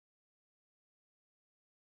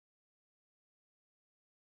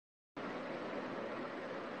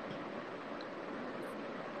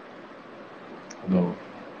No.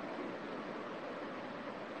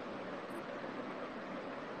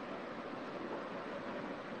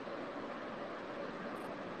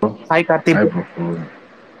 Hi Karthi Hi bro. bro.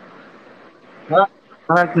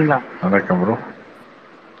 நல்லா இருக்கீங்களா? வணக்கம் bro.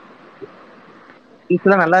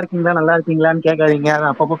 யூஸ்வலா நல்லா இருக்கீங்களா நல்லா இருக்கீங்களான்னு கேட்காதீங்க, அதை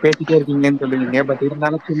அப்பப்போ பேசிட்டே இருக்கீங்கன்னு சொல்லுவீங்க. பட்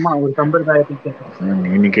இருந்தாலும் சும்மா ஒரு சம்பிரதாயத்துக்கு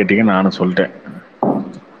கேட்கறேன். நீ கேட்டீங்க நானும் சொல்லிட்டேன்.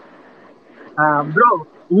 ப்ரோ,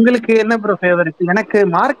 உங்களுக்கு என்ன ப்ரோ ஃபேவரட்? எனக்கு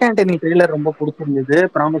மார்க் ஆண்டனி ட்ரெய்லர் ரொம்ப பிடிச்சிருந்தது,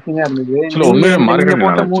 ப்ராமிசிங்கா இருந்தது. ஆக்சுவலா நீங்க உண்மையிலே நீங்க மார்க்கெட்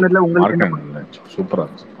நல்லா போட்ட இருந்துச்சு. மூணுல உங்களுக்கு என்ன மார்க்கெட் நல்லா பிடிச்சது? இருந்துச்சு. சூப்பரா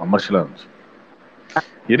இருந்துச்சு. கமர்ஷியலா இருந்துச்சு.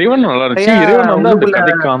 இறைவன் நல்லா இருந்துச்சு. நிறையா இறைவன் வந்து அந்த உள்ளுக்குள்ள.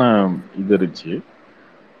 கதைக்கான இது இருந்துச்சு.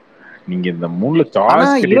 நீங்க இந்த மூணுல ஆனா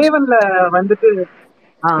சாய்ஸ் கேட்டீங்க. இறைவன்ல வந்துட்டு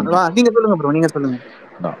கொஞ்சம் நீங்க சொல்லுங்க ப்ரோ, நீங்க சொல்லுங்க.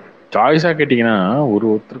 சாய்ஸா கேட்டீங்கன்னா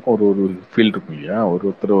ஒருத்தருக்கும் ஒரு ஃபீல் இருக்கும் இல்லையா.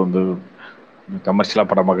 ஒருத்தர் வந்து கமர்ஷியலா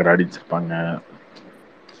படம் பார்க்குற அடிச்சிருப்பாங்க,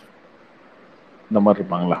 இந்த மாதிரி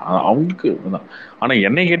இருப்பாங்களா, அவங்களுக்கு தான். ஆனா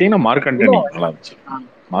என்னை கேட்டீங்கன்னா மார்க் இல்ல, ஆண்டனி நல்லா இருந்துச்சு.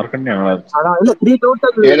 மார்க் ஆண்டனி நல்லா இருந்துச்சு. அதான் இல்ல, த்ரீ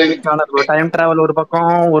டோட்டல் எனக்கு ஜானர் ப்ரோ. டைம் டிராவல் ஒரு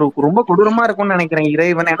பக்கம், ஒரு ரொம்ப கொடூரமா இருக்கும்னு நினைக்கிறேன்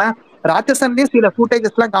இறைவன். ஏன்னா ராட்சசன்லயும் சில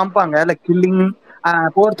ஃபுட்டேஜஸ் எல்லாம் காமிப்பாங்க, லைக் கில்லிங்,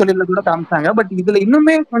 போர் தொழில கூட காமிச்சாங்க. பட் இதுல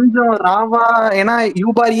இன்னுமே கொஞ்சம் ராவா. ஏன்னா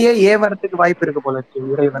யூபாரியே ஏ வரத்துக்கு வாய்ப்பு இருக்கு போல இருக்கு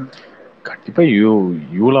இறைவன். கண்டிப்பா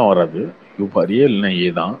யூலாம் வராது. யூ பாரியே இல்லைன்னா ஏ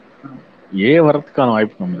தான். ஏ வரதுக்கான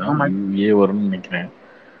வாய்ப்பு கம்மி தான். ஆமா, ஏ வரும்னு நினைக்கிறேன்.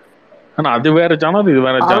 ஆனா அது வேற ஜானர், இது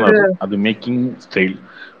வேற அவரு ஜானர். அது மேக்கிங் ஸ்டைல்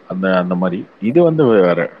அந்த அந்த மாதிரி. இது வந்து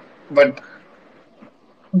வேற. பட்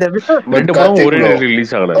இந்த பட் ரெண்டு படமும் கார்த்திக் ஒரே ப்ரோ, நேரத்தில்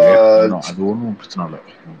ரிலீஸ் ஆகல இல்லையா, ஒன்றும் அது ஒன்றும் பிரச்சனை இல்லை.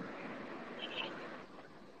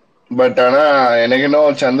 பட் ஆனா எனக்கு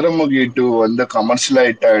இன்னும் சந்திரமுகி டூ வந்து கமர்ஷியல்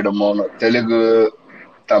ஹிட் ஆயிடுமோன்னு தெலுங்கு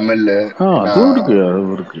தமிழ். ஏன்னா அதுவும் இருக்கு,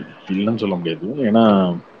 அதுவும் இருக்கு. இல்லைன்னு சொல்ல முடியாது. ஏன்னா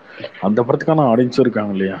அந்த படத்துக்கான ஆடியன்ஸும்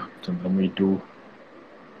இருக்காங்க இல்லையா. சந்திரமுகி டூ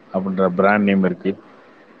அப்படின்ற பிராண்ட் நேம் இருக்கு.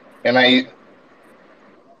 ஏன்னா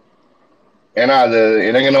ஏன்னா அது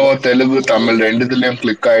எனக்கு என்னவோ தெலுங்கு தமிழ் ரெண்டுத்துலயும்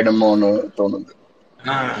கிளிக் ஆயிடுமோன்னு தோணுது.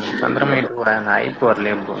 சந்திரமுகி கூட அந்த ஐப்பு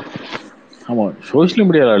வரலையே ப்ரோ. ஆமா, சோசியல்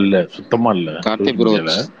மீடியால இல்ல, சுத்தமா இல்ல கார்த்தி சோசியல் ப்ரோ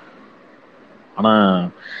மீடியால. ஆனா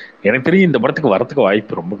எனக்கு தெரியும் இந்த படத்துக்கு வரத்துக்கு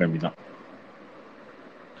வாய்ப்பு ரொம்ப கம்மி தான்.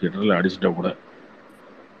 தியேட்டர்ல அடிச்சுட்டா கூட.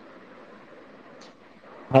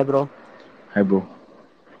 Hi bro. Hi bro.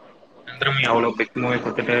 Chandramukhi அவ்வளோ பிக் மூவி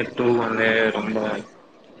கொடுத்துட்டு டூ வந்து ரொம்ப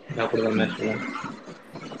இதாக கொடுக்குற சொல்லுவாங்க.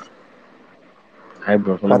 ஹை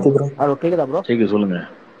ப்ரோ, சொல்லுங்க. கார்த்தி ப்ரோ. ஹலோ, கேக்குதா ப்ரோ? கேக்கு, சொல்லுங்க.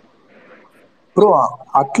 ப்ரோ,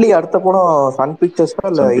 அட்லி அடுத்த படம் சன் பிக்சர்ஸா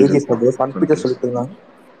இல்ல சன் ஏஜிஎஸ் பிக்சர்ஸ் தான். Bro? Sun Sun pictures pictures. சொல்லிட்டு இருந்தாங்க.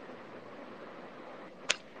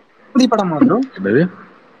 புலி படமா ப்ரோ? என்னது?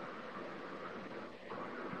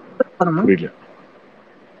 படமா புரியல.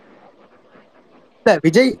 இல்ல,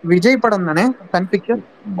 விஜய் விஜய் படம் தானே சன் பிக்சர்?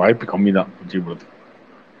 வாய்ப்பு கம்மி தான் விஜய் படத்துக்கு.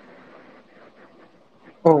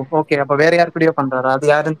 ஓ, ஓகே. அப்ப வேற யார் கூடயோ பண்றாரா? அது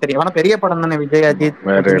யாருன்னு தெரியும். ஆனா பெரிய படம் தானே, விஜய், ஆமா, அஜித்,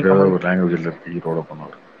 வேற ரஜினி, ஏதாவது கமல். ஒரு லாங்குவேஜ்ல இருக்கு ஹீரோட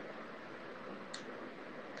பண்ணுவார்.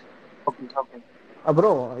 Okay, okay.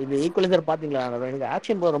 ப்ரோ, இது ஈக்குவலைசர் பாத்தீங்களா? எனக்கு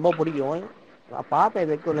ஆக்ஷன் படம் ரொம்ப பிடிக்கும். நான் பார்த்தேன்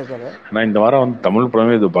இது ஈக்குவலைசர். ஆனா இந்த வாரம் வந்து தமிழ்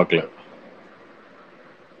படமே இது பார்க்கல.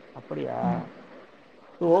 அப்படியா?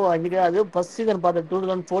 ஓ, இன்னைக்கு அது ஃபர்ஸ்ட் சீசன் பார்த்தேன்.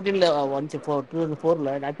 2014ல வந்துச்சு.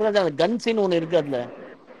 2004ல ஆக்சுவலாக அந்த கன் சீன் ஒன்று இருக்கு அதுல,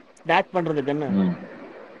 ஸ்நாச் பண்றது கன்னு. ம்.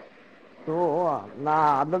 ஸோ நான்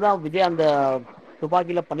அதுதான் விஜய் அந்த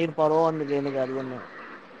துப்பாக்கியில பண்ணியிருப்பாரோ எனக்கு அது ஒன்று.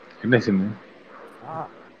 என்ன சின்ன.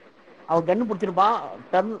 அவன் கன்னு பிடிச்சிருப்பான்,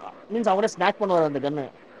 டர்ன் மீன்ஸ் அவனே ஸ்நாச் பண்ணுவார் அந்த கன்னு,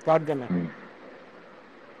 ஷார்ட் கன்னு. ம்.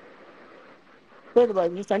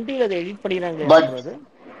 சன் டிவியில் அதை எடிட் பண்ணிக்கிறாங்களே பட் எப்படி அது?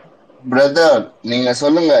 பிரதர், நீங்க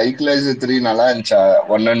சொல்லுங்க, ஈக்குவலைசர் 3 நல்லா இருந்துச்சா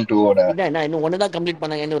 1 and 2ஓட? என்ன என்ன இன்னும் ஒன்று தான் கம்ப்ளீட்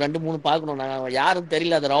பண்ணாங்க, இன்னும் 2 3 பார்க்கணும். நான் யாரும்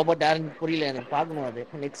தெரியல, அது ராபர்ட் யாருன்னு புரியல எனக்கு. பார்க்கணும் அது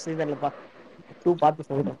நெக்ஸ்ட் சீசன்ல 2 பார்த்து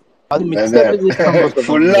சொல்றேன். அது மிக்சட் பிரதர், ரிவ்யூஸ் தான் ப்ரோ சொல்றாங்க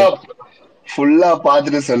ஃபுல்லா ப்ரோ. ஃபுல்லா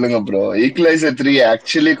பார்த்துட்டு சொல்லுங்க ப்ரோ. ஈக்குவலைசர் 3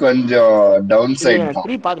 ஆக்சுவலி கொஞ்சம் டவுன் இல்லை, சைட் தான்.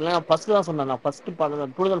 3 பார்க்கல. நான் ஃபர்ஸ்ட் தான் சொன்னேன். நான் ஃபர்ஸ்ட்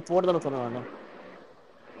பார்த்தேன். 2004 தானே சொன்னேன் நான்.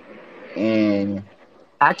 ம்.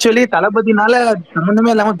 ஆக்சுவலி தளபதினால சம்பந்தமே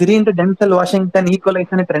இல்லாம திடீர்னு டென்சல் வாஷிங்டன்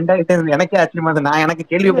ஈக்குவலைசன் ட்ரெண்ட் ஆயிட்டு எனக்கே ஆச்சரியமா இருந்தது. நான் எனக்கு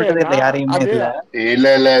இல்லை, கேள்விப்பட்டதே இல்லை நான் யாரையுமே அது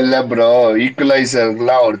இதுல. இல்ல ப்ரோ,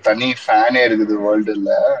 ஈக்குவலைசர்லாம் ஒரு தனி ஃபேனே இருக்குது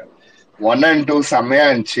வேர்ல்டுல. 1 and 2 செம்மையா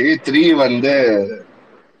இருந்துச்சு. 3 வந்து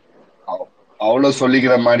அவ்வளவு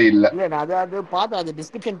சொல்லிக்கிற மாதிரி இல்ல. இல்லை, நான் அது பார்த்தேன். அது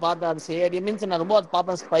டிஸ்கிரிப்ஷன் பார்த்தேன். அது சரி மீன்ஸ் நான் ரொம்ப அது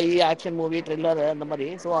பார்ப்பேன், ஸ்பை ஆக்ஷன் மூவி த்ரில்லர் அந்த மாதிரி.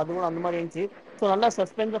 ஸோ அதுவும் அந்த மாதிரி இருந்துச்சு. ஸோ நல்லா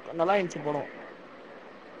சஸ்பென்ஸ் நல்லா இருந்துச்சு படம்.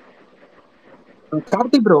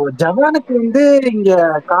 கார்த்திக் ப்ரோ, ஜவானுக்கு வந்து இங்க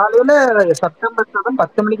காலையில செப்டம்பர் 7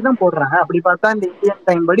 10 மணிக்கு தான் போடுறாங்க. அப்படி பார்த்தா இந்த இந்தியன்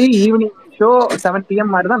டைம் படி ஈவினிங் ஷோ 7 PM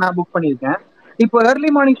மாதிரி தான் நான் புக் பண்ணியிருக்கேன். இப்போ ஏர்லி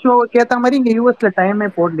மார்னிங் ஷோக்கு ஏத்த மாதிரி இங்க யூஎஸ்ல டைமே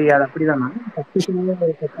போடலையா? அது அப்படிதானா?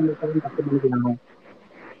 செப்டம்பர் 7 10 மணிக்கு தானே?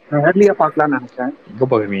 நான் ஏர்லியா பார்க்கலாம்னு நினைச்சேன். எங்க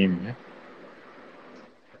பாக்குறீங்க நீங்க?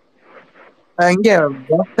 இங்க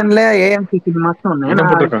பாஸ்டன்ல ஏஎம்சி சினிமாஸ் ஒண்ணு. என்ன நான்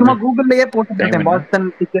போட்டிருக்காங்க சும்மா கூகுள்லயே போட்டுட்டு டைம் இருக்கேன் என்ன? Boston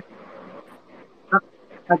ticket.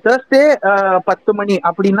 தேர்ஸ்டே 10 மணி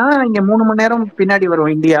அப்படின்னா இங்க 3 மணி நேரம் பின்னாடி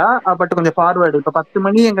வரும் இந்தியா. பட் கொஞ்சம் ஃபார்வர்டு. இப்ப 10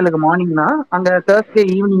 மணி எங்களுக்கு மார்னிங்னா அங்க தேர்ஸ்டே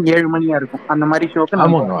ஈவினிங் 7 மணியா இருக்கும். அந்த மாதிரி ஷோக்கு நான்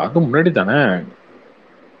ஆமாங்க, போறேன். அது முன்னாடி தானே.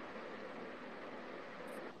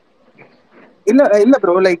 இல்ல இல்ல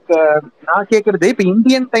ப்ரோ, லைக் நான் கேக்குறது இப்ப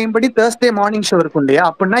இந்தியன் டைம் படி தேர்ஸ்டே மார்னிங் ஷோ இருக்கும் இல்லையா,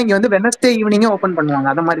 அப்படின்னா இங்க வந்து வெனஸ்டே ஈவினிங்கே ஓபன் பண்ணுவாங்க.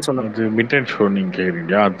 அந்த மாதிரி சொல்ல வரேன். அது மிட் நைட் ஷோ நீங்க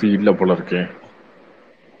கேக்குறீங்க, அது இல்ல போல இருக்கே.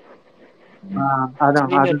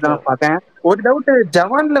 Premier show. அதுதான் பார்த்தேன். ஒரு டவுட்,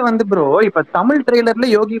 ஜவான்ல வந்து ப்ரோ இப்ப தமிழ் ட்ரெய்லர்ல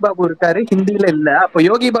யோகி பாபு இருக்காரு, ஹிந்தில இல்ல. அப்ப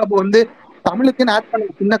யோகி பாபு வந்து தமிழுக்குன்னு ஆட் பண்ண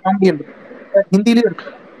சின்ன காமெடி இருக்கு, ஹிந்திலயும் இருக்கு.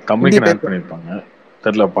 ஹிந்தி தமிழுக்கு ஆட் பேச. பண்ணிருப்பாங்க,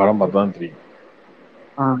 தெரியல, படம் பார்த்தா தான் தெரியும்.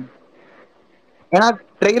 ஏன்னா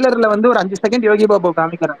ட்ரெய்லர்ல வந்து ஒரு 5 செகண்ட் யோகி பாபு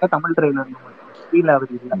காமிக்கிறாங்க தமிழ் ட்ரெய்லர்ல மட்டும், ஹிந்தில அவர்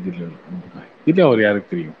இல்ல. இது அவர்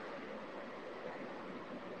யாருக்கு தெரியும்?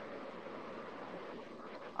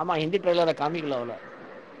 ஆமா, ஹிந்தி ட்ரெய்லரை காமிக்கல அவள.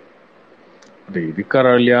 அது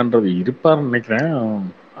இருக்காரா இல்லையான்றது, இருப்பாருன்னு நினைக்கிறேன்.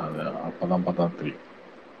 அது அப்பதான் பார்த்தா தெரியும்.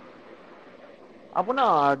 அப்படின்னா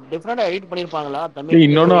டிஃப்ரெண்டா எடிட் பண்ணிருப்பாங்களா தமிழ் டு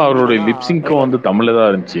இன்னொன்னு அவருடைய ஹிந்திலனா லிப்சிங்கும் ட்ரெய்லர்? வந்து தமிழ்ல தான்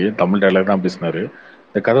இருந்துச்சு, தமிழ் டைலாக் தான் பேசினாரு.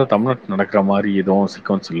 இந்த கதை தமிழ்நாட்டில் நடக்கிற மாதிரி எதுவும்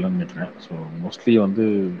சீக்வன்ஸ் இல்லைன்னு நினைக்கிறேன். ஸோ மோஸ்ட்லி வந்து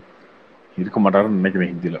இருக்க மாட்டாருன்னு நினைக்கிறேன்.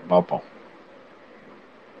 ஹிந்தியில பார்ப்போம்.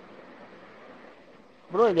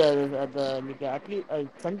 ப்ரோ இது இன்னைக்கு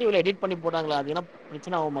சன் டிவில எடிட் பண்ணி போட்டாங்களா, அது என்ன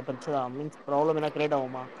பிரச்சனை ஆகுமா? பிரச்சனை மீன்ஸ் ப்ராப்ளம் என்ன கிரியேட்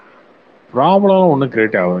ஆகுமா? ப்ராப்ளம் ஒன்றும்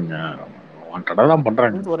கிரியேட் ஆகுதுங்க, கடை தான்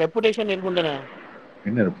பண்றாங்க. மீன்ஸ் ஒரு ரெப்புடேஷன் இருக்கும் தானே.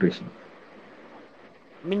 என்ன ரெப்புடேஷன்?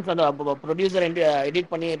 மீன்ஸ் அந்த ப்ரொடியூசர்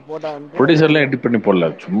எடிட் பண்ணி போட்டாங்க. ப்ரொடியூசர்லாம் எடிட் பண்ணி போடல,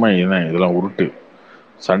 சும்மா இதுதான், இதெல்லாம் உருட்டு.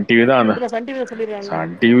 சன் டிவி தான் அந்த சன் டிவில சொல்லிடுறாங்க.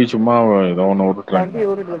 சன் டிவி சும்மா ஏதோ ஒன்று சன் உருட்டுறாங்க. டிவி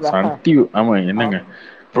ஓடிட்டு சன் டிவி ஆமா, என்னங்க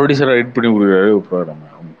ப்ரொடியூசரை எடிட் பண்ணி கொடுக்குறாரு.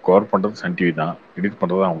 கவர் பண்றது சன் டிவி தான், எடிட்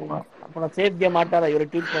பண்றது அவங்க தான். அப்ப நான் சேஃப் கேம் மாட்டாரா இவரு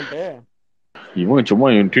ட்வீட் பண்ணிட்டு? இவங்க சும்மா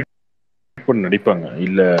ட்வீட் பண்ணி நடிப்பாங்க,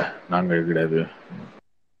 இல்ல நாங்க கிடையாது.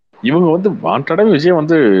 இவங்க வந்து வாண்டடாவே விஜய்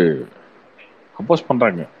வந்து கம்போஸ்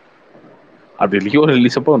பண்றாங்க. அது லியோ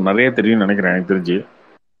ரிலீஸ் அப்போ நிறைய தெரியும் நினைக்கிறேன், எனக்கு தெரிஞ்சு.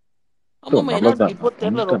 ஆமாமா, ஏன்னா நல்லதான், இப்போ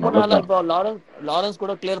தெரியல, ரொம்ப நாளா நல்லதான். இப்போ லாரன்ஸ்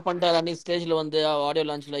கூட கிளியர் பண்ணிட்டாரு அன்னைக்கு ஸ்டேஜ்ல வந்து ஆடியோ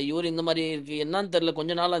லான்ச்ல. இவரு இந்த மாதிரி இருக்கு என்னன்னு தெரியல,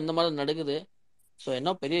 கொஞ்ச நாளா இந்த மாதிரி நடக்குது. சோ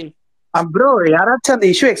என்ன பெரிய ப்ரோ யாராச்சும் அந்த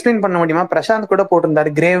இஷ்யூ எக்ஸ்பிளைன் பண்ண முடியுமா? பிரசாந்த் கூட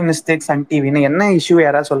போட்டிருந்தாரு கிரேவ் மிஸ்டேக் சன் டிவின்னு. என்ன இஷ்யூ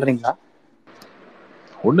யாராவது சொல்றீங்களா?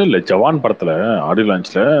 ஒன்றும் இல்லை, ஜவான் படத்தில் ஆடியோ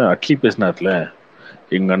லான்ச்சில் அட்லி பேசினார்ல,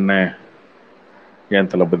 எங்கள் அண்ணன்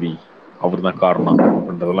என் தளபதி அவர் தான் காரணம்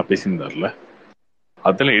அப்படின்றதெல்லாம் பேசியிருந்தார்ல,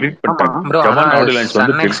 அதெல்லாம் எடிட் பண்ணிட்டாங்க. ப்ரோ ஆனா ஜவான் ஆடியோ லான்ச்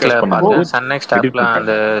வந்து சன்னெக்ஸ்ல டெலிகாஸ்ட் பண்ணும்போது பார்த்தேன், சன்னெக்ஸ்ட் எடிட் ஆப்ல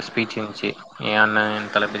அந்த பண்ணிட்டாங்க. ஸ்பீச் இருந்துச்சு, என் அண்ணன்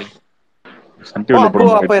என் தளபதி. சன் டிவியில் அப்போ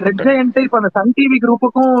போடும்போது அப்ப எடிட் ரெட் பண்ணிட்டாங்க. ஜெயண்ட் இப்ப அந்த சன் டிவி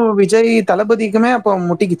குரூப்புக்கும் விஜய் தளபதிக்குமே அப்போ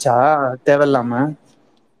முட்டிக்குச்சா தேவையில்லாம?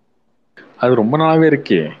 அது ரொம்ப நாளாவே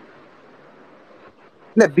இருக்கே.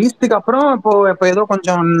 இல்ல பீஸ்டுக்கு அப்புறம் இப்போ இப்போ ஏதோ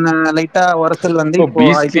கொஞ்சம் லைட்டா உரசல் வந்து இப்போ இப்போ ஐ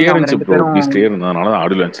பீஸ்ட்லயே திங்க் அவங்க இருந்துச்சு 2 ப்ரோ, பேரும். பீஸ்ட்லயே இருந்ததுனால தான்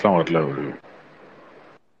ஆடியோ லான்ச்லாம் வரல ஒரு.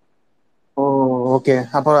 ஓ ஓகே,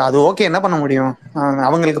 அப்போ அது ஓகே, என்ன பண்ண முடியும்?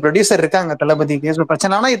 அவங்களுக்கு ப்ரொடியூசர் இருக்காங்க தளபதிக்கு. ஸோ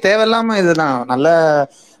பிரச்சனை. ஆனா இது தேவையில்லாம இதுதான். நல்ல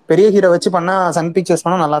பெரிய ஹீரோ வச்சு பண்ணா சன் பிக்சர்ஸ்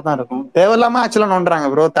பண்ணா நல்லா தான் இருக்கும். தேவையில்லாம ஆக்சுவலா நோண்டுறாங்க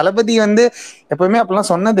ப்ரோ. தளபதி வந்து எப்பவுமே அப்பெல்லாம்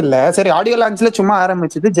சொன்னது இல்ல. சரி ஆடியோ லான்ச்ல சும்மா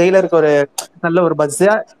ஆரம்பிச்சது, ஜெயிலருக்கு ஒரு நல்ல ஒரு பஸ்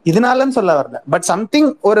இதனாலன்னு சொல்ல வரல. பட் சம்திங்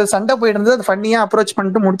ஒரு சண்டை போயிட்டு இருந்தது, அது ஃபன்னியா அப்ரோச்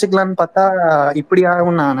பண்ணிட்டு முடிச்சுக்கலாம்னு பார்த்தா இப்படி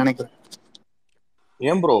ஆகும்னு நான் நினைக்கிறேன்.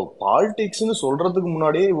 ஏன் ப்ரோ பாலிடிக்ஸ்னு சொல்றதுக்கு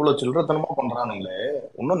முன்னாடியே இவ்வளவு சில்லறத்தனமா பண்றானுங்களே,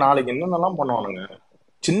 இன்னும் நாளைக்கு என்னென்னலாம் பண்ணுவானுங்க?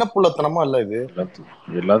 சின்ன புள்ளத்தனமா இல்ல இது?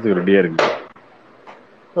 எல்லாத்துக்கும் ரெடியா இருக்கு.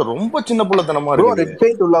 ரொம்ப சின்ன புள்ளத்தனமா ப்ரோ இருக்குது. ரெட்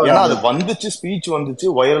ஃபைட் உள்ள ஏன்னா அது வராங்க. வந்துச்சு, ஸ்பீச் வந்துச்சு,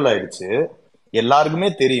 வைரல் ஆயிடுச்சு, எல்லாருக்குமே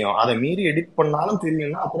தெரியும். அதை மீறி எடிட் பண்ணாலும்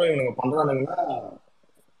தெரியும்னா அப்புறம் இவனுங்க பண்றானுங்கன்னா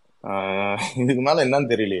இதுக்கு மேல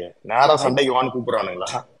என்னன்னு தெரியலையே. நேரா சண்டைக்கு வான்னு கூப்பிடுறானுங்களா?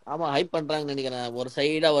 ஆமா ஹைப் பண்றாங்கன்னு நினைக்கிறேன். ஒரு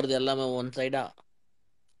சைடா வருது எல்லாமே, ஒன் சைடா.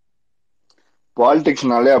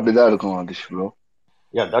 பாலிடிக்ஸ்னாலே அப்படிதான் இருக்கும் Aadish bro.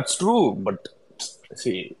 Yeah that's true. But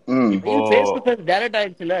இப்போ ஃபேஸ் டு ஃபேஸ் டைரக்ட்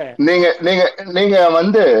ஆயிடுச்சுல. நீங்க நீங்க நீங்க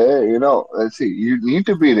வந்து you know you need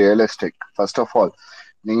to be realistic first of all.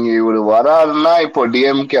 நீங்க இவரு வராருன்னா இப்போ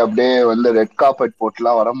டிஎம்கே அப்படியே வந்து ரெட் கார்பெட்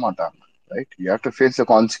போட்டுலாம் வர மாட்டாங்க. Right, you have to face the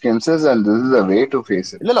consequences and this is the way to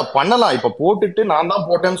face it. இல்ல பண்ணலாம். இப்ப போட்டுட்டு நான் தான்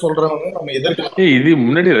போட்டேன்னு சொல்றவங்க நம்ம எதிர்க்கலாம். இது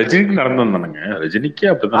முன்னாடி ரஜினிக்கு நடந்தானுங்க, ரஜினிக்கே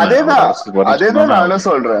அப்படிதான். அதேதான் நானும்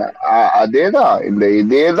சொல்றேன். அதேதான்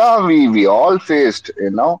இதேதான் we all faced,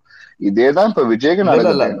 you know. இதேதான் இப்ப விஜய்க்கு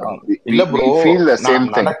நடக்குது. இல்ல ப்ரோ,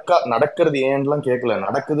 நான் நடக்கிறது ஏன்லாம் கேட்கல,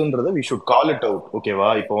 நடக்குதுன்றத we should call it out. ஓகேவா?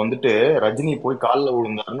 இப்ப வந்துட்டு ரஜினி போய் காலில்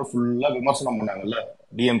விழுந்தாருன்னு ஃபுல்லா விமர்சனம் பண்ணாங்கல்ல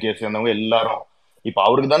டிஎம்கே சேர்ந்தவங்க எல்லாரும். இப்ப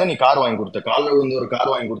அவருக்கு தானே நீ கார் வாங்கி கொடுத்த, காலில் விழுந்து ஒரு கார்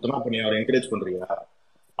வாங்கி கொடுத்தனா அப்ப நீ அவரை என்கரேஜ் பண்றியா?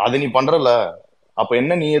 அது நீ பண்றல, அப்ப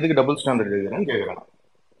என்ன நீ எதுக்கு டபுள் ஸ்டாண்டர்ட் இருக்குன்னு கேக்குறேன்.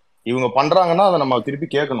 இவங்க பண்றாங்கன்னா அதை நம்ம திருப்பி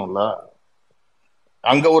கேட்கணும்ல.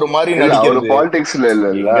 அங்க ஒரு மாதிரி இல்ல அவரு நடிக்கிறது. பாலிடிக்ஸ்ல இல்ல.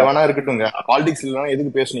 எங்க வேணா இருக்கட்டுங்க, பாலிடிக்ஸ் இல்லைன்னா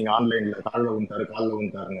எதுக்கு பேசுனீங்க ஆன்லைன்ல காலில்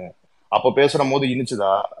வந்துட்டாருன்னு? அப்ப பேசுற போது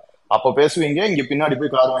இனிச்சுதா? அப்ப பேசுவீங்க, இங்க பின்னாடி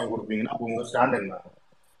போய் கார் வாங்கி கொடுப்பீங்கன்னா அப்ப உங்க ஸ்டாண்ட் என்ன?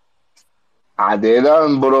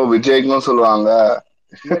 அதேதான் ப்ரோ விஜய்க்கும் சொல்லுவாங்க.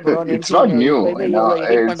 இல்ல ப்ரோ இட்ஸ் நாட் நிறுத்திடுங்க. நியூ. இப்பவே இவ்வளவு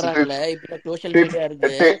எடிட் பண்றாங்கல்ல, இப்ப சோஷியல் மீடியா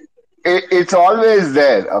இருக்கு. It's always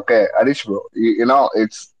there. Okay, Arish bro, you know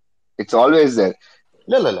it's always there.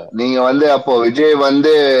 இல்ல இல்ல இல்ல நீங்க வந்து அப்போ விஜய்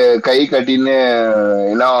வந்து கை கட்டின்னு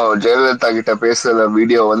ஜெயலலிதா கிட்ட பேசுற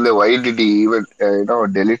வீடியோ வந்து why did he even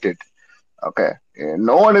delete it? Okay,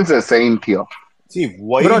 no one is a saint here. See,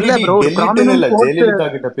 why bro did இல்ல he ப்ரோ, ஒரு delete ன்னு ப்ராமினன்ட் இல்ல, போஸ்ட். ஜெயலலிதா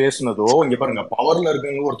கிட்ட பேசுனதோ இங்க பாருங்க, பவர்ல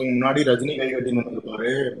இருக்கவங்க ஒருத்தவங்க முன்னாடி ரஜினி கை கட்டி நின்று இருப்பாரு,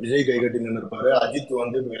 விஜய் கை கட்டி நின்று இருப்பாரு, அஜித்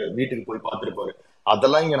வந்து வீட்டுக்கு போய் பார்த்திருப்பாரு.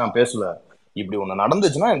 அதெல்லாம் இங்க நான் பேசல. இப்படி ஒண்ணு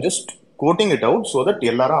நடந்துச்சுன்னா just coating it out so that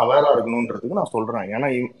எல்லாரும் அவேரா இருக்கணும்ன்றதுக்கு நான் சொல்றேன். ஏன்னா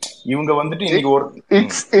இவங்க வந்துட்டு இன்னைக்கு ஒரு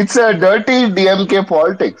It's a dirty DMK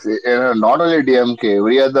politics. Not only DMK,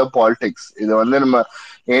 every other politics. இது வந்து நம்ம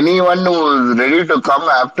anyone who is ready to come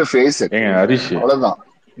have to face it. ஏங்க ஹரிஷ் அவ்வளவுதான்.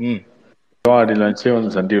 அடிலாச்சே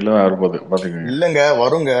வந்து சன் டிவில தான் வரும்போது பாத்துக்கோங்க. இல்லங்க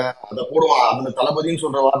வருங்க, அதை போடுவான். அதுல தளபதின்னு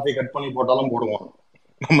சொல்ற வார்த்தையை கட் பண்ணி போட்டாலும் போடுவான்.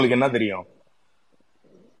 நம்மளுக்கு என்ன தெரியும்?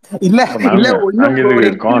 இல்ல இல்ல நாங்க எதுக்கு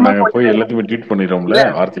இருக்கோம்? நாங்க போய் எல்லாத்தையுமே ட்வீட் பண்ணிடுறோம்ல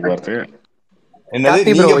வார்த்தைக்கு வார்த்தை. என்னது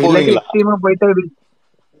கார்த்தி நீங்க ப்ரோ, இல்லாட்டி போடுவீங்களா? எக்ஸ்ட்ரீமா போயிட்டு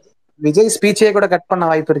விஜய் ஸ்பீச்சே கூட கட் பண்ண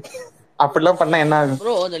வாய்ப்பு இருக்கு. அப்படிலாம் பண்ணா என்ன ஆகும்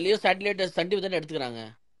ப்ரோ? அந்த லியோ சேட்டலைட் சன் டிவி தானே எடுத்துக்கிறாங்க.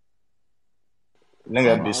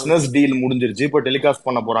 இல்லங்க, பிசினஸ் டீல் முடிஞ்சிருச்சு, இப்ப டெலிகாஸ்ட்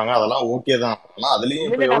பண்ண போறாங்க, அதெல்லாம் ஓகே தான். ஆனா அதுலயும்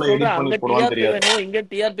இப்ப இல்ல நான் எவ்வளவு எடிட் சொல்றேன், பண்ணி அங்க போடுவான்னு டிஆர்பி தெரியாது. வேணும், இங்க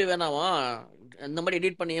டிஆர்பி வேணாமா? அந்த மாதிரி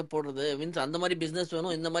எடிட் பண்ணியே போடுறது மீன்ஸ் அந்த மாதிரி பிசினஸ்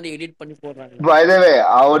வேணும், இந்த மாதிரி எடிட் பண்ணி போடுறாங்க. By the way,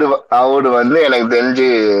 அவரு வந்து எனக்கு தெரிஞ்சு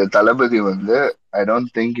தளபதி வந்து I don't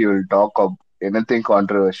think he will talk of anything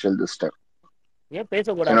controversial this time. ஏன்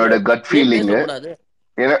பேசக்கூடாது? என்னோட gut feeling, பேசக்கூடாது.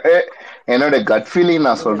 என்னோட கட் ஃபீலிங்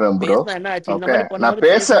நான் சொல்றேன் ப்ரோ. பேசினா என்ன ஆச்சு? இந்த ஓகே, மாதிரி நான் பண்ணும்போது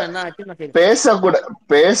பேசினா என்ன ஆச்சு? நான் கேட்கிறேன்.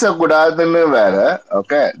 பேசக்கூடாதுன்னு வேற.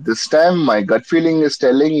 Okay, this time my cut feeling is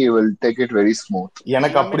telling you will take it very smooth.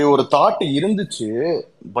 எனக்கு அப்படி ஒரு தாட் இருந்துச்சு,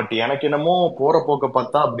 பட் எனக்கு என்னமோ போற போக்க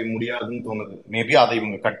பார்த்தா அப்படி முடியாதுன்னு தோணுது. மேபி அதை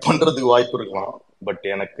இவங்க கட் பண்றதுக்கு வாய்ப்பு இருக்கலாம், பட்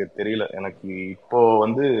எனக்கு தெரியல. எனக்கு இப்போ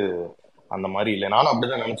வந்து அந்த மாதிரி இல்லை. நானும்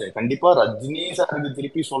அப்படிதான் நினைச்சேன். கண்டிப்பா ரஜினி சாருக்கு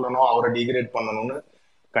திருப்பி சொல்லணும், அவரை டிகிரேட் பண்ணணும்னு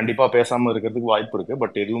கண்டிப்பா பேசாம இருக்கிறதுக்கு வாய்ப்பு இருக்கு.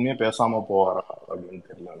 பட் எதுவுமே பேசாம போவாரா அப்படின்னு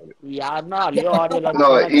தெரியல எனக்கு. யாருன்னா Leo audio No,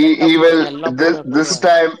 he will this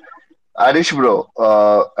time, Arish bro,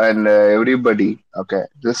 and everybody. Okay,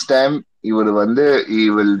 this time he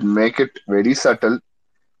will make it very subtle.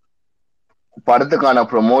 படத்துக்கான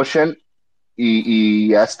promotion, he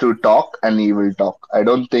has to talk and he will talk. I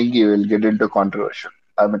don't think he will get into controversial.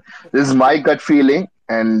 I mean, this is my gut feeling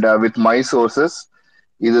and with my sources,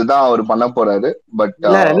 இதுதான் அவர் பண்ண போறாரு. But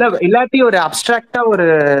இல்லாட்டி ஒரு அப்டிராக்டா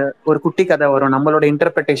ஒரு குட்டி கதை வரும் நம்மளோட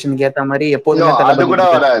இன்டர்பிரேஷனுக்கு ஏத்த மாதிரி. எப்போதுமே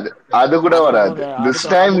அது கூட வராது. This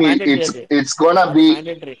time it's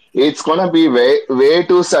gonna be way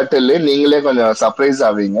too subtle. நீங்களே கொஞ்சம் சர்ப்ரைஸ்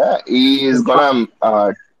ஆவீங்க. He is gonna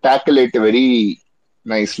tackle it very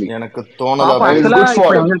nicely. எனக்கு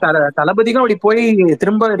தோணல. தளபதிக்கும் அப்படி போய்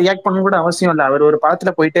திரும்ப ரியாக்ட் பண்ண கூட அவசியம் இல்ல. அவர் ஒரு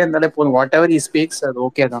பாத்துல போயிட்டே இருந்தாலே போதும். வாட் எவர் he speaks அது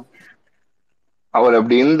ஓகே தான். அவர்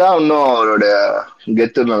அப்படி இருந்தா இன்னும் அவரோட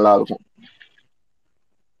கெத்து நல்லா இருக்கும்.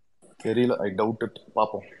 தெரியல, ஐ டவுட் இட்.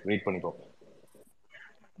 பாப்போம், வெயிட் பண்ணி பாப்போம்.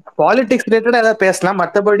 பாலிடிக்ஸ் ரிலேட்டடா ஏதாவது பேசலாம்.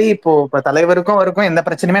 மற்றபடி இப்போ தலைவருக்கும் அவருக்கும் எந்த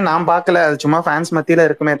பிரச்சனையுமே நான் பார்க்கல. அது சும்மா ஃபேன்ஸ் மத்தியில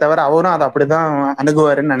இருக்குமே தவிர அவரும் அதை அப்படிதான்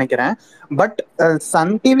அணுகுவாருன்னு நினைக்கிறேன். பட்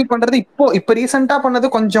சன் டிவி பண்றது இப்போ ரீசெண்டா பண்ணது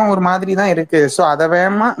கொஞ்சம் ஒரு மாதிரி தான் இருக்கு. சோ அதை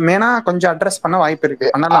வேணா கொஞ்சம் அட்ரஸ் பண்ண வாய்ப்பு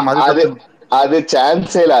இருக்கு. பண்ணலாம். அது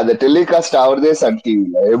சான்ஸே இல்ல. அது டெலிகாஸ்ட் ஆவறதே சன்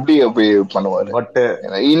டிவில. எப்படி பண்ணுவாரு? But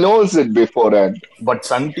he knows it beforehand. But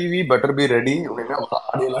Sun TV better be ready.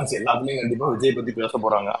 Audience எல்லாத்துலயும் கண்டிப்பா விஜய் பத்தி பேச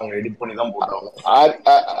போறாங்க. அவங்க எடிட் பண்ணி தான் போடுறாங்க.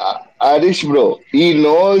 Arish bro, he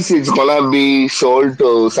knows it's gonna be sold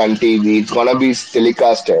to Sun TV. It's gonna be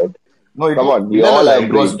telecasted. No, come on, we all agree.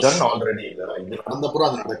 It was done already.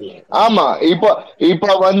 ஆமா, இப்போ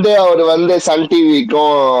அவர் சன்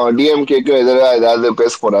டிவிக்கும் டிஎம்கேக்கும் எதிராக ஏதாவது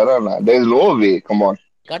பேச போறாரு? there is no way. come on,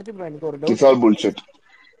 it's all bullshit.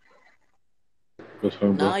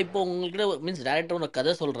 நான் இப்போ உங்ககிட்ட means director ஒரு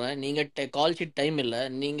கதை சொல்றேன். நீங்க கால் ஷீட் டைம் இல்ல,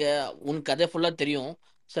 நீங்க உன் கதை ஃபுல்லா தெரியும்.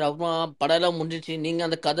 சரி, அப்புறமா படம் எல்லாம் முடிஞ்சிச்சு, நீங்க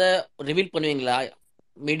அந்த கதை ரிவீல் பண்ணுவீங்களா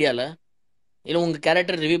மீடியால? இல்லை உங்க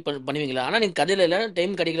கேரக்டர் ரிவ்யூ பண்ணுவீங்களா? ஆனா நீங்க கதையில இல்ல,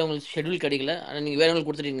 டைம் கிடைக்கல, உங்களுக்கு ஷெட்யூல் கிடைக்கல, ஆனா நீங்க வேறவங்களுக்கு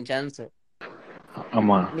கொடுத்துட்டீங்க சான்ஸ்.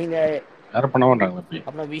 ஆமா, நீங்க யாரும் பண்ண மாட்டாங்க.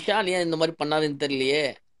 அப்புறம் விஷால் ஏன் இந்த மாதிரி பண்ணாதுன்னு தெரியலையே.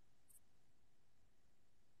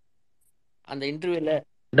 அந்த இன்டர்வியூல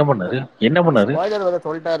என்ன பண்ணாரு ஸ்பாயிலர் வர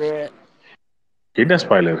சொல்லிட்டாரு. என்ன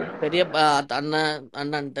ஸ்பாயிலர்? பெரிய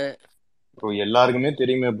அண்ணன்ட்டு ப்ரோ எல்லாருக்குமே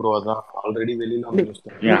தெரியுமே ப்ரோ, அதான் ஆல்ரெடி வெளியில வந்து நியூஸ்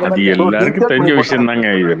ஏன் நீங்க அது வந்து ப்ரோ எல்லாருக்கும் டிஜிட்டல் தெரிஞ்ச ப்ரூவ் விஷயம் தாங்க.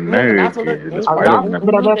 இது என்ன இல்ல நான் இருக்கு சொல்றேன் இதுல அதுதான் ஸ்பாய்லர் என்ன?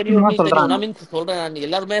 பிரதர் உங்களுக்கு தெரியும் சும்மா உங்களுக்கு தெரியும். சொல்றாங்க. நான் மீன்ஸ் சொல்றேன்,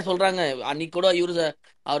 எல்லாருமே சொல்றாங்க. அன்னைக்கு கூட இவரு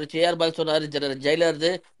அவர் சேஆர் பால் சொன்னாரு,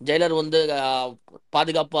 ஜெயிலர் வந்து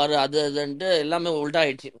பாதுகாப்பாரு அது அதுன்ட்டு எல்லாமே உல்டா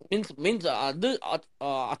ஆயிடுச்சு. மீன்ஸ் மீன்ஸ் அது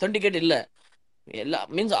அத்தன்டிகேட் இல்ல. எல்லா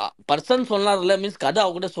மீன்ஸ் பர்சன் சொன்னார்ல, மீன்ஸ் கதை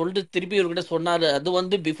அவர்கிட்ட சொல்லிட்டு திருப்பி இவர்கிட்ட சொன்னாரு. அது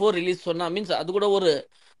வந்து பிஃபோர் ரிலீஸ் சொன்னா மீன்ஸ் அது கூட ஒரு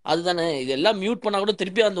அதுதானே. இதெல்லாம் மியூட் பண்ணா கூட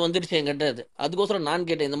திருப்பி அந்த வந்துருச்சு என்கிட்ட. அது அதுக்கோசரம் நான்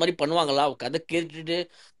கேட்டேன், இந்த மாதிரி பண்ணுவாங்களா, கதை கேட்டுட்டு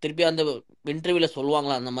திருப்பி அந்த இன்டர்வியூல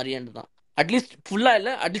சொல்லுவாங்களா அந்த மாதிரின்னு தான். அட்லீஸ்ட் ஃபுல்லா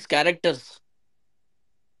இல்ல, அட்லீஸ்ட் கேரக்டர்ஸ்.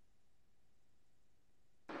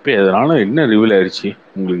 இப்போ அதனால என்ன ரிவீல் ஆயிடுச்சு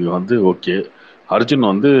உங்களுக்கு வந்து? ஓகே,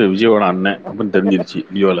 அர்ஜுன் வந்து விஜயோட அண்ணன் அப்படின்னு தெரிஞ்சிருச்சு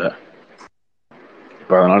லியோல.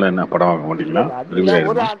 இப்போ அதனால என்ன படம் வாங்க இல்ல மாட்டீங்களா? இல்ல அது இல்ல, ரிவீல்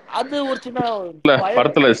ஒரு ஆயிருமா? அது ஒரு சின்ன இல்ல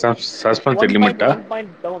படத்துல சஸ்பென்ஸ் லிமிட்டா? ஒன்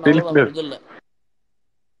பாயிண்ட் டவுன் அவ்வளவுதான், ஒரு இது இல்ல.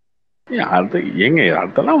 அது ஏங்க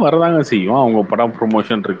அதெல்லாம் வரதாங்க செய்யும். அவங்க படம்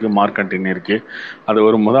ப்ரொமோஷன் இருக்கு, மார்க்கெட்டிங் இருக்கு. அது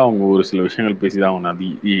வரும்போது அவங்க ஒரு சில விஷயங்கள் பேசிதான் ஆகணும். அது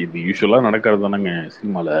இது யூஸ்வலா நடக்கிறது தானேங்க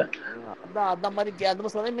சினிமால. அதான் அந்த மாதிரி அந்த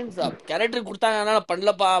மாதிரி சொன்னேன். மீன்ஸ் கேரக்டர் கொடுத்தாங்க, அதனால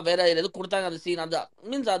பண்ணலப்பா, வேற எது கொடுத்தாங்க அந்த சீன். அது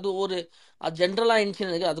மீன்ஸ் அது ஒரு ஜென்ரலா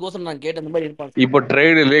இருந்துச்சு. அதுக்கோசரம் நான் கேட்டேன், இந்த மாதிரி இருப்பாங்க இப்போ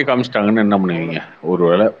ட்ரெய்லர்லயே காமிச்சிட்டாங்கன்னு என்ன பண்ணுவீங்க? அவ்வளவுதான்.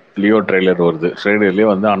 ஒருவேளை லியோ ட்ரெய்லர் வருது, ட்ரெய்லர்லயே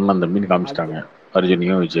வந்து அண்ணன் தம்பின்னு அது காமிச்சிட்டாங்க,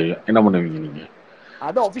 அர்ஜுனையும் விஜயும், என்ன பண்ணுவீங்க நீங்க?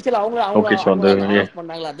 அது அபிஷியல் அவங்க அவங்க லோகேஷ் அவங்க வந்து அனௌன்ஸ்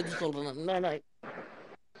பண்ணாங்களா, அதுக்கு சொல்றேன் என்ன.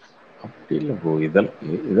 அப்படி இல்லை ப்ரோ,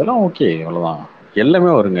 இதெல்லாம் ஓகே, அவ்வளோதான்.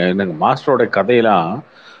 எல்லாமே வருங்க. என்னங்க மாஸ்டரோட கதையெல்லாம்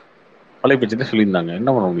பழைய பட்சத்தை சொல்லியிருந்தாங்க, என்ன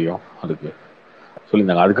பண்ண முடியும் அதுக்கு?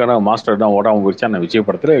 சொல்லியிருந்தாங்க. அதுக்கான மாஸ்டர் தான் ஓடாமல் போயிடுச்சு. அந்த விஜய்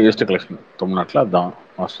படத்தில் வேஸ்ட் கலெக்ஷன் தமிழ்நாட்டில் அதுதான்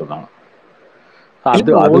மாஸ்டர் தான். இல்ல அது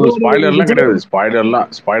ப்ரோ அது ஒரு ஒரு ஸ்பாய்லர்லாம் விஜய் கிடையாது.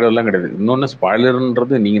 ஸ்பாய்லர்லாம் கிடையாது. இன்னொன்று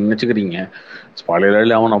ஸ்பாய்லர்ன்றது நீங்கள் நினச்சிக்கிறீங்க.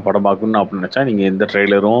 ஸ்பாய்லர் அவன் நான் படம் பார்க்கணும்னு அப்படின்னு நினச்சா நீங்கள் எந்த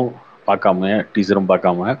ட்ரெய்லரும் பார்க்காம, டீசரும்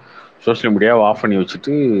பார்க்காம, சோஷியல் மீடியாவை ஆஃப் பண்ணி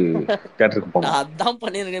வச்சுட்டு தேட்டருக்கு நான் போகணும். அதான்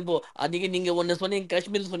பண்ணிருக்கேன். இப்போ அன்னைக்கு நீங்க ஒண்ணு சொன்னீங்க,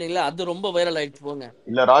 காஷ்மீர் சொன்னீங்களா, அது ரொம்ப வைரல் ஆயிடுச்சு போங்க.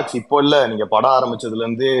 இல்ல ராக்ஸ், இப்போ இல்ல, நீங்க படம் ஆரம்பிச்சதுல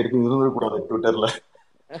இருந்தே இருந்துடக்கூடாது ட்விட்டர்ல.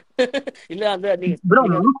 இல்ல அந்த நீங்க ப்ரோ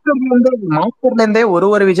நீங்க மாஸ்டர்ல இருந்தே ஒரு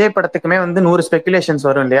ஒரு விஜய் படத்துக்குமே வந்து 100 ஸ்பெகுலேஷன்ஸ்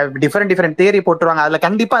வரும் இல்லையா? டிஃபரெண்ட் தியரி போட்டுருவாங்க. அதுல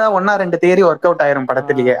கண்டிப்பா ஏதாவது ஒன்னா ரெண்டு தியரி ஒர்க் அவுட் ஆயிரும்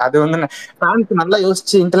படத்திலேயே. அது வந்து ஃபேன்ஸ் நல்லா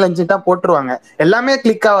யோசிச்சு இன்டெலிஜென்ட்டா போட்டுருவாங்க. எல்லாமே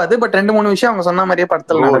கிளிக் ஆகாது, பட் ரெண்டு மூணு விஷயம் அவங்க சொன்ன மாதிரியே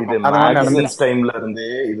படத்துல ப்ரோ இது நடக்கும். அது மாதிரி நடந்துச்சு. மேகசின்ஸ் டைம்ல இருந்தே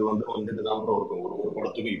இது வந்துட்டு தான் ப்ரோ இருக்கும். ஒரு ஒரு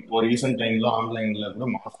படத்துக்கும் இப்போ ரீசெண்ட் டைம்ல ஆன்லைன்ல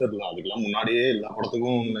கூட மாஸ்டர்ல, அதுக்கெல்லாம் முன்னாடியே எல்லா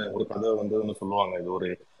படத்துக்கும் ஒரு கதை ஒன்று சொல்லுவாங்க. இது ஒரு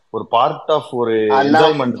ஒரு பார்ட் ஆஃப் ஒரு அண்ணா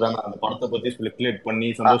என்ஜாய்மெண்ட் தானே, அந்த படத்தை பத்தி ஸ்பெகுலேட் பண்ணி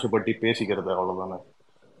சந்தோஷப்பட்டு பேசிக்கிறது, அவ்வளவுதானே.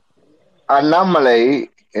 Annamalai,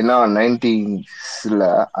 90s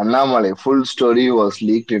Annamalai full story was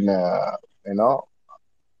leaked in you know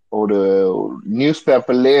ஒரு நியூஸ்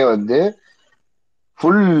பேப்பர்லயே வந்து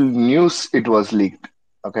full news it was leaked.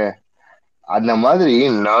 Okay, அந்த மாதிரி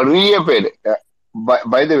நிறைய பேர்.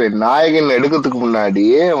 பை த வே, நாயகன் எடுக்கிறதுக்கு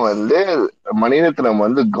முன்னாடியே வந்து மணிரத்னம்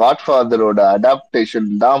வந்து காட்ஃபாதரோட அடாப்டேஷன்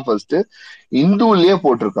தான் ஃபர்ஸ்ட் இந்துலயே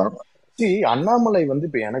போட்டிருக்காங்க. அண்ணாமலை வந்து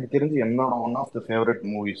இப்ப எனக்கு தெரிஞ்சு என்னோட one of the favourite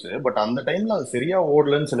movies. But அந்த டைம்ல அது சரியா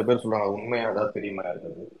ஓடலன்னு சில பேர் சொல்றாங்க. உண்மையா ஏதாவது தெரியுமா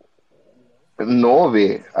இருக்குது? No way,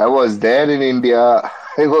 I was there in India,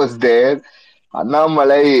 I was there.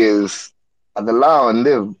 Annamalai அதெல்லாம்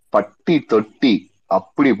வந்து பட்டி தொட்டி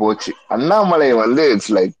அப்படி போச்சு. அண்ணாமலை வந்து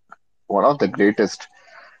it's like one of the greatest.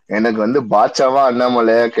 எனக்கு வந்து பாட்சாவா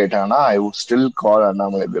அண்ணாமலையா கேட்டானா I would still call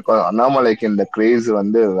Annamalai, because அண்ணாமலைக்கு இந்த கிரேஸ்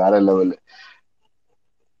வந்து வேற லெவல்.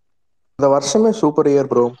 இந்த வருஷமே சூப்பர்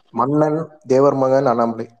இயர் ப்ரோ. மன்னன், தேவர் மகன்,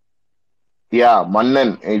 அண்ணாமலை. யா,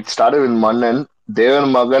 மன்னன், இட் ஸ்டார்டட் வித் மன்னன். தேவர்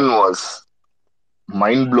மகன் வாஸ்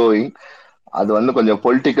மைண்ட் ப்ளோயிங். அது வந்து கொஞ்சம்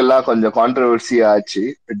பொலிட்டிக்கலா கொஞ்சம் கான்ட்ரவர்சி ஆச்சு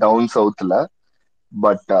டவுன் சவுத்ல.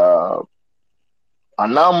 பட்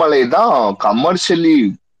அண்ணாமலை தான் கமர்ஷியலி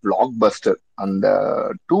பிளாக் பஸ்டர். அந்த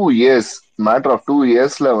 2 years, மேட்டர் ஆஃப் 2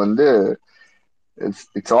 yearsல வந்து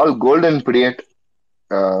இட்ஸ் ஆல் கோல்டன் பீரியட்.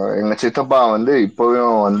 எங்க சித்தப்பா வந்து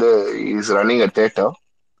இப்பவும் வந்து is running a theatre,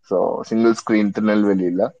 so single screen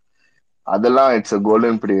திருநெல்வேலியில. அதெல்லாம் இட்ஸ் அ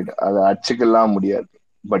கோல்டன் பீரியட், அதை அடிச்சுக்கலாம் முடியாது.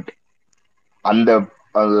 பட் அந்த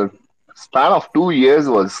span of 2 years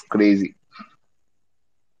was Crazy.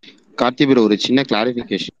 Karthi bro, ஒரு சின்ன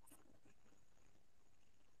கிளாரிபிகேஷன்.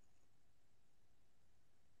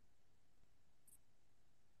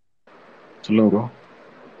 சொல்லுங்க ப்ரோ.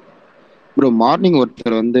 ப்ரோ, மார்னிங்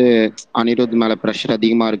ஒருத்தர் வந்து அனிருத் மேல ப்ரெஷர்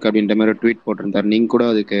அதிகமா இருக்கு அப்படின்ற மாதிரி ட்வீட் போட்டிருந்தாரு. நீங்க கூட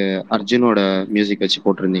அதுக்கு அர்ஜுனோட மியூசிக் வச்சு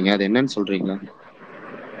போட்டிருந்தீங்க, அது என்னன்னு சொல்றீங்களா?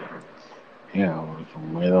 ஏன் அவர்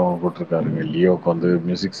சும்மா ஏதோ போட்டிருக்காருங்க. லியோக்கு வந்து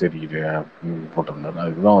மியூசிக் சரியில்லை அப்படின்னு போட்டிருந்தாரு.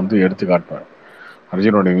 அதுதான் வந்து எடுத்து காட்டுவேன்,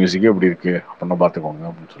 அர்ஜுனோட மியூசிக்கே எப்படி இருக்கு அப்படின்னா பார்த்துக்கோங்க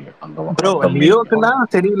அப்படின்னு சொல்லி. ப்ரோ அந்த மீனிங் லியோக்கெல்லாம்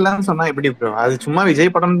சரியில்லைன்னு சொன்னா எப்படி ப்ரோ? அது சும்மா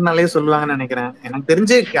விஜய் படம்னாலே சொல்லுவாங்கன்னு நினைக்கிறேன். எனக்கு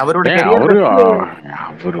தெரிஞ்சு அவரோட ஏன் கெரியர் அவரு வந்து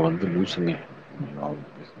அவர் வந்து லூசுங்க.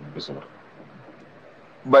 எப்படி சொல்றது?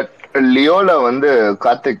 பட் லியோல வந்து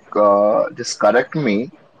கார்த்திக், ஜஸ்ட் கரெக்ட் மீ,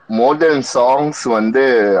 மோர் தென் சாங்ஸ் வந்து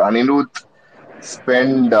Anirudh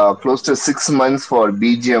spend close to 6 months for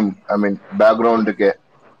BGM, I mean background க்கு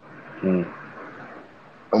ம்.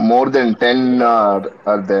 more than 10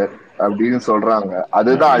 are there அப்படின்னு சொல்றாங்க.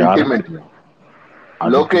 அதுதான் யாருக்கு அல்டிமேட். தெரியும்?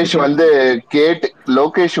 அதுக்கு லோகேஷ் தெரியும். வந்து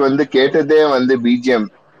லோகேஷ் வந்து கேட்டதே வந்து பிஜிஎம்,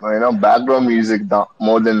 ஏன்னா பேக்ரவுண்ட் மியூசிக் தான்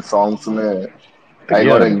மோர் தென் சாங்ஸ்னு ஐ காட்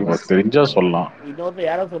தெரியாது, நியூஸ். தெரிஞ்சா சொல்லலாம். இன்னொருத்தர்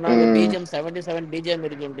யாரோ சொன்னாங்க பிஜிஎம் 77 பிஜிஎம்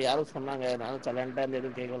இருக்குன்ட்டு யாரோ சொன்னாங்க. நானும் சைலண்டா இருந்து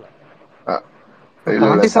எதுவும் கேட்கல. இல்ல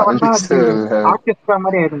இல்ல 77 ஆர்கெஸ்ட்ரா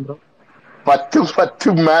மாதிரி ஆயிடும் ப்ரோ.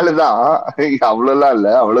 10 மேலதான், அவ்வளவுலாம் இல்ல,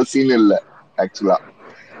 அவ்வளவு சீன் இல்ல ஆக்சுவலா.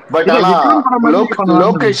 பட் இல்ல ஆனா விக்ரம் படம் மாதிரி பண்ணுவாங்க.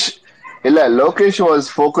 Lokesh Lokesh was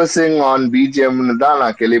focusing on பிஜிஎம்னு தான்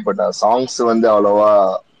நான் கேள்விப்பட்டேன். சாங்ஸ் வந்து அவ்வளவா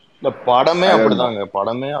இந்த படமே I don't know. அப்படிதாங்க.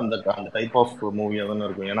 படமே அந்த அந்த டைப் ஆஃப் மூவியா தானே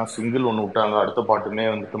இருக்கும். ஏன்னா சிங்கிள் ஒன்று விட்டாங்க, அடுத்த பாட்டுமே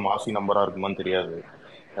வந்துட்டு மாசி நம்பரா இருக்குமான்னு தெரியாது.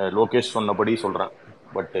 லோகேஷ் சொன்னபடி சொல்றேன்.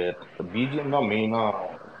 பட் பிஜிஎம் தான் மெயினா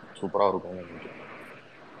சூப்பரா இருக்கும்.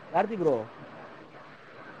 கார்த்தி ப்ரோ,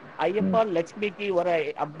 ஐயப்பா லட்சுமிக்கு வர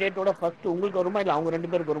அப்டேட்டோட ஃபர்ஸ்ட் உங்களுக்கு வருமா இல்ல அவங்க 2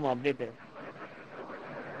 பேருக்கு வருமா அப்டேட்?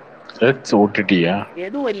 ஓடிடியா?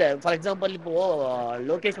 எதுவும் இல்ல. ஃபார் எக்ஸாம்பிள் இப்போ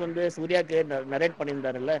லோகேஷ் வந்து சூர்யாக்கு நரேட்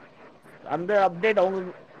பண்ணியிருந்தாருல்ல, அந்த அப்டேட் அவங்க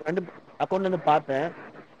 2 அக்கௌண்ட்ல இருந்து பார்த்தேன்.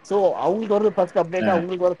 சோ அவங்களுக்கு வருது ஃபர்ஸ்ட் அப்டேட்டா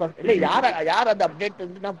உங்களுக்கு வருது ஃபர்ஸ்ட்? இல்ல யார் அந்த அப்டேட்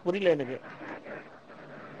இருந்துன்னா புரியல எனக்கு.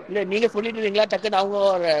 இல்ல நீங்க சொல்லிட்டு இருக்கீங்களா டக்குன்னு அவங்க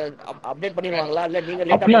அப்டேட் பண்ணிடுவாங்களா இல்ல நீங்க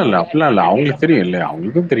லேட்டா அப்படிலாம் இல்ல, பண்ணுவீங்களா? அப்படிலாம் இல்ல, அவங்களுக்கு தெரியும் இல்ல,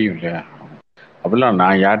 அவங்களுக்கும் தெரியும் இல்ல. அப்படிலாம்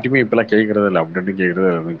நான் யார்ட்டையுமே இப்பெல்லாம் கேட்கறது இல்லை, அப்டேட்டும் கேட்கறது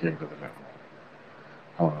இல்லை, எதுவும் கேட்கறது இல்லை.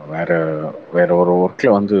 வேற வேற ஒரு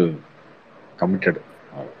ஒர்க்கில் வந்து கமிட்டடு,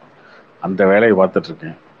 அந்த வேலையை பார்த்துட்டு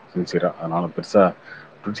இருக்கேன் சின்சியராக. அதனால பெருசாக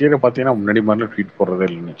ட்விட்டரை பார்த்தீங்கன்னா முன்னாடி மாதிரிலாம் ட்வீட் போடுறதே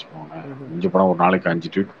இல்லைன்னு வச்சுக்கோங்க. இஞ்சி படம் ஒரு நாளைக்கு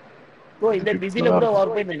 5 ட்வீட். ஸோ இந்த பிஸில கூட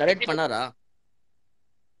அவர் போய் நரேட் பண்ணாரா?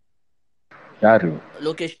 யாரு?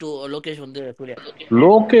 லோகேஷ் வந்து சூர்யா.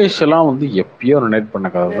 லோகேஷ் எல்லாம் வந்து எப்பயோ நரேட் பண்ண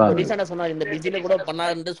கதை தான். ரீசெண்டா சொன்னார் இந்த பிஸில கூட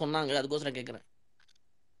பண்ணாருன்னு சொன்னாங்க, அதுக்கோசரம் கேட்குறேன்.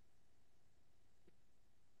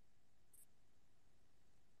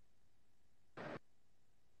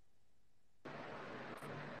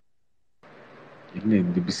 என்ன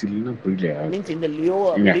இந்த பிஸிலாம் புரியல. மீன்ஸ் இந்த லியோ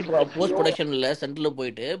போஸ்ட் ப்ரொடக்ஷன்ல சென்டர்ல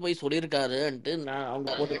போய் சொல்லியிருக்காருன்ட்டு நான் அவங்க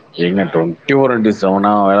போட்டு எங்க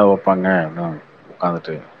 24/7 வேலை வைப்பாங்க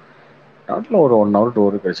உட்காந்துட்டு. நாட்டில் ஒரு 1 hour 2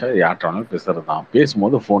 hour கழிச்சா யார்ட்டாலும் பேசுறது தான்,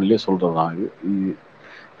 பேசும்போது ஃபோன்லேயே சொல்றது தான்.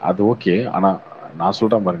 அது ஓகே. ஆனால் நான்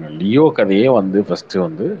சொல்கிறேன் பாருங்க, லியோ கதையே வந்து ஃபர்ஸ்ட்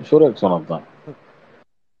வந்து சூர்யாக்கு சொன்னது தான்,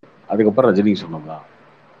 அதுக்கப்புறம் ரஜினிக்கு சொன்னது தான்.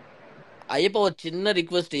 ஐயப்பா ஒரு சின்ன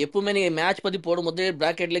ரிக்வெஸ்ட், எப்பவுமே நீங்க மேட்ச் பத்தி போடும்போது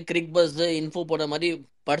பிராக்கெட்ல கிரிக் பஸ் இன்ஃபோ போட மாதிரி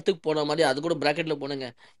படத்துக்கு போன மாதிரி அது கூட பிராக்கெட்ல போடுங்க,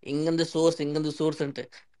 இங்கிருந்து சோர்ஸ்ன்ட்டு.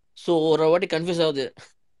 ஸோ ஒரு வாட்டி கன்ஃபியூஸ் ஆகுது.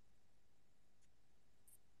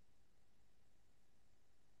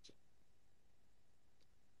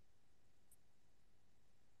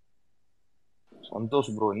 சந்தோஷ்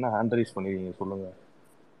ப்ரோ என்ன ஹேண்ட் ரைஸ் பண்ணிருக்கீங்க சொல்லுங்க.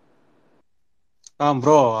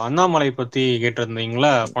 ப்ரோ அண்ணாமலை பத்தி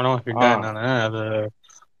கேட்டிருந்தீங்களா, படம் ஹிட்டா என்னன்னு? அது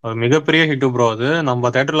மிகப்பெரிய ஹிட் ப்ரோ. அது நம்ம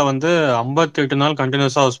தியேட்டர்ல வந்து 58 நாள்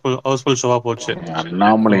கண்டினியூஸா ஹவுஸ்ஃபுல் ஷோவா போச்சு.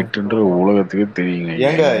 அண்ணாமலை ஹிட்ன்ற உலகத்துக்கு தெரியுங்க.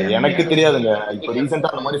 ஏங்க எனக்கு தெரியாதுங்க, இப்ப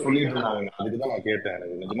ரீசெண்டா அந்த மாதிரி சொல்லிட்டு இருந்தாங்க, அதுக்குதான் நான் கேட்டேன்.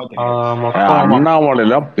 எனக்கு நிஜமா தெரியும். அண்ணாமலை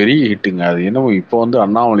எல்லாம் பெரிய ஹிட்டுங்க. அது என்னமோ இப்போ வந்து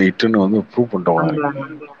அண்ணாமலை ஹிட்னு வந்து ப்ரூவ் பண்ணிட்டோம்.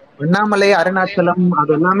 அண்ணாமலை, அருணாச்சலம்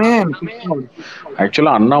அது எல்லாமே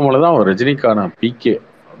ஆக்சுவலா அண்ணாமலை தான் ரஜினிக்கான பிகே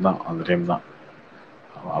தான் அந்த டைம் தான்.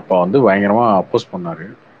 அப்ப வந்து பயங்கரமா அப்போஸ் பண்ணாரு.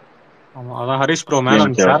 அதான் ஹரிஷ் ப்ரோ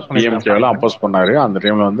மேடம் ஷேர் பண்ணிருக்காங்க, அப்போஸ் பண்ணாரு. அந்த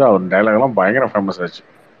டைம்ல வந்து அவர் டயலாக் எல்லாம் பயங்கர ஃபேமஸ் ஆச்சு.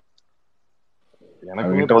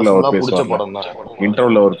 இன்டர்வியூல அவர் பேசுவார்,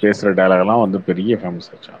 இன்டர்வியூல அவர் பேசுற டயலாக் எல்லாம் வந்து பெரிய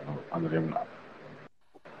ஃபேமஸ் ஆச்சு அந்த டைம்ல.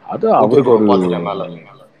 அது அவருக்கு ஒரு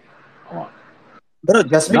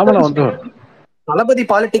வந்து தளபதி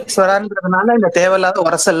பாலிடிக்ஸ் வரான்றதுனால இந்த தேவையில்லாத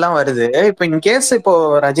உரசல்லாம் வருது. இப்ப இன்கேஸ் இப்போ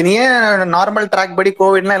ரஜினியே நார்மல் ட்ராக் படி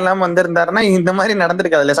கோவிட்லாம் எல்லாம் வந்திருந்தாருன்னா இந்த மாதிரி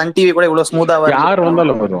நடந்திருக்காதுல்ல. சன் டிவி கூட இவ்வளவு ஸ்மூதா வரும். யார்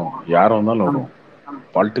வந்தாலும் வரும்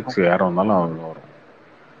பாலிடிக்ஸ், யார் வந்தாலும் வரும்.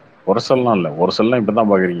 உரசல்லாம் இல்ல, உரசல்லாம் இப்பதான்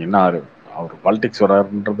பாக்குறீங்க. என்ன அவர் பாலிடிக்ஸ்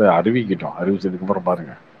வராருன்றத அறிவிச்சதுக்கு அப்புறம்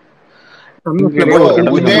பாருங்க.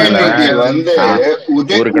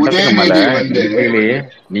 ஒரு கட்டத்துக்கு மேல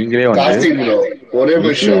நீங்களே வந்து ஒரே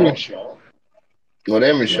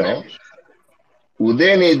நிமிஷம்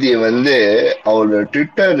உதயநிதி வந்து அவரோட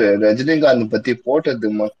ட்விட்டர் ரஜினிகாந்த் பத்தி போட்டது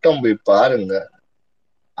மட்டும் போய் பாருங்க.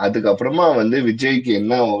 அதுக்கப்புறமா வந்து விஜய்க்கு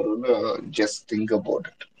என்ன வரும்னு ஜஸ்ட் திங்க் அபௌட்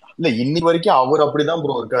இட். இல்ல இன்னி வரைக்கும் அவர் அப்படிதான்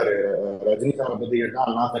ப்ரோ இருக்காரு. ரஜினிகாந்த் பத்தி கேட்டா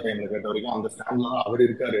அண்ணாத்த டைம்ல கேட்ட வரைக்கும் அந்த ஸ்டாண்ட்ல தான் அவர்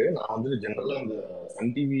இருக்காரு. நான் வந்து ஜெனரலா அந்த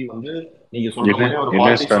சன் டிவி வந்து நீங்க சொல்ற மாதிரி ஒரு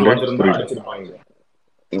பாலிடிக்ஸ் வச்சிருந்தா அடிச்சிருப்பாங்க.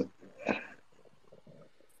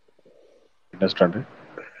 என்ன ஸ்டாண்ட்?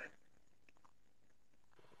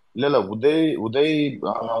 இல்ல உதய் உதய்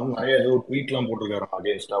வந்து நிறைய ஏதோ ட்வீட் எல்லாம் போட்டிருக்காராம்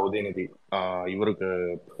அகேன்ஸ்டா உதயநிதி. இவருக்கு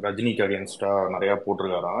ரஜினிக்கு அகேன்ஸ்டா நிறைய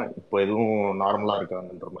போட்டிருக்காராம். இப்போ எதுவும் நார்மலா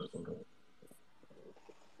இருக்காங்கன்ற மாதிரி சொல்றேன்.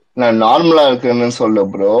 நான் நார்மலா இருக்குன்னு சொல்ல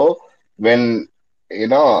bro. When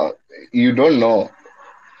you know you don't know,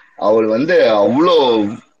 அவர் வந்து அவ்வளோ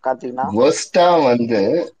கார்த்திக்னா worst-ஆ வந்து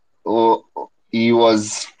he was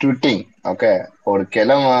tweeting. ஓகே, ஒரு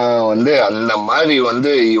கிழமை வந்து அந்த மாதிரி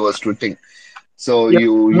வந்து he was tweeting. So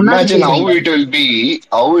you முன்னாடி imagine how சொல்றீங்க.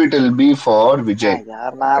 it will be for Vijay.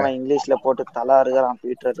 யாருன்னா Okay. அவன் இங்கிலீஷ்ல போட்டு தலா இருக்கிறான்,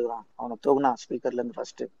 பீட்டர் இருக்கிறான், அவனை தூக்குனா ஸ்பீக்கர்ல இருந்து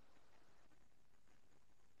ஃபர்ஸ்ட்.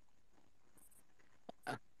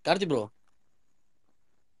 கார்த்தி ப்ரோ,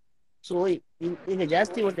 ஸோ இங்க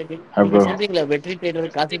ஜாஸ்தி ஒரு Hi நீங்க bro. சொல்றீங்களா வெற்றி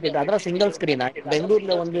தேட்டர், காசி தேட்டர், அதெல்லாம் சிங்கிள் ஸ்கிரீனா?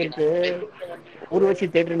 பெங்களூர்ல வந்து இருக்கு ஊர்வசி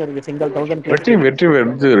தேட்டர்னு இருக்கு, சிங்கிள் 1000 வெற்றி பிளேஸ். வெற்றி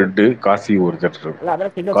வந்து 2, காசி ஒரு தேட்டர். இல்ல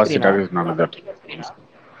அதெல்லாம் சிங்கிள் காசி ஸ்கிரீனா? Talkies 4 theatre.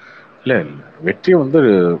 இல்ல வெற்றி வந்து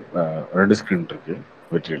 2 ஸ்கிரீன் இருக்கு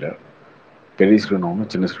வெற்றியில. பெரிய ஸ்கிரீன்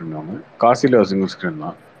ஒன்று, சின்ன ஸ்கிரீன் ஒன்று. காசில சிங்கிள் ஸ்கிரீன்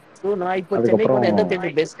தான். ஸோ நான் இப்போ சென்னைக்கு அதுக்கப்புறம் வந்து எந்த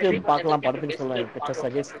தேட்டர் பெஸ்ட் பார்க்கலாம் படத்துக்கு சொல்லலாம்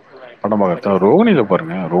சஜஸ்ட். படம் பார்க்கறதா ரோகிணியில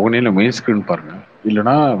பாருங்க, ரோகிணியில மெயின் ஸ்கிரீன் பாருங்க,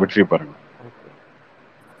 இல்லைன்னா வெற்றி பாருங்க.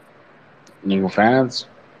 நீங்க ஃபேன்ஸ்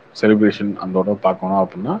செலிப்ரேஷன் அதோட பார்க்கணும்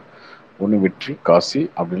அப்படின்னா ஒன்று வெற்றி, காசி,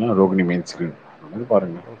 அப்படின்னா ரோகிணி மெயின் ஸ்கிரீன் அந்த மாதிரி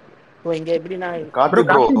பாருங்க. ஸோ இங்க எப்படின்னா கார்த்தி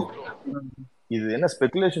ப்ரோ, இது என்ன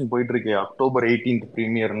ஸ்பெகுலேஷன் போயிட்டு இருக்கு? அக்டோபர் 18th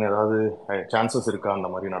பிரீமியர்னு ஏதாவது சான்சஸ் இருக்கா அந்த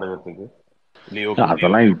மாதிரி நடக்கிறதுக்கு?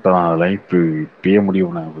 அதெல்லாம் இப்பதான், அதெல்லாம் இப்பயே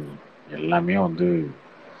முடியும்னா எல்லாமே வந்து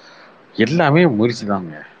எல்லாமே முயற்சி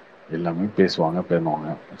தாங்க. எல்லாமே பேசுவாங்க.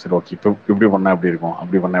 சரி ஓகே, இப்போ இப்படி பண்ணா எப்படி இருக்கும்,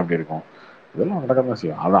 அப்படி பண்ணா எப்படி இருக்கும், இதெல்லாம் நடக்க தான்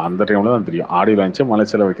செய்யும். அதான் அந்த டைம்ல தான் தெரியும். ஆடியோ லான்ச்சு மலை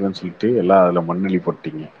செலவு வைக்கணும்னு சொல்லிட்டு எல்லாம் அதில் மண்ணெளி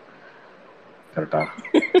போட்டீங்க. கரெக்டா?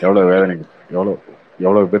 எவ்வளோ வேதனை,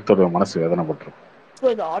 எவ்வளோ பேர்த்தோட மனசு வேதனை பட்டுரும்.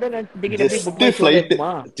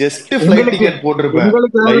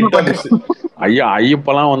 ஐயா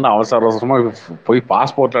ஐயப்பெல்லாம் வந்து அவசரமா போய்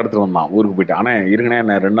பாஸ்போர்ட் எடுத்துட்டு வந்தான் ஊருக்கு போயிட்டு. ஆனா இருங்கண்ணே,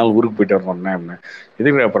 நான் 2 நாள் ஊருக்கு போயிட்டு வரேன்.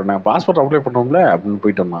 இதுக்கு அப்புறம் பாஸ்போர்ட் அப்ளை பண்ணோம்ல அப்படின்னு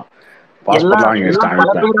போயிட்டு வந்தான். பாஸ்போர்ட் வாங்கி வச்சுட்டான்.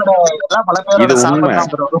 இது உண்மை.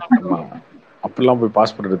 அப்படிலாம் போய்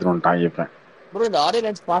பாஸ்போர்ட் எடுத்துட்டு வந்துட்டான் ஐயப்பன். ப்ரோ இந்த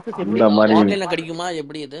ஆடியன்ஸ் பாசஸ் எப்படி ஆன்லைன்ல கிடைக்குமா,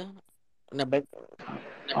 எப்படி இது?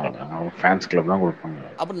 ஃபேன்ஸ் கிளப் தான் கொடுப்பாங்க.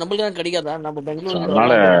 அப்ப நம்மளுக்கு தான் கிடைக்காதா? நம்ம பெங்களூர்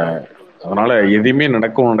அதனால எதுவுமே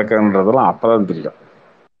நடக்காதுன்றதெல்லாம் அப்பதான் தெரியும்.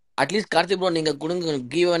 அட்லீஸ்ட் கார்த்தி ப்ரோ நீங்க கொடுங்க,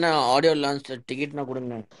 கிவ்னா ஆடியோ லான்ச் டிக்கெட்னா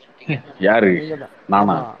கொடுங்க. யாரு?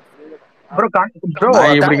 நானா?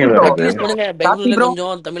 அட்லீஸ்ட் கொடுங்க. பெங்களூர்ல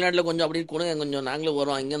கொஞ்சம், தமிழ்நாட்டுல கொஞ்சம் அப்படி கொடுங்க, கொஞ்சம் நாங்களும்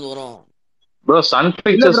வரோம், இங்க இருந்து வரோம். ப்ரோ சன்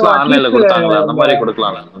பிக்சர்ஸ்ல ஆன்லைன்ல கொடுத்தாங்களா, அந்த மாதிரி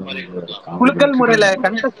கொடுக்கலாம். குலுக்கல் முறையில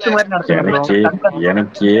கண்டெஸ்ட் மாதிரி நடத்துங்க.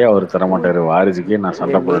 எனக்கே அவர் தர மாட்டாரு. வாரிசுக்கே நான்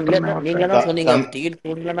சண்டை போட்டுறேன். நீங்க தான் சொன்னீங்க டிக்கெட்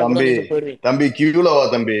கொடுக்கலனா கூட நீங்க போயிடுவீங்க. தம்பி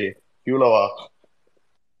கியூல வா.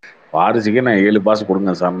 வாரிசுக்கே நான் 7 பாஸ்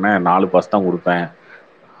கொடுங்க சார்னே, 4 பாஸ் தான் கொடுப்பேன்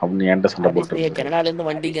அப்படின்னு என்கிட்ட சண்டை போட்டு. கனடால இருந்து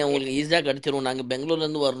வண்டிங்க உங்களுக்கு ஈஸியா கிடைச்சிரும். நாங்க பெங்களூர்ல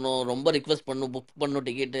இருந்து வரணும், ரொம்ப ரிக்வெஸ்ட் பண்ணணும், புக் பண்ணணும்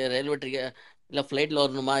டிக்கெட். ரயில்வே டிக்கெட் இல்லை ஃப்ளைட்டில்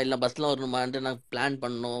வரணுமா இல்லை பஸ்ஸில் வரணுமான்ட்டு நாங்கள் பிளான்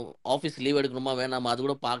பண்ணணும். ஆஃபீஸ் லீவ் எடுக்கணுமா வேணாமா அது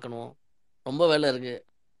கூட பார்க்கணும். ரொம்ப வேலை இருக்கு.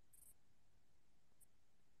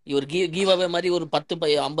 ஒரு கிவ் அவே மாதிரி ஒரு 10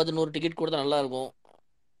 50 100 டிக்கெட் கொடுத்தா நல்லா இருக்கும்.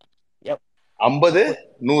 50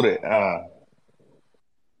 100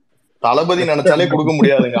 தளபதி நினைச்சாலே கொடுக்க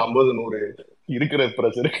முடியாதுங்க. 50 100 இருக்கிற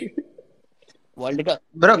பிரச்சனைக்கு. World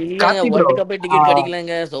cup ticket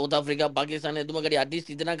கிடைக்கலங்க. South Africa, Pakistan எதுவுமே கிடையாது.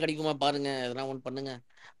 அட்லீஸ்ட் இதுனா கிடைக்குமா பாருங்க, எதனா ஒன்று பண்ணுங்க.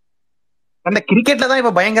 அந்த கிரிக்கெட்ல தான்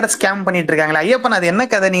இப்ப பயங்கர ஸ்கேம் பண்ணிட்டு இருக்காங்களா ஐயப்பன்? அது என்ன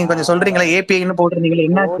கதை நீங்க கொஞ்சம் சொல்றீங்களா? ஏபிஐன்னு போட்டுருந்தீங்களா,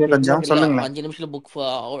 என்ன கொஞ்சம் சொல்லுங்க. 5 நிமிஷத்துல புக்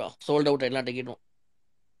சோல்ட் அவுட் எல்லா டிக்கெட்டும்.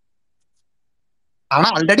 ஆனா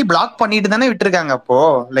ஆல்ரெடி பிளாக் பண்ணிட்டு தானே விட்டுருக்காங்க. அப்போ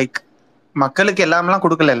லைக் மக்களுக்கு எல்லாம்லாம்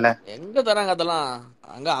கொடுக்கல இல்ல. எங்க தராங்க அதெல்லாம்?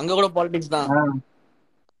 அங்க கூட பாலிடிக்ஸ் தான்.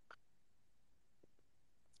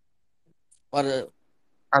 அது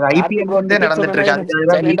ஐபிஎல் வந்து நடந்துட்டு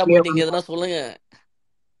இருக்கு. எதனா சொல்லுங்க.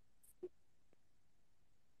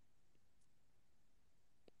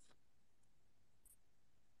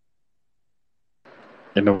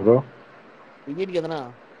 என்ன ப்ரோ டிக்கெட் எதனா?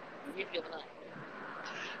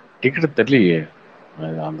 டிக்கெட் தெரியலையே,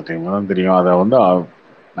 அந்த டைம்ல தான் தெரியும். அதை வந்து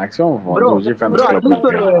மேக்ஸிமம் விஜய் ஃபேன்ஸ்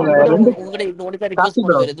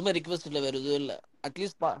கிளப் எதுவுமே ரிக்வெஸ்ட் இல்ல, வேற எதுவும் இல்ல.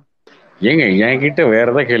 அட்லீஸ்ட் ஏங்க என்கிட்ட வேற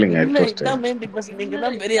ஏதாவது கேளுங்க.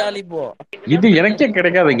 இது எனக்கே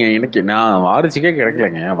கிடைக்காதுங்க. நான் வாரிசுக்கே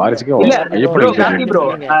கிடைக்கலங்க. வாரிசுக்கே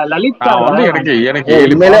எனக்கு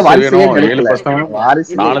 7 பசங்க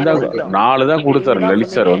 4 தான் கொடுத்தாரு.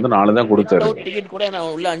 லலித் சார் வந்து 4 தான் கொடுத்தாரு.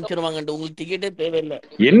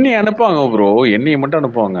 என்னை அனுப்புவாங்க ப்ரோ, என்னைய மட்டும்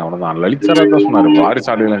அனுப்புவாங்க, அவ்வளவுதான். லலித் சார் தான் சொன்னாரு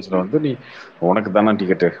வாரிசு ஆடியோ லான்ச்ல வந்து நீ உனக்கு தானே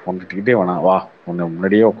டிக்கெட்டு, உனக்கு டிக்கெட்டே வேணாம், வா உன்னை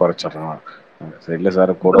முன்னாடியே உட்கார வச்சிடறான். இல்ல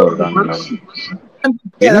சார் கூட இருக்காங்க.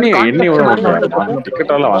 என்ன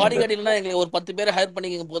டிக்கெட் எல்லாம் பாடி கார்டு இல்லைன்னா எங்களுக்கு ஒரு 10 பேரை ஹையர்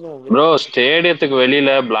பண்ணிக்க போதும் ப்ரோ ஸ்டேடியத்துக்கு வெளியில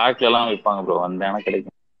பிளாக்ல எல்லாம் விற்பாங்க ப்ரோ, வந்தேன்னா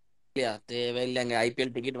கிடைக்கும். இல்லையா? தேவையில்லைங்க.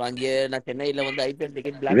 ஐபிஎல் டிக்கெட் வாங்கியே நான் சென்னையில வந்து ஐபிஎல்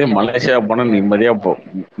டிக்கெட் இதே பிளாக்ல மலேசியா போனா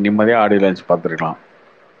நிம்மதியா ஆடியோ லான்ச் பாத்துருக்கலாம்.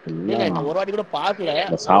 இல்லைங்க, நான் ஒரு வாட்டி கூட பாக்கல.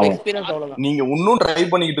 எக்ஸ்பீரியன்ஸ் அவ்வளவுதான். நீங்க இன்னும் ட்ரை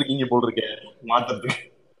பண்ணிட்டு இருக்கீங்க போல் இருக்கே மாத்துறதுக்கு.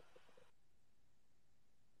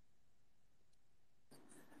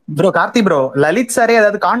 ப்ரோ கார்த்தி ப்ரோ, லலித் சாரே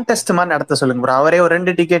ஏதாவது கான்டெஸ்ட் மாதிரி நடத்த சொல்லுங்க ப்ரோ. அவரே ஒரு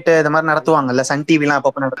 2 டிக்கெட் இது மாதிரி நடத்துவாங்கல்ல, சன் டிவி எல்லாம்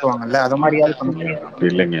அப்பப்ப நடத்துவாங்கல்ல, அது மாதிரியாவது பண்ணுங்க. அப்படி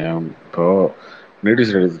இல்லைங்க. இப்போ நேட்டிவ்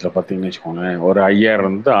ஸ்டேடியத்தில் பார்த்தீங்கன்னு வச்சுக்கோங்களேன், ஒரு 5000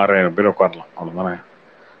 இருந்து 6000 பேர் உட்காரலாம், அவ்வளோதானே.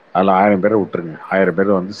 அதில் 1000 பேரை விட்டுருங்க. 1000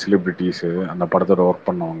 பேர் வந்து செலிபிரிட்டிஸு, அந்த படத்தோட ஒர்க்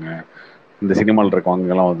பண்ணவங்க, இந்த சினிமாவில்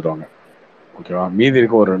இருக்கவங்க எல்லாம் வந்துடுவாங்க, ஓகேவா. மீதி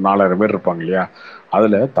இருக்க ஒரு 4000 பேர் இருப்பாங்க இல்லையா,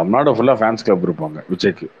 அதில் தமிழ்நாடு ஃபுல்லாக ஃபேன்ஸ் கிளப் இருப்பாங்க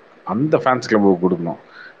விஜய்க்கு. அந்த ஃபேன்ஸ் கிளப்புக்கு கொடுக்கணும்.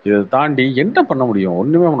 இதை தாண்டி என்ன பண்ண முடியும்?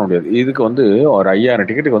 ஒன்றுமே பண்ண முடியாது. இதுக்கு வந்து ஒரு 5000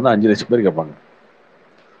 டிக்கெட்டுக்கு வந்து 5 லட்சம் பேர் கேட்பாங்க.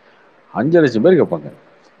 5 லட்சம் பேர் கேட்பாங்க.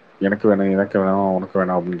 எனக்கு வேணும், எனக்கு வேணும், உனக்கு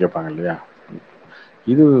வேணும் அப்படின்னு கேட்பாங்க இல்லையா.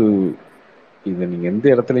 இது நீங்கள் எந்த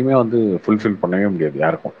இடத்துலையுமே வந்து ஃபுல்ஃபில் பண்ணவே முடியாது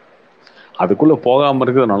யாருக்கும். அதுக்குள்ளே போகாமல்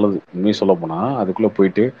இருக்கிறது நல்லது. உண்மையை சொல்ல போனால் அதுக்குள்ளே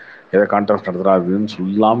போயிட்டு எதை கான்ட்ராக்ட் நடத்துகிறா அதுன்னு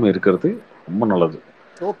சொல்லாமல் இருக்கிறது ரொம்ப நல்லது.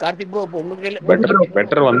 கார்த்திக் ப்ரோ, உங்களுக்கு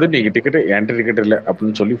பெட்டர் வந்து நீங்கள் டிக்கெட்டு என்ட்ரி டிக்கெட் இல்லை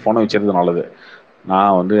அப்படின்னு சொல்லி ஃபோனை வச்சுருது நல்லது.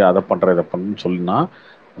 நான் வந்து அதை பண்ணுறேன் இதை பண்ணுன்னு சொல்லினா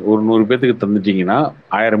ஒரு 100 பேத்துக்கு தந்துட்டீங்கன்னா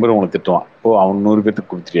 1000 பேர் உங்களை திட்டுவான். அவன் 100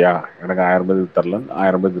 பேத்துக்கு கொடுத்துட்டியா, எனக்கு 1000 பேத்துக்கு தரலன்னு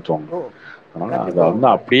 1000 பேர் திட்டுவாங்க. அதனால அதை வந்து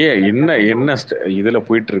அப்படியே என்ன இதில்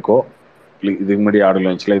போயிட்டு இருக்கோ, இதுக்கு முன்னாடி ஆடியோ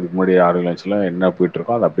லான்ச்ல என்ன போயிட்டு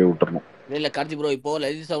இருக்கோ அதை அப்படியே விட்டுறணும். இல்ல கார்த்தி ப்ரோ, இப்போ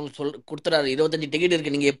லலித் அவங்க கொடுத்துறாரு 25 டிக்கெட்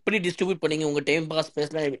இருக்கு, நீங்க எப்படி டிஸ்ட்ரிபியூட் பண்ணீங்க உங்க டைம் பாஸ்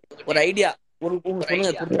பேசலாம் ஒரு ஐடியா சொல்லுங்க.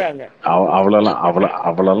 கொடுத்துறாங்க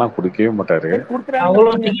அவ்வளோலாம் கொடுக்கவே மாட்டாரு.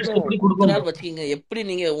 வச்சுக்கீங்க. எப்படி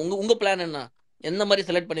நீங்க உங்க பிளான் என்ன மாதிரி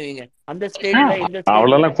செலக்ட் பண்ணுவீங்க? அந்த ஸ்டேஜ்ல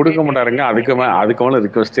அவ்வளோலாம் கொடுக்க மாட்டாருங்க. அதுக்கு மேல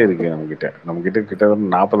ரிக்வஸ்டே இருக்கு நம்ம கிட்ட கிட்ட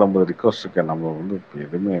 40-50 ரிக்வஸ்ட் இருக்கு. நம்ம வந்து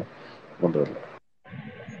எதுவுமே கொண்டு வரல.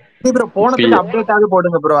 போனதுக்கு அப்டேட் ஆக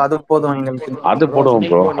போடுங்க ப்ரோ, அது போதும் எங்களுக்கு. அது போடுவோம்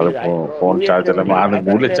ப்ரோ. அது போன் சார்ஜ் எல்லாம்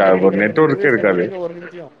அது உள்ள நெட்வொர்க்கே இருக்காது.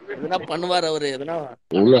 எதனா பண்ணுவார் அவரு, எதனா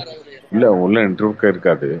உள்ள நெட்வொர்க்கே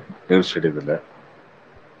இருக்காது. நியூஸ் ஸ்டேடியத்துல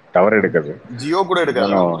டவர் எடுக்காது. ஜியோ கூட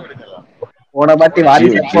எடுக்காது. போன பாட்டி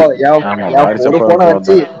வாரிசப்போ ஒரு போனை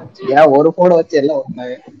வச்சு ஒரு போனை வச்சு எல்லாம்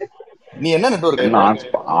ஒண்ணாங்க. நீ என்ன நெட்வொர்க்?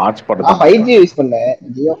 ஹாட்ஸ்பாட் 5G யூஸ் பண்ண,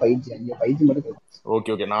 ஜியோ 5G மட்டும்.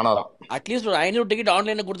 ஓகே நானா தான். அட்லீஸ்ட் ஒரு 500 டிக்கெட்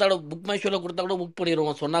ஆன்லைன்ல கொடுத்தா கூட, புக் மை ஷோல கொடுத்தா கூட புக்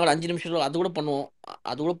பண்ணிடுவோம். சொன்னாங்க 5 நிமிஷம், அது கூட பண்ணுவோம்.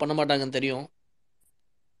 அது கூட பண்ண மாட்டாங்கன்னு தெரியும்.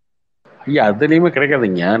 ஐயா அதுலயுமே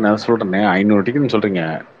கிடைக்காதுங்க. நான் சொல்றேன் 500 டிக்கெட்னு சொல்றீங்க,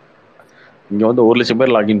 இங்க வந்து 1 லட்சம்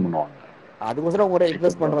பேர் லாகின் பண்ணுவாங்க. அதுக்கோசரம் கூட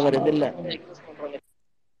இன்வெஸ்ட் பண்ற மாதிரி இது இல்ல.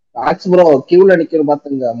 ப்ரோ கியூல நிக்கிற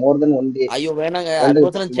பாத்துங்க, மோர் தென் 1 டே. ஐயோ வேணாங்க.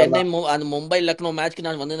 அதுக்கோசரம் சென்னை அந்த மும்பை லக்னோ மேட்ச்க்கு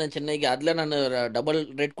நான் வந்தேன் சென்னைக்கு. அதுல நான் டபுள்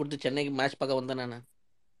ரேட் கொடுத்து சென்னைக்கு மேட்ச் பார்க்க வந்தேன் நான்.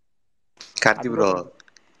 கார்த்தி ப்ரோ,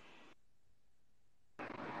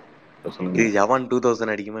 இது ஜவான்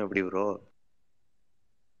 2000 அடிக்குமா எப்படி ப்ரோ?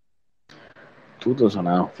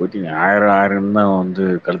 2000 போயிட்டீங்க. 1000 தான் வந்து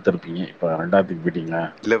கழுத்திருப்பீங்க. இப்ப 2000 போயிட்டீங்களா?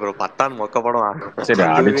 இல்ல ப்ரோ, 10 மொக்க படம். சரி,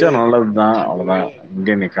 அடிச்சா நல்லதுதான், அவ்வளவுதான்.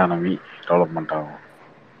 இந்தியன் எக்கானமி டெவலப்மெண்ட் ஆகும்.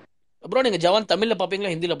 ப்ரோ நீங்க ஜவான் தமிழ்ல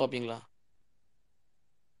பாப்பீங்களா ஹிந்தில பாப்பீங்களா?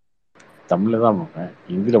 தமிழ்ல தான் பார்ப்பேன்.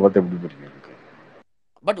 ஹிந்தில பார்த்து எப்படி புரியும் எனக்கு?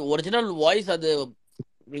 பட் ஒரிஜினல் வாய்ஸ் அது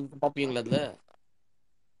பாப்பீங்களா? அதுல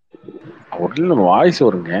ஒரிஜினல் வாய்ஸ்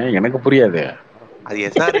வருங்க, எனக்கு புரியாது. அது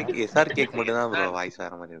எஸ்ஆர் கேக் மட்டும் தான் ப்ரோ வாய்ஸ்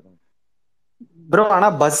வர மாதிரி இருக்கும் ப்ரோ. ஆனா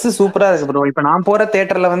பஸ் சூப்பரா இருக்கு ப்ரோ. இப்ப நான் போற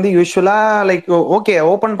தியேட்டர்ல வந்து யூஸ்வலா லைக் ஓகே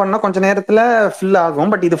ஓபன் பண்ணா கொஞ்ச நேரத்துல ஃபில்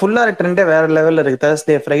ஆகும். பட் இது ஃபுல்லா ட்ரெண்டே வேற லெவல்ல இருக்கு.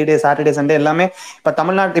 Thursday, Friday, Saturday, Sunday எல்லாமே இப்ப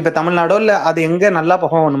தமிழ்நாடோ இல்ல அது எங்க நல்லா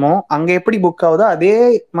பர்ஃபார்ம் அங்க எப்படி புக் ஆகுதோ அதே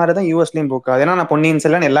மாதிரிதான் யூஎஸ்லயும் புக் ஆகுது. ஏன்னா நான் பொன்னியின்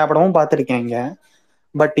செல்வன் எல்லா படமும் பாத்திருக்கேன் இங்க.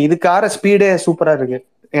 பட் இதுக்கார ஸ்பீடே சூப்பரா இருக்கு.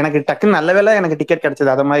 எனக்கு டக்குன்னு நல்ல வேளை எனக்கு டிக்கெட் கிடைச்சது,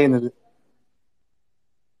 அத மாதிரி இருந்தது.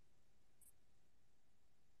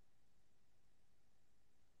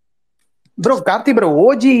 ப்ரோ கார்த்தி ப்ரோ,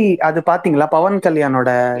 ஓஜி அது பாத்தீங்களா? பவன் கல்யாணோட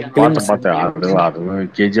பார்த்தேன். அது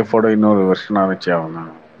கேஜிஎஃப் ஓட இன்னொரு வெர்ஷனா வச்சு ஆகணும்.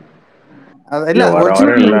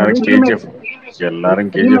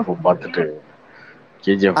 எல்லாரும் கேஜிஎஃப் பார்த்துட்டு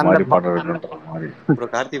கேஜிஎஃப் மாதிரி பாடுறதுன்ற மாதிரி.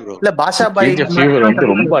 இல்ல பாஷா பாய் கேஜிஎஃப் ஃபீவர்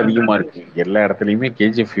வந்து ரொம்ப அதிகமா இருக்கு. எல்லா இடத்துலயுமே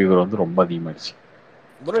கேஜிஎஃப் ஃபீவர் வந்து ரொம்ப அதிகமாயிடுச்சு.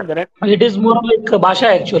 It is more like Basha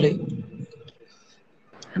actually.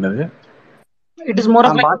 என்னது? It is more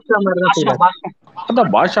of like அதான்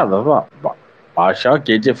பாஷா. அதான் பாஷா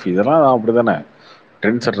கேஜிஎஃப் இதெல்லாம் அப்படிதானே,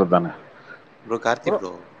 ட்ரெண்ட் செட்டர் தானே. ப்ரோ கார்த்தி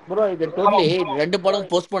ப்ரோ இது டோட்டலி 2 படம்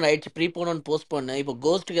போஸ்ட்போன் ஆயிடுச்சு. Prepone and postpone. இப்போ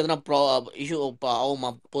கோஸ்ட்க்கு எதனா இஷ்யூ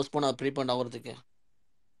ஆகுமா போஸ்ட்போன் ப்ரீபோன் ஆகிறதுக்கு?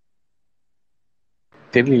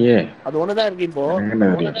 தெரியலையே, அது ஒண்ணுதான் இருக்கு இப்போ. எனக்கு என்ன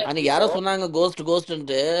தெரியும். அன்னைக்கு யாரோ சொன்னாங்க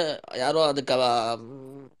கோஸ்ட்ன்ட்டு, யாரோ அதுக்கு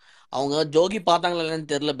அவங்க ஜோகி பார்த்தாங்களா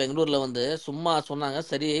இல்லைன்னு தெரியல. பெங்களூர்ல வந்து சும்மா சொன்னாங்க.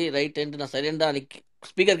 சரி ரைட்டு நான் சரிண்டா அன்னைக்கு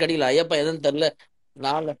ஸ்பீக்கர் கிடைக்கல. ஐயப்பா எதுன்னு தெரியல.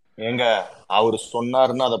 நாங்க ஏங்க அவரு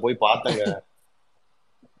சொன்னாருன்னு அதை போய் பார்த்தங்க.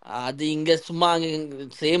 அது இங்க சும்மா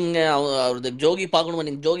சேம்ங்க. அவரது ஜோகி பார்க்கணும்.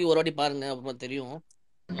 நீங்க ஜோகி ஒரு வாட்டி பாருங்க, அப்புறமா தெரியும்.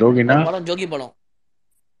 ஜோகினா ஒரு படம் ஜோகி படம்,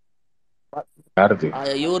 யாருது?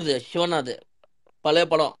 இவருது சிவனாது பழைய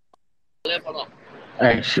படம்.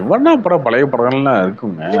 சிவனா படம் பழைய படங்கள்லாம்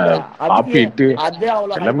இருக்குங்க. இல்ல இல்ல, அதுக்கு காப்பீட்டு அதே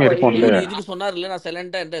அவ்வளவு எல்லாமே இருக்கும்ல. இவரு இதுக்கு சொன்னார் இல்ல, நான்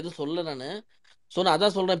சைலண்டா எதுவும் சொல்ல நானு. சோ நான்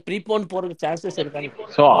அதான் சொல்றேன், ப்ரீபோன் போறதுக்கு சான்சஸ் இருக்கான்னு.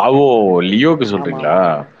 ஸோ அவோ லியோக்கு ஆமா சொல்றீங்களா?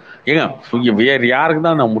 ஆமா ஆமா. ஏங்க இங்க வேற யாருக்கு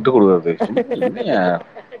தான் நான் முட்டு கொடுக்குறது? என்னைய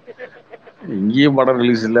இங்கேயும் படம்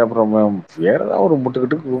ரிலீஸ் இல்லை, அப்புறம் வேற ஏதாவது ஒரு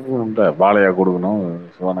முட்டுக்கிட்டு கொடுக்கணும்ல. பாலையா கொடுக்கணும்,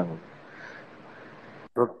 சிவானா கொடுக்கணும்.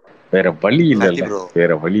 வேற வழி இல்லைல்ல,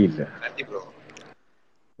 வேற வழி இல்லை.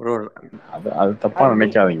 அது தப்பா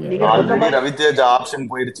நினைக்காதீங்க. நீங்க சொன்ன ஆல்ரெடி மாதிரி ரவிதேஜ் ஆப்ஷன்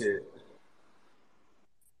போயிருச்சு.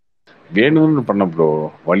 வேணும்னு பண்ண ப்ரோ,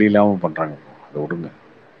 வழி இல்லாம பண்றாங்க bro. அதை விடுங்க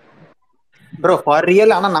ப்ரோ ஃபார்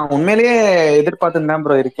ரியல். ஆனா நான் உண்மையிலேயே எதிர்பார்த்துன்னு தான்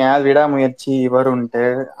ப்ரோ இருக்கேன் அது விடாமுயற்சி வரும்ன்ட்டு.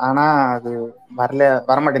 ஆனா அது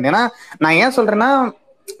வரமாட்டேங்குது. ஏன்னா நான் ஏன் சொல்றேன்னா,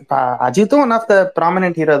 அஜித்தும் one of the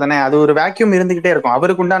prominent hero தானே. அது ஒரு வேக்யூம் இருந்துகிட்டே இருக்கும்.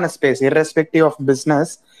 அவருக்கு உண்டான space irrespective of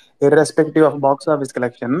business, irrespective of box office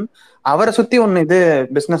collection, அவரை சுத்தி ஒண்ணு இது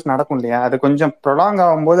பிசினஸ் நடக்கும் இல்லையா. அது கொஞ்சம் ப்ரொலாங்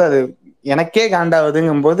ஆகும்போது அது எனக்கே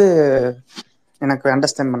காண்டாகுதுங்கும் போது எனக்கு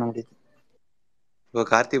அண்டர்ஸ்டாண்ட் பண்ண முடியுது.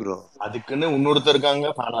 கார்த்தி ப்ரோ அதுக்குன்னு இன்னொருத்தர்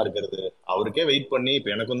இருக்காங்க ஃபேனா இருக்கிறது. அவருக்கே வெயிட் பண்ணி இப்ப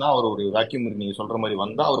எனக்கும் தான் அவர் ஒரு வேக்யூம் இருக்கு. நீங்க சொல்ற மாதிரி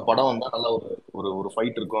வந்தா அவர் படம் வந்தா நல்ல ஒரு ஒரு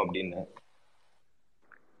ஃபைட் இருக்கும் அப்படின்னு.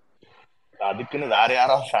 அதுக்குன்னு வேற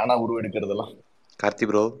யாராவது ஃபேனா உருவெடுக்கிறதெல்லாம். கார்த்தி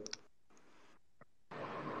ப்ரோ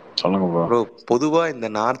சொல்லுங்க ப்ரோ. பொதுவா இந்த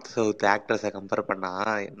நார்த் சவுத் ஆக்டர்ஸை கம்பேர் பண்ணா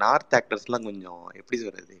நார்த் ஆக்டர்ஸ்லாம் கொஞ்சம் எப்படி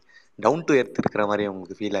சொல்றது, டவுன் டு எர்த் இருக்கிற மாதிரி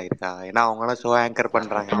உங்களுக்கு ஃபீல் ஆயிருக்கா? ஏன்னா அவங்களாம் ஷோ ஆங்கர்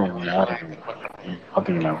பண்றாங்க.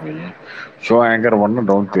 பாத்தீங்களா ஷோ ஆங்கர் பண்ண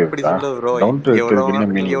டவுன் டு அப்படி எர்த்தா? சொல்ல ப்ரோ, டவுன் டு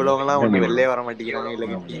எர்த் இங்க உள்ளவங்கலாம் ஒண்ணு வெளியே வர மாட்டேங்கிறாங்க, இல்ல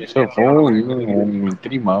உங்களுக்கு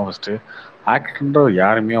தெரியுமா? ஃபர்ஸ்ட் ஆக்டர்ன்ற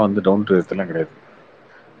யாருமே வந்து டவுன் டு எர்த் எல்லாம் கிடையாது.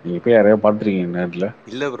 நீங்க போய் யாரையா பாத்துருக்கீங்க நேர்ல?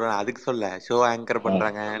 இல்ல ப்ரோ, அதுக்கு சொல்ல ஷோ ஆங்கர்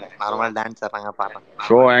பண்றாங்க, நார்மலா டான்ஸ் ஆடுறாங்க, பாடுறாங்க.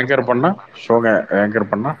 ஷோ ஆங்கர்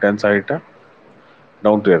பண்ணா டான்ஸ் ஆகிட்டா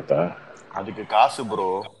டவுன் டு எர்த்தா? அதுக்கு காசு ப்ரோ.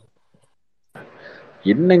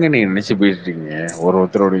 என்னங்க நீங்க நினைச்சு போயிட்டு இருக்கீங்க?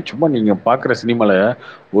 ஒருத்தருடைய சும்மா நீங்க பாக்குற சினிமால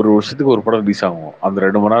ஒரு வருஷத்துக்கு ஒரு படம் ரிலீஸ் ஆகும். அந்த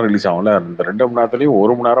 2 மணி நேரம் ரிலீஸ் ஆகும்ல, அந்த 2 மணி நேரத்துலயும்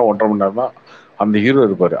 1 மணி நேரம் 1.5 மணி நேரம் தான் அந்த ஹீரோ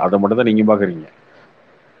இருப்பாரு. அதை மட்டும் தான் நீங்க பாக்குறீங்க.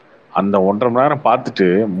 அந்த 1.5 மணி நேரம் பார்த்துட்டு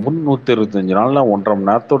 365 நாள்ல 1.5 மணி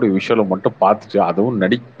நேரத்தோட விஷுவலை மட்டும் பார்த்துட்டு,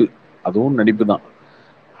 அதுவும் நடிப்பு தான்.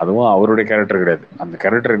 அதுவும் அவருடைய கேரக்டர் கிடையாது. அந்த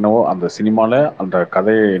கேரக்டர் என்னவோ, அந்த சினிமால அந்த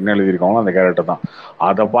கதையை என்ன எழுதியிருக்காங்களோ அந்த கேரக்டர் தான்.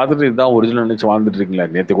 அதை பார்த்துட்டு இதுதான் ஒரிஜினல் நினைச்சு வாழ்ந்துட்டு இருக்கீங்களா?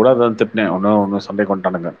 நேற்று கூட அதான் திட்டினேன். ஒன்னும் சண்டை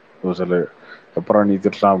கொண்டானுங்க சொல்லு, எப்பறம் நீ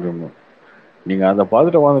திட்டலாம் அப்படின்னு. நீங்க அதை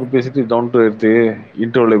பார்த்துட்டு வாழ்ந்துட்டு பேசிட்டு டவுன் டு எர்த்து,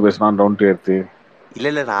 இன்டர்வியூல பேசினா டவுன் டு எர்த்து,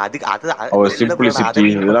 இல்ல நான் அதுக்கு அவர் சிம்பிளிசிட்டி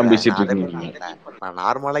இதெல்லாம் பேசிட்டு இருக்கீங்க. நான்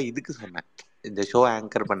நார்மலா இதுக்கு சொன்னேன், இந்த ஷோ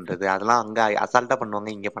ஆங்கர் பண்றது அதெல்லாம் அங்க அசால்ட்டா பண்ணுவாங்க,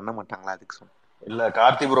 இங்க பண்ண மாட்டாங்களா, அதுக்கு சொன்னேன். இல்ல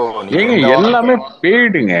கார்த்தி ப்ரோ, ஏங்க எல்லாமே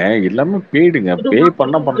பேய்டுங்க, பே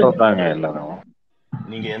பண்றதாங்க எல்லாரும்.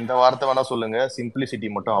 நீங்க எந்த வார்த்தை வேணா சொல்லுங்க, சிம்பிளிசிட்டி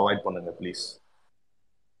மட்டும் அவாய்ட் பண்ணுங்க ப்ளீஸ்.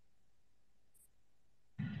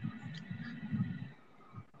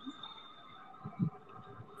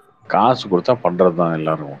 காசு கொடுத்தா பண்றதுதான்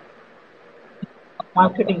எல்லாரும்.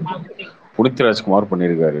 புனித் ராஜ்குமார்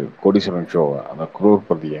பண்ணியிருக்காரு கோடீஸ்வரன் ஷோ, அந்த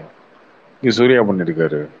குரோர்பதிய. இங்க சூர்யா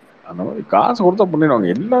பண்ணிருக்காரு. அந்த மாதிரி காசு கொடுத்தா பண்ணிடுவாங்க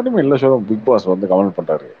எல்லாருமே. எல்லா ஷோவும் பிக் பாஸ் வந்து கமெண்ட்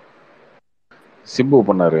பண்றாரு, சிம்பு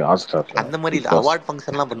பண்ணாரு ஹாட்ஸ்டார்ல. அந்த மாதிரி அவார்ட்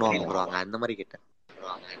ஃபங்க்ஷன்லாம் பண்ணுவாங்க ப்ரோ, அங்க அந்த மாதிரி கேட்டேன்.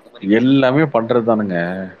 எல்லாமே பண்றது தானுங்க,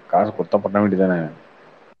 காசு கொடுத்தா பண்ண வேண்டியதானே.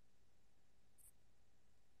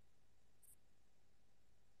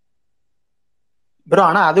 ப்ரோ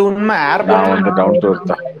ஆனா அது உண்மை. நான் வந்து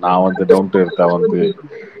டவுன் டு எர்த்தா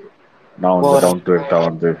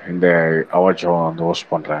வந்து இந்த அவார்ட் ஷோ வந்து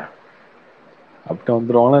ஹோஸ்ட் பண்றேன் அப்படி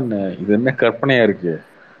வந்துருவாங்களா என்ன? இது என்ன கற்பனையா இருக்கு?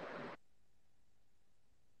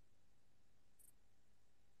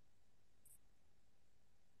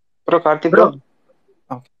 ப்ரோ கார்த்தி ப்ரோ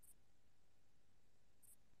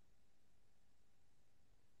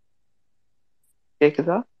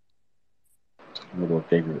கேக்குதா?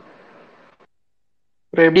 கேக்குது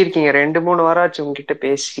ப்ரோ எப்படி இருக்கீங்க? 2-3 வாரம் ஆச்சு உங்ககிட்ட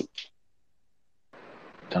பேசி.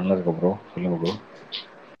 நல்லா இருக்கு ப்ரோ, சொல்லுங்க ப்ரோ.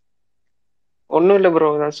 ஒன்னும் இல்ல ப்ரோ,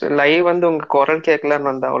 லைவ் வந்து உங்க குரல் கேட்கலான்னு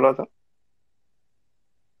வந்தேன், அவ்வளவுதான்.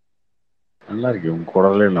 நல்லா இருக்கு உங்க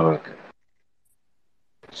குரலே, நல்லா இருக்கு.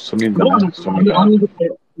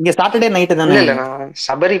 இங்க சாட்டர்டே நைட் தானே? இல்ல நான்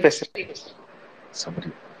சபரி பேசுறேன்.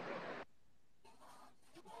 சபரி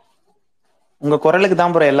உங்க குரலுக்கு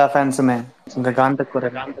தான் ப்ரோ எல்லா ஃபேன்ஸுமே, உங்க காந்த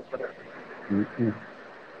குரல்.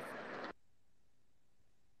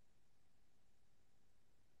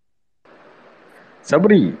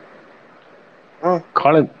 சபரி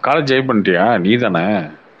காலேஜ் ஜாயின் பண்ணிட்டியா? நீ தானே?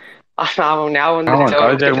 ஞாபகம்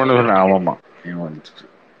காலேஜ் ஜாயின் பண்ண. ஆமாமா,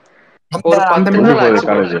 ஒரு 10 நாள் ஆச்சு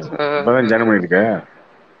காலேஜ் இப்பதான் ஜாயின் பண்ணிருக்க.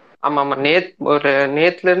 ஆமா ஆமா,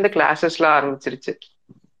 நேத்துல இருந்து கிளாஸஸ்லாம் ஆரம்பிச்சிருச்சு.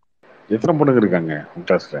 எத்தனை பொண்ணுங்க இருக்காங்க உங்க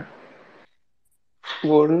கிளாஸ்ல?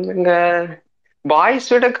 பொண்ணுங்க பாய்ஸ்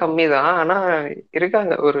விட கம்மி தான், ஆனா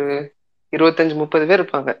இருக்காங்க ஒரு 25-30 பேர்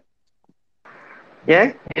இருப்பாங்க.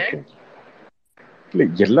 ஏன் இல்ல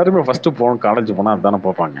எல்லாருமே ஃபர்ஸ்ட் காலேஜ் போனா அதானே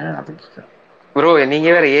பார்ப்பாங்க. அதுக்கு ப்ரோ நீங்க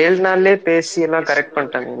வேற 7 நாள்லயே பேசி எல்லாம் கரெக்ட்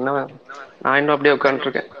பண்ணிட்டாங்க. என்ன நான் இன்னும் அப்படியே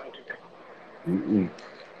உட்காந்துருக்கேன்.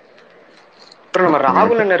 அப்புறம் நம்ம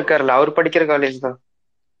ராகுலன் இருக்காருல்ல, அவர் படிக்கிற காலேஜ் தான்.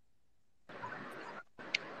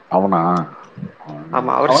 அவனா?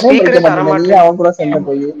 ஆமா, அவர் அவனே ஸ்பீக்கரே படிக்க தர மாட்டேன், நீ மாட்டேன். அவன் கூட சேர்ந்த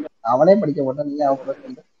போய். அவனே படிக்க மாட்டான், நீ அவன் கூட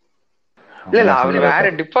சேர்ந்த. இல்ல அவர்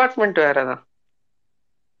வேற department வேறதான்.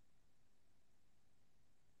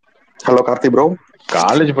 Hello Karthi bro.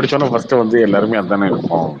 College படிச்சோன்னா first எல்லாருமே அதானே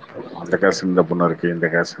இருப்போம். அந்த காசு இந்த பொண்ணு இருக்கு, இந்த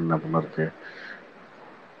காசு இந்த பொண்ணு இருக்கு,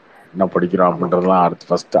 என்ன படிக்கிறோம் அப்படின்றதுலாம் அடுத்து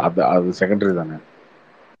ஃபர்ஸ்ட். அது செகண்டரி தானே.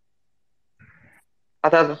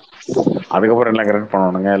 அதுக்கப்புறம் எல்லாம் கரெக்ட்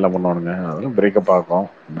பண்ணுவானுங்க, எல்லாம் பண்ணுவானுங்க. அதெல்லாம் பிரேக்கப் ஆகும்.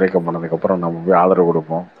 பிரேக்கப் பண்ணதுக்கு அப்புறம் நம்ம போய் ஆதரவு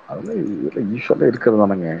கொடுப்போம். அதெல்லாம் யூஸ்வலா இருக்கிறது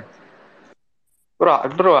தானுங்க. ப்ரோ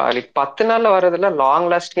 10 நாள்ல வர்றதெல்லாம் லாங்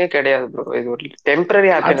லாஸ்டிங்கே கிடையாது ப்ரோ. இது ஒரு டெம்பரரி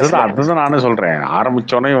ஹாப்பினஸ். அதுதான் நானும் சொல்றேன்.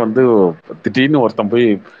 ஆரம்பிச்சோடனே திடீர்னு ஒருத்தன் போய்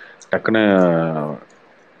டக்குன்னு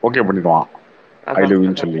ஓகே பண்ணிடுவான் ஐ லவ்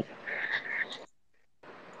யூன்னு சொல்லி.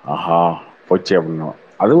 ஆஹா போச்சு அப்படின்னு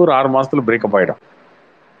அது ஒரு 6 மாசத்துல பிரேக்கப் ஆயிடும்.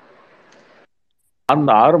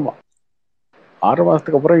 அந்த 6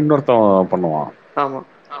 மாசத்துக்கு அப்புறம் இன்னொருத்தன் பண்ணுவான். ஆமா,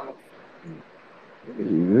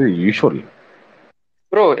 இது யூஷுவல்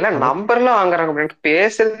ப்ரோ. இல்ல நம்பர்லாம் வாங்குறாங்க,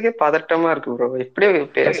 பேசுறதுக்கே பதட்டமா இருக்கு ப்ரோ. எப்படி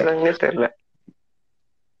பேசுறாங்கன்னே தெரியல.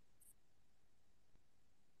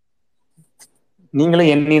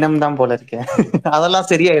 நீங்களும் என்னிடம் தான் போல இருக்கேன். அதெல்லாம்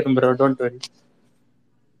சரியாயிரும் bro, don't worry.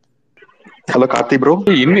 Hello Karthi bro.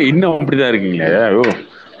 இன்னும் அப்படிதான் இருக்கீங்களே?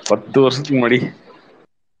 10 வருஷத்துக்கு முன்னாடி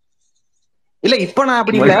இல்ல இப்ப நான்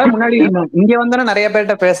அப்படி இல்ல. முன்னாடி இங்க வந்தானே நிறைய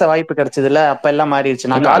பேர்கிட்ட பேச வாய்ப்பு கிடைச்சது இல்ல, அப்ப எல்லாம் மாறிடுச்சு.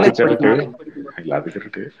 நான் காலேஜ் படிக்கும்போது இல்ல அது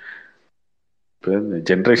கரெக்ட். இப்ப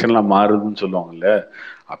ஜென்ரேஷன்லாம் மாறுதுன்னு சொல்லுவாங்கல்ல,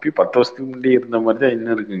 அப்பயும் 10 வருஷத்துக்கு முன்னாடி இருந்த மாதிரி தான்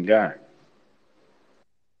இன்னும் இருக்குங்க.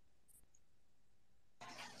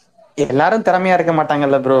 எல்லாரும் திறமையா இருக்க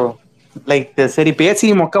மாட்டாங்கல்ல ப்ரோ. லைக் சரி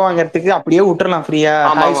பேசி மொக்க வாங்கறதுக்கு அப்படியே விட்டுறலாம் ஃப்ரீயா.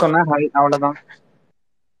 ஹாய் சொன்னா ஹாய், அவ்வளவுதான்.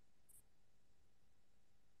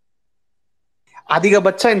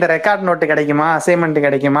 அதிகபட்சம் இந்த ரெக்கார்ட் நோட்டு கிடைக்குமா, அசைன்மெண்ட்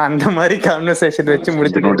கிடைக்குமா, அந்த மாதிரி கான்வர்சேஷன் வச்சு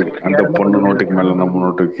முடிச்சு அந்த பொண்ணு நோட்டுக்கு மேல நம்ம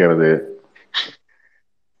நோட்டு வைக்கிறது.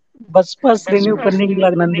 பஸ் பாஸ் ரினியூ பண்ணீங்களா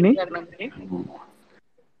நந்தினி?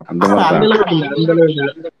 அந்த மாதிரி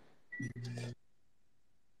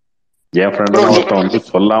என் ஃப்ரெண்ட் ஒருத்தன்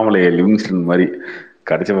சொல்லாமலே லிவிங்ஸ்டன் மாதிரி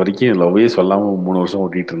கிடைச்ச வரைக்கும் லவ்வே சொல்லாம 3 வருஷம்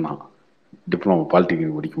ஓட்டிட்டு இருந்தான். டிப்ளமோ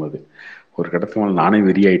பாலிடெக்னிக் படிக்கும்போது ஒரு கட்டத்துக்கு மேலே நானே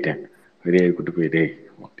வெறியாயிட்டேன். வெறியாகி கூட்டு போயிட்டே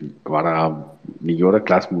வாடா இன்னைக்கோட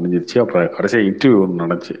கிளாஸ் முடிஞ்சிருச்சு. அப்புறம் கடைசியாக இன்டர்வியூ ஒன்று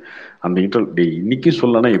நடந்துச்சு. அந்த இன்டர்வியூ இன்னைக்கும்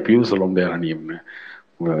சொல்லனா எப்பயும் சொல்ல முடியாதா நீ அப்படின்னு.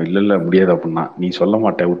 இல்லை முடியாது அப்படின்னா, நீ சொல்ல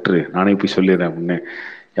மாட்டேன் விட்டுரு, நானே போய் சொல்லிடுறேன் அப்படின்னு.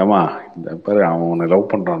 ஏமா இந்த பாரு அவன் உன்னை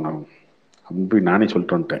லவ் பண்றான் அப்படின்னு போய் நானே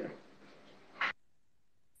சொல்லிட்டு வந்துட்டேன்.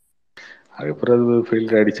 அதுக்கப்புறம் அது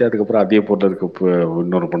ஃபெயிலியர் ஆயிடுச்சு. அதுக்கப்புறம் அதே போட்டதுக்கு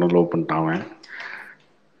இன்னொரு பொண்ணு லவ் பண்ணிட்டான் அவன்.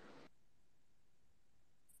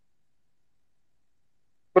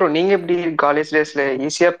 ப்ரோ நீங்க எப்படி காலேஜ் டேஸ்ல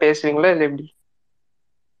ஈஸியா பேசுவீங்களா இல்ல எப்படி?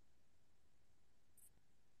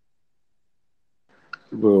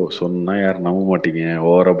 இப்போ சொன்னா யாரும் நம்ப மாட்டீங்க,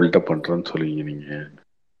 ஓவரா பில்டப் பண்றேன்னு சொல்லுவீங்க நீங்க.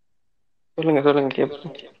 சொல்லுங்க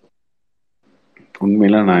கேப்போம்.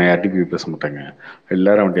 உண்மையில நான் யார்கிட்டயும் போய் பேச மாட்டேங்க.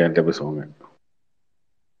 எல்லாரும் அவன்கிட்ட யார்கிட்ட பேசுவாங்க.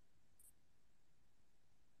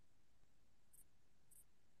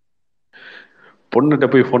 பொண்ணுகிட்ட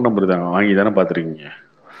போய் ஃபோன் நம்பர் தாங்க வாங்கி தானே பார்த்துருக்கீங்க.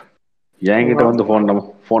 என்கிட்ட ஃபோன்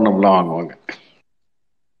நம்பர்லாம் வாங்குவாங்க.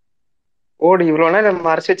 ஓடி இவ்வளவு நேரம்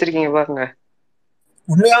மறைச்சு வச்சிருக்கீங்க பாருங்க.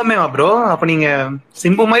 உண்மையாலுமே ப்ரோ, அப்ப நீங்க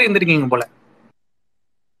சிம்பு மாதிரி இருந்திருக்கீங்க போல.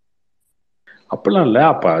 அப்படிலாம் இல்ல,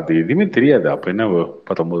 அப்ப அது எதுவுமே தெரியாது. அப்ப என்ன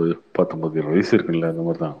 19 வயசு இருக்குல்ல, அந்த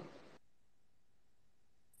மாதிரிதான்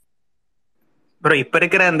ப்ரோ. இப்ப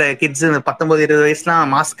இருக்கிற அந்த கிட்ஸ் 19-20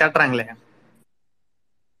 வயசுலாம் மாஸ் காட்டுறாங்களே.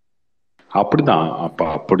 அப்படிதான்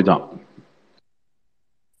அப்படிதான்.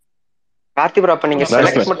 கார்த்தி ப்ரோ அப்ப நீங்க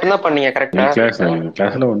செலக்ட் மட்டும் தான் பண்ணீங்க கரெக்ட்டா?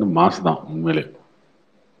 கிளாஸ்ல மாஸ் தான் உண்மையிலே.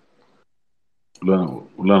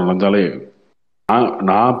 உள்ள நுழைஞ்சாலே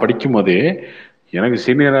நான் படிக்கும் போதே எனக்கு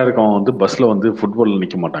சீனியராக இருக்கவங்க வந்து பஸ்ஸில் வந்து ஃபுட்பாலில்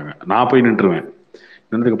நிற்க மாட்டாங்க. நான் போய் நின்றுவேன்.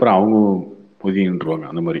 நின்றதுக்கப்புறம் அவங்க ஒதுங்கி நின்றுவாங்க.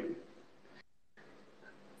 அந்த மாதிரி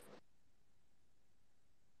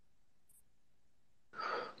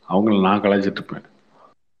அவங்கள நான் கலாய்ச்சிட்டு இருப்பேன்.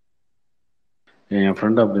 என்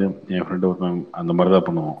ஃப்ரெண்டு அப்படி, என் ஃப்ரெண்டு ஒருத்தன் அந்த மாதிரி தான்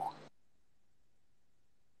பண்ணுவோம்.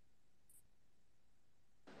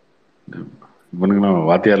 இவனுங்களாம்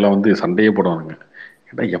வாத்தியார்லாம் வந்து சண்டையே போடுவானுங்க.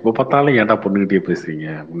 ஏன்டா எப்போ பார்த்தாலும் ஏன்டா பொண்ணுகிட்டே பேசுறீங்க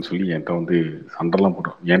அப்படின்னு சொல்லி என்கிட்ட வந்து சண்டைலாம்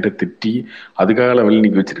போடுவோம். என்கிட்ட திட்டி அதுக்காக வெளில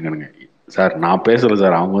நிற்க வச்சிருக்கானுங்க. சார் நான் பேசல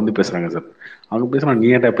சார், அவங்க வந்து பேசுறாங்க சார். அவங்க பேசுனா நீ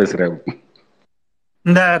ஏன்டா பேசுற?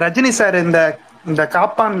 இந்த ரஜினி சார் இந்த இந்த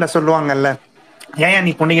காப்பான்ல சொல்லுவாங்கல்ல, ஏன்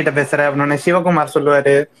நீ பொண்ணுகிட்ட பேசுற அப்படின்னு சிவகுமார்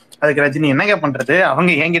சொல்லுவாரு. அதுக்கு ரஜினி என்னங்க பண்றது,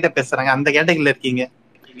 அவங்க என்கிட்ட பேசுறாங்க, அந்த கேட்டகரியில இருக்கீங்க.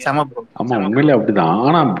 செம ப்ரோ. ஆமா உண்மையிலே அப்படிதான்.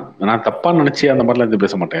 ஆனா நான் தப்பா நினைச்சு அந்த மாதிரிலாம் எதுவும்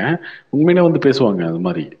பேச மாட்டேன். உண்மையிலே வந்து பேசுவாங்க அது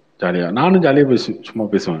மாதிரி ஜாலியா. நானும் ஜாலியா சும்மா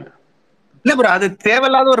பேசுவேன். இல்ல ப்ரோ, அது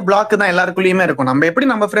தேவையில்லாத ஒரு பிளாக் தான் எல்லாருக்குள்ளயுமே இருக்கும். நம்ம எப்படி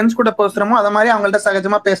நம்ம ஃப்ரெண்ட்ஸ் கூட பேசுறோமோ அத மாதிரி அவங்கள்ட்ட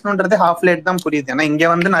சகஜமா பேசணுன்றது ஹாஃப் லேட் தான் புரியுது. ஏன்னா இங்க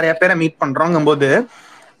வந்து நிறைய பேரை மீட் பண்றோங்கும் போது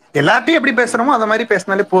எல்லார்ட்டையும் எப்படி பேசுறோமோ அத மாதிரி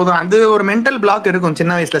பேசினாலே போதும். அது ஒரு மென்டல் பிளாக் இருக்கும்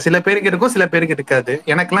சின்ன வயசுல. சில பேருக்கு இருக்கும், சில பேருக்கு இருக்காது.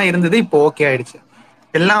 எனக்கெல்லாம் இருந்தது, இப்போ ஓகே ஆயிடுச்சு.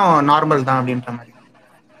 எல்லாம் நார்மல் தான் அப்படின்ற மாதிரி.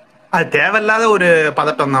 அது தேவையில்லாத ஒரு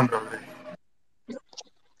பதட்டம் தான் ப்ரோ.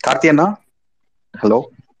 கார்த்தியண்ணா, ஹலோ.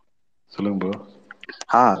 சொல்லுங்க ப்ரோ.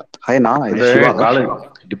 ஹாய்ண்ணா, இது இந்த சிவா. காலேஜ்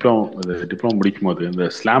டிப்ளமோ முடிக்கும் போது இந்த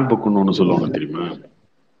ஸ்லாம் புக்குன்னு ஒன்று சொல்லுவாங்க தெரியுமா?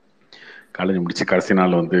 காலேஜ் முடிச்சு கடைசி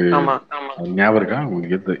நாள் வந்து அது ஞாபகம் இருக்கா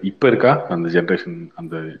உங்களுக்கு? இப்போ இருக்கா அந்த ஜென்ரேஷன்?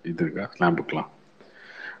 அந்த இது இருக்கா ஸ்லாம் புக்லாம்?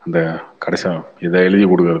 அந்த கடைசியா இதை எழுதி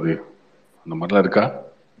கொடுக்கறது அந்த மாதிரிலாம் இருக்கா?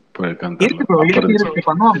 இப்போ இருக்கான்னு தெரியல.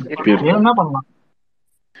 அப்போ இருந்துச்சு.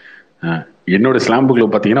 என்னோட ஸ்லாம் புக்ல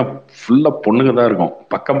பாத்தீங்கன்னா ஃபுல்லா பொண்ணுங்க தான் இருக்கும்.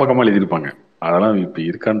 பக்கம் பக்கமா எழுதியிருப்பாங்க. அதெல்லாம் இப்ப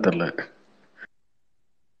இருக்கான்னு தெரியல.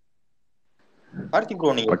 கார்த்தி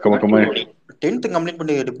ப்ரோ, நீங்க பக்கம் பக்கமா 10th கம்ப்ளீட்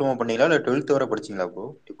பண்ணி டிப்ளமோ பண்ணீங்களா இல்ல 12th வரை படிச்சீங்களா ப்ரோ?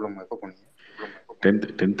 டிப்ளமோ எப்போ பண்ணீங்க?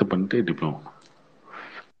 10th பண்ணிட்டு diploma.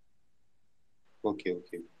 Okay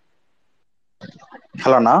okay.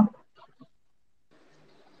 ஹலோண்ணா.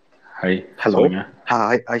 Hi. Hello.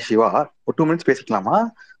 Hi Siva. ஒரு 2 minutes பேசிக்கலாமா?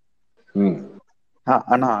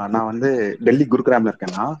 அண்ணா, நான் வந்து டெல்லி குருகிராம்ல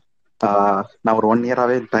இருக்கேன்னா. நான் ஒரு 1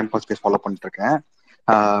 year-ஆவே டைம் பாஸ் பேஸ் ஃபாலோ பண்ணிட்டு இருக்கேன்.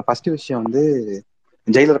 ஃபர்ஸ்ட் விஷயம் வந்து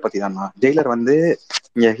ஜெயிலர் பத்தி தான்ண்ணா. ஜெயிலர் வந்து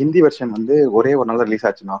இங்க ஹிந்தி வெர்ஷன் வந்து ஒரே ஒரு நாள் ரிலீஸ்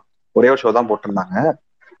ஆச்சுண்ணா. ஒரே ஒரு ஷோ தான் போட்டிருந்தாங்க.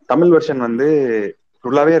 தமிழ் வெர்ஷன் வந்து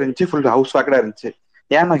ஃபுல்லாவே இருந்துச்சு, ஃபுல் ஹவுஸ் பேக்கடா இருந்துச்சு.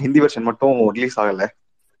 ஏன் நான் ஹிந்தி வெர்ஷன் மட்டும் ரிலீஸ் ஆகல?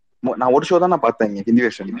 நான் ஒரு ஷோ தான் நான் பார்த்தேன் இங்க ஹிந்தி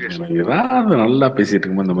வெர்ஷன். ஏதாவது நல்லா பேசிட்டு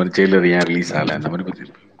இருக்கும்போது இந்த மாதிரி ஜெயிலர் ஏன் ரிலீஸ் ஆகல அந்த மாதிரி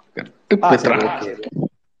பேசிட்டு ஓகே.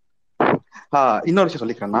 இன்னொரு விஷயம்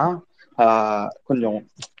சொல்லிக்கிறேன்னா, கொஞ்சம்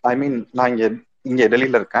ஐ மீன் நான் இங்க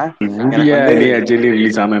டெல்லியில இருக்கேன். ஜெயிலர்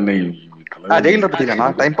ரிலீஸ் ஆன ஜெயிலர் பத்தி இல்லைண்ணா,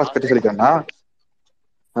 டைம் பாஸ் பத்தி சொல்லிக்கிறேன்னா,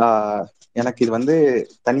 எனக்கு இது வந்து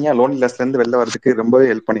தனியா லோன்லினஸ்ல இருந்து வெளில வர்றதுக்கு ரொம்பவே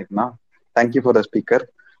help பண்ணிருக்குண்ணா. Thank you for the speaker.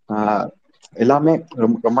 எல்லாமே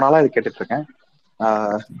ரொம்ப நாளா இது கேட்டுட்டு இருக்கேன்.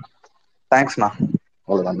 தேங்க்ஸ்ண்ணா.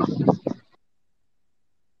 அவ்வளவுதாண்ணா.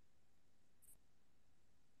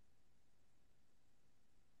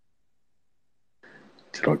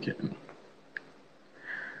 சரி ஓகே.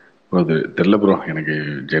 அது தெரியல ப்ரோ, எனக்கு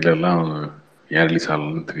ஜெயிலர்லாம் ஏன் ரிலீஸ்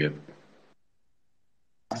ஆகலன்னு தெரியாது.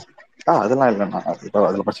 அதெல்லாம் இல்லைண்ணா,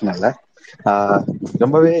 அதுல பிரச்சனை இல்லை.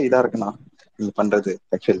 ரொம்பவே இதா இருக்குண்ணா நீங்க பண்றது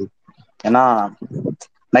ஆக்சுவலி. ஏன்னா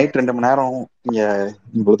நைட் 2 மணி நேரம் இங்க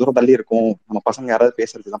இவ்வளவு தூரம் தள்ளி இருக்கும், நம்ம பசங்க யாராவது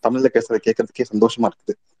பேசுறது நான் தமிழ்ல பேசுறதை கேட்கறதுக்கே சந்தோஷமா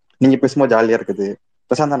இருக்குது. நீங்க பேசும்போது ஜாலியா இருக்குது,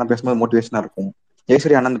 பிரசாந்த் அண்ணா பேசும்போது மோட்டிவேஷனா இருக்கும்,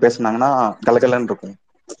 ஏஸ்வரி ஆனந்த் பேசுனாங்கன்னா கலகலன்னு இருக்கும்.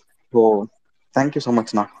 So thank you so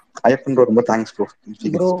மச்ண்ணா. Ayyappan bro ரொம்ப thanks bro.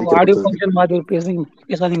 Bro audio function மாதிரி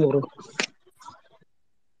பேசாதீங்க ப்ரோ.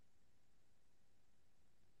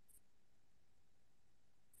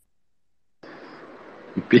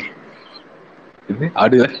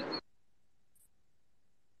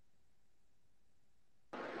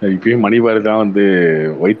 இப்பயும் மணிபாரு தான் வந்து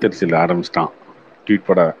வைத்தறிச்சல் ஆரம்பிச்சிட்டான் ட்வீட்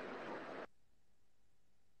போட.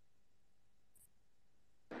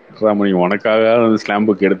 ராமணி உனக்காக ஸ்லாம்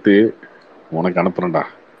புக் எடுத்து உனக்கு அனுப்புறேன்டா.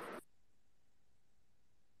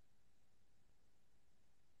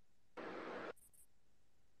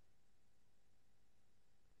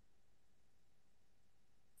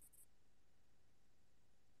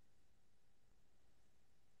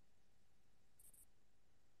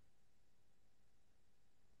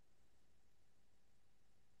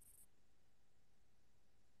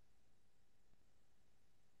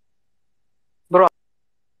 ப்ரோ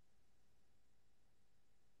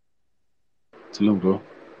சொல்லுங்க ப்ரோ.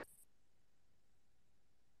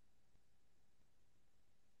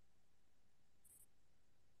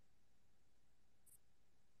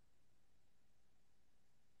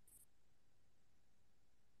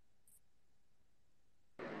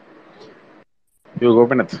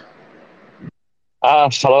 கோபிநாத்.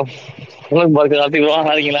 ஹலோ. நல்லா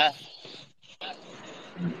இருக்கீங்களா?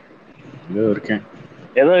 ஏதோ இருக்கேன்.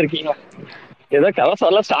 ஏதோ இருக்கீங்களா? ஏதோ கதை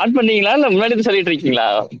சொல்ல ஸ்டார்ட் பண்ணீங்களா இல்ல முன்னாடி சொல்லிட்டு இருக்கீங்களா?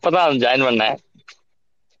 இப்பதான் ஜாயின் பண்ணேன்.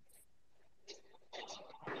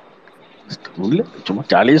 உள்ள சும்மா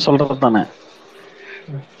ஜாலியா சொல்றது தானே.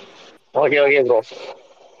 Okay okay bro.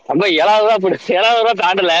 நம்ம 7வது ரூபா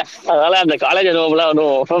தாண்டல, அதனால அந்த காலேஜ் அனுபவம்லாம்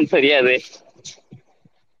ஒன்றும் தெரியாது.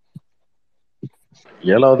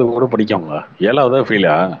 7வது கூட படிக்காங்களா? 7வது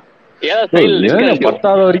ஃபெயிலா?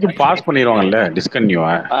 10வது வரைக்கும் பாஸ் பண்ணிடுவாங்கல்ல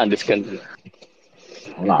டிஸ்கன்யூவா?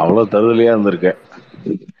 அவ்வளவு தருதலையா இருந்திருக்க.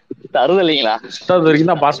 தருதலைங்களா? 10வது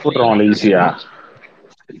வரைக்கும் தான் பாஸ் போட்டுருவாங்கல்ல ஈஸியா.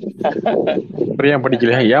 அப்புறம் ஏன்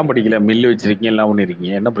படிக்கல? ஏன் படிக்கல? மில்லு வச்சிருக்கீங்க, எல்லாம்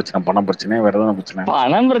பண்ணிருக்கீங்க, என்ன பிரச்சனை? பணம் பிரச்சனை, வேற எதாவது பிரச்சனை?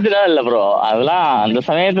 பணம் பிரச்சனை இல்ல ப்ரோ, அதெல்லாம் அந்த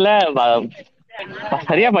சமயத்துல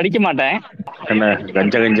சரியா படிக்க மாட்டேன். என்ன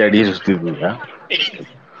கஞ்சா அடியே சுத்தி இருக்கீங்களா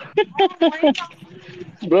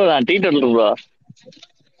ப்ரோ? நான் டீட்டர் ப்ரோ.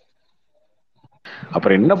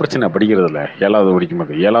 அப்புறம் என்ன பிரச்சனை படிக்கிறதுல? 7வது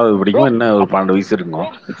படிக்கும்போது 7வது படிக்கும் என்ன ஒரு 12 வயசு இருக்கும்.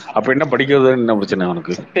 அப்ப என்ன படிக்கிறது என்ன பிரச்சனை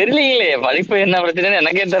உனக்கு? தெரியலீங்களே படிப்பு என்ன பிரச்சனைன்னு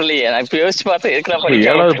எனக்கே தெரியலையே. நான் இப்ப யோசிச்சு பார்த்தேன் எதுக்கு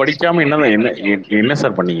 7வது படிக்காம என்ன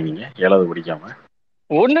சார் பண்ணீங்க நீங்க 7வது படிக்காம?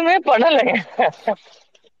 ஒண்ணுமே பண்ணல.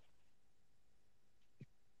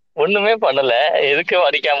 ஒண்ணுமே பண்ணல. எதுக்கு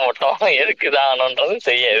படிக்காம விட்டோம், எதுக்கு தானோன்றது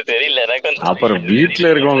தெரியாது, தெரியல எனக்கு. அப்புறம் வீட்டுல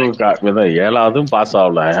இருக்கவங்களுக்கு 7வதும் பாஸ்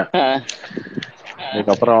ஆகல,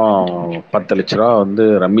 அதுக்கப்புறம் 10 லட்ச ரூபா வந்து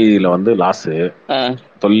ரம்மியில லாஸ்,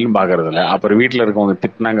 தொழிலும் பாக்குறதுல. அப்புறம் வீட்டுல இருக்கவங்க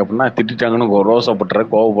திட்டினாங்க அப்படின்னா திட்டாங்கன்னு ரோசப்படுற,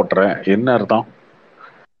 கோவப்படுற, என்ன அர்த்தம்?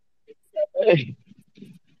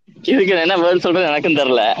 இதுக்கு என்ன பதில் சொல்றது எனக்கும்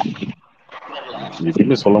தெரியல.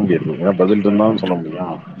 எதுவுமே சொல்ல முடியாது, ஏன்னா பதில் இருந்தாலும் சொல்ல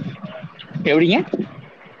முடியும். எப்படிங்க?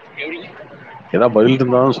 ஏதாவது பதில்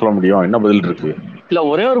இருந்தாலும் சொல்ல முடியும். என்ன பதில் இருக்கு? இல்ல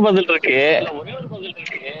ஒரே ஒரு பதில் இருக்கு.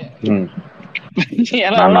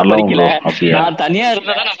 படிக்கல, நான் தனியா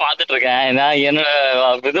இருந்தா நான் பாத்துட்டு இருக்கேன். நான் என்ன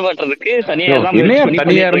இது பண்றதுக்கு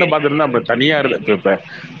தனியா இருந்தா பாத்துட்டு அப்புறம்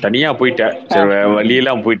தனியா போயிட்டேன், சரி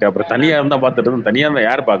வழியெல்லாம் போயிட்டேன், அப்புறம் தனியா இருந்தா பாத்துட்டு தனியா இருந்தா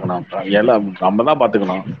யாரு பாக்கணும்? எல்லாம் நம்ம தான்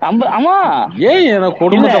பாத்துக்கணும். ஏன் என்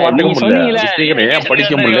குடும்பத்தை பாத்துக்க முடியல? ஏன்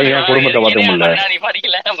படிக்க முடியல? ஏன் குடும்பத்தை பாத்துக்க முடியல? நீ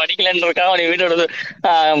படிக்கலன்றதுக்காக நீ வீட்டோட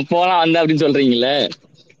போனா வந்த அப்படின்னு சொல்றீங்களே.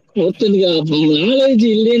 நாலேஜ்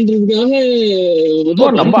இல்லைன்றதுக்காக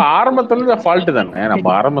நம்ம ஆரம்பத்துல இருந்த ஃபால்ட் தானே. நம்ம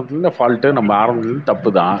ஆரம்பத்துல இருந்த ஃபால்ட், நம்ம ஆரம்பத்துல இருந்து தப்பு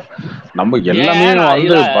தான். நம்ம எல்லாமே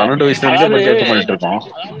 12 வயசுல இருந்தே பஞ்சாயத்து பண்ணிட்டு இருக்கோம்.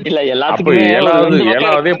 அப்ப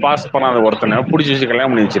 7வதே பாஸ் பண்ணாத ஒருத்தனை புடிச்சு வச்சு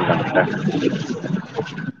கல்யாணம் பண்ணி வச்சிருக்காங்க.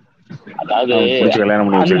 அதாவது கல்யாணம்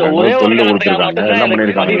பண்ணி வச்சிருக்காங்க, தொழில் கொடுத்துருக்காங்க, எல்லாம்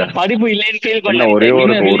பண்ணிருக்காங்கல்ல. படிப்பு இல்லைன்னு ஃபீல் பண்ண ஒரே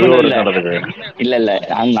ஒரு நடக்குது. இல்ல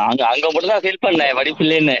அங்க மட்டும் தான் ஃபீல் பண்ணேன் படிப்பு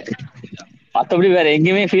இல்லைன்னு. மத்தபடி வேற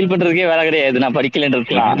எங்கேயுமே ஃபீல் பண்றதுக்கே வேலை கிடையாது. நான்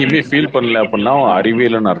படிக்கலன்றதுலாம் எங்கேயுமே ஃபீல் பண்ணல அப்படின்னா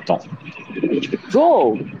அறிவியல்னு அர்த்தம். ப்ரோ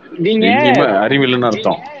நீங்க அறிவியல்னு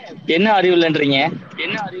அர்த்தம். என்ன அறிவியல்ன்றீங்க?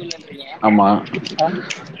 ஆமா,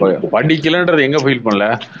 படிக்கலன்றது எங்க ஃபீல் பண்ணல?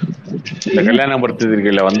 இந்த கல்யாண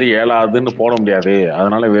படுத்திருக்கையில 7வதுன்னு போட முடியாது,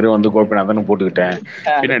 அதனால வெறும் கோபிநாதன் போட்டுக்கிட்டேன்.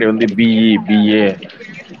 பின்னாடி பிஇ, பிஏ,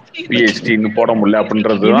 பிஹெச்டின்னு போட முடியல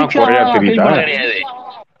அப்படின்றதுதான் குறையா தெரியுதா?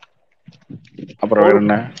 அப்புறம் வேற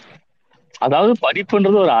என்ன? அதாவது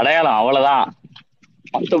படிப்புன்றது ஒரு அடையாளம், அவ்வளவுதான்.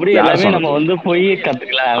 மற்றபடி எல்லாமே நம்ம போய்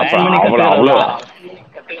கத்துக்கலாம்.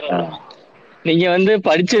 நீங்க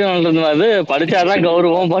படிச்சது படிச்சாதான்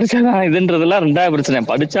கௌரவம், படிச்சாதான் இதுன்றதுலாம் 2வது பிரச்சனை.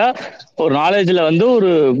 படிச்சா ஒரு நாலேஜ்ல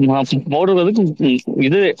ஒரு போடுறதுக்கு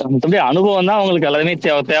இது மற்றபடி அனுபவம் தான் உங்களுக்கு எல்லாமே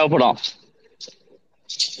தேவைப்படும்.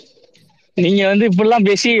 நீங்க இப்படிலாம்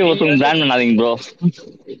பேசி ஒருத்தவங்க பிளான் பண்ணாதீங்க ப்ரோ.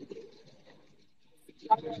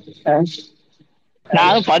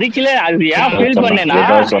 நான் படிக்கல, அது ஏன் ஃபீல் பண்ணேன்னா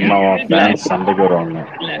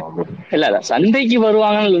இல்ல சண்டைக்கு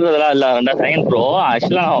வருவாங்கன்றதெல்லாம் இல்ல. 2வது ப்ரோ,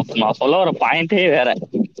 ஆக்சுவலா நான் சொல்ல வர பாயிண்டே வேற.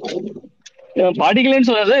 படிக்கலன்னு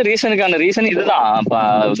சொல்றது ரீசனுக்கான ரீசன் இதுதான்.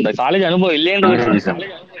 இந்த காலேஜ் அனுபவம்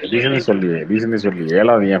இல்லைன்னு சொல்லி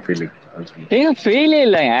 7வது ஏன் ஃபெயிலே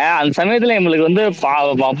இல்லைங்க. அந்த சமயத்துல நம்மளுக்கு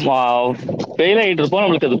ஃபெயில் ஆயிட்டு இருப்போம்,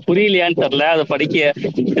 நம்மளுக்கு அது புரியலையான்னு தெரியல, அது படிக்க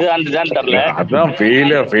இதுதான் தெரியல. அதான்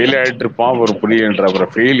ஃபெயில் ஆயிட்டு இருப்பான் ஒரு புரியன்ற.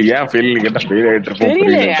 அப்புறம் ஃபெயில் ஏன் ஃபெயில் கேட்டா ஃபெயில் ஆயிட்டு இருப்போம்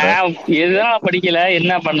தெரியலைங்க. எதுதான் படிக்கல,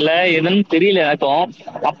 என்ன பண்ணல எதுன்னு தெரியல எனக்கும்.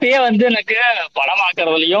 அப்பயே எனக்கு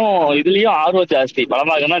படமாக்குறதுலயும் இதுலயும் ஆர்வம் ஜாஸ்தி.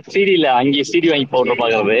 படமாக்குறதுனா சிடில அங்கே சிடி வாங்கி போடுற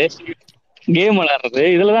பாக்குறது, கேம் விளையாடுறது,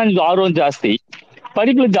 இதுலதான் ஆர்வம் ஜாஸ்தி.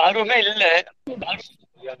 படிப்புல ஆர்வமே இல்ல,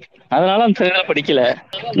 அதனால அந்த படிக்கல.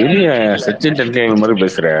 சச்சின் டெண்டுல்கர் மாதிரி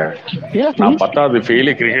பேசுற. நான் 10வது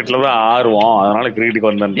ஃபெயிலு, கிரிக்கெட்ல தான் ஆர்வம், அதனால கிரிக்கெட்டுக்கு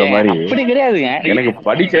வந்தன்ற மாதிரி. அப்படி கிடையாதுங்க. எனக்கு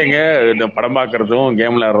படிக்கங்க, இந்த படம் பாக்குறதும்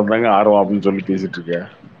கேம் விளையாடுறதுங்க ஆர்வம் அப்படின்னு சொல்லி பேசிட்டு இருக்கேன்.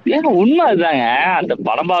 ஏங்க உண்மை அதுதாங்க. அந்த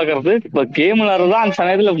படம் பாக்குறது இப்ப கேம் விளையாடுறதுதான் அந்த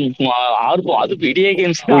சமயத்துல ஆர்வம். அது வீடியோ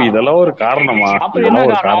கேம்ஸ் ஓ தான். இதெல்லாம் ஒரு காரணமா? அப்ப என்ன இதெல்லாம்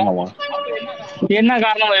ஒரு காரணம்? காரணமா? என்ன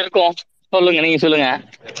காரணம் இருக்கும் சொல்லுங்க, நீங்க சொல்லுங்க.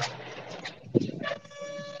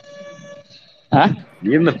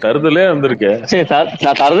 என்ன தருதலே வந்திருக்கு. சரி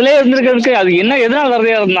தரதுலே இருந்திருக்கிறதுக்கு அது என்ன, எதனால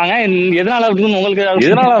தரதையா இருந்தாங்க, எதனால அப்படின்னு உங்களுக்கு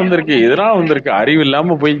எதனால வந்திருக்கு அறிவு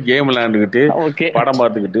இல்லாம போய் கேம் விளையாண்டுக்கிட்டு படம்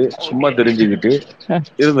பார்த்துக்கிட்டு சும்மா தெரிஞ்சுக்கிட்டு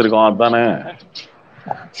இருந்திருக்கோம் அதானே.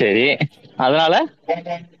 சரி அதனாலதான்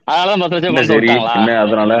 10 லட்சம் என்ன கொண்டு சரி விட்டாங்களா? என்ன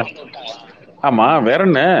அதனால? ஆமா வேற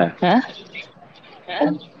என்ன?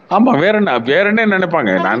 ஆமா வேற என்ன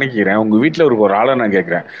நினைப்பாங்க? நான் நினைக்கிறேன் உங்க வீட்டுல ஒரு ஆளை நான்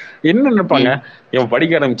கேட்கிறேன், என்ன நினைப்பாங்க? இவன்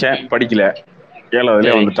படிக்க ஆரம்பிச்சேன், படிக்கல,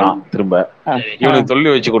 7வதுலயே வந்துட்டான், திரும்ப இவனுக்கு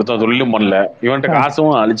தொழில் வச்சு கொடுத்தான், தொழிலும் பண்ணல, இவன்கிட்ட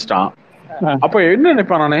காசும் அழிச்சிட்டான். அப்ப என்ன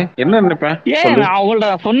நினைப்பேன்? நானு என்ன நினைப்பேன்? ஏன் நான் அவங்கள்ட்ட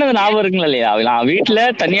சொன்னது ஞாபகம் இருக்குங்களா இல்லையா? நான் வீட்டுல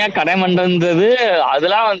தனியா கடை பண்றது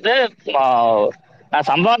அதெல்லாம் வந்து நான்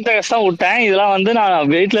சம்பாதித்த கஷ்டம் விட்டேன். இதெல்லாம் வந்து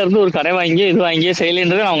நான் வீட்டுல இருந்து ஒரு கடை வாங்கி இது வாங்கி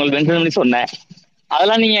செய்யலன்றது நான் உங்களுக்கு மென்ஷன் பண்ணி சொன்னேன்.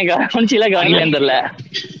 அதெல்லாம் நீங்க கவனிச்சில கவனிக்கலன்னு தெரியல.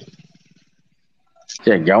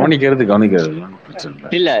 கவனிக்கிறது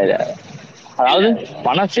பிரச்சனை இல்ல. அதாவது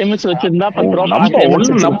பணம் சேமிச்சு வச்சிருந்தா 10 ரூபா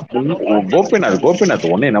பணம் கோபிநாத்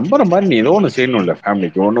உன்னை நம்புற மாதிரி நீ ஏதோ ஒண்ணு செய்யணும்ல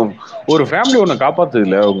ஃபேமிலிக்கு. ஒரு ஃபேமிலி ஒண்ணு காப்பாத்துது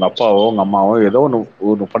இல்ல, உங்க அப்பாவோ உங்க அம்மாவோ ஏதோ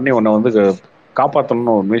ஒண்ணு பண்ணி உன்னை வந்து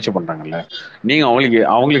காப்பாத்தணும்னு ஒரு முயற்சி பண்றாங்கல்ல. நீங்க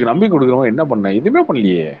அவங்களுக்கு நம்பி கொடுக்குறவங்க என்ன பண்ண? எதுவுமே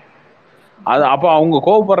பண்ணலையே. அது அப்ப அவங்க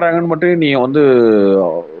கோவப்படுறாங்கன்னு மட்டும் நீ வந்து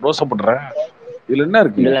ரோசப்படுற. இதுல என்ன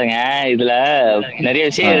இருக்கு? இல்லங்க, இதுல நிறைய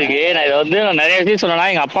விஷயம் இருக்கு. நான் இதை வந்து நிறைய விஷயம் சொன்னா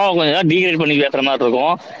எங்க அப்பாவை கொஞ்சம் டீக்ரேட் பண்ணி பேசுற மாதிரி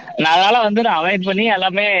இருக்கும். நான் அதனால வந்து நான் அவாய்ட் பண்ணி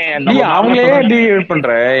எல்லாமே அவங்களே டீக்ரேட்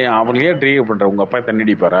பண்ற. உங்க அப்பா தண்ணி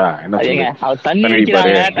அடிப்பாரா? என்ன தண்ணி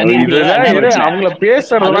அடிக்கிறாங்க, அவங்கள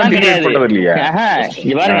பேசுறதெல்லாம் டீக்ரேட் பண்றது இல்லையா?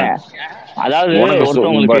 இங்க பாருங்க, அதாவது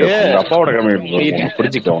உங்க அப்பாவோட கடமை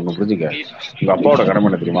புரிஞ்சுக்க. உங்க அப்பாவோட கடமை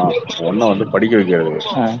என்ன தெரியுமா? ஒன்ன வந்து படிக்க வைக்கிறது,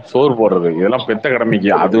 சோறு போடுறது, இதெல்லாம் பெத்த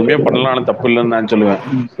கடமைக்கு. அதுவுமே பண்ணலாம்னு தப்பு இல்லைன்னு நான் சொல்லுவேன்.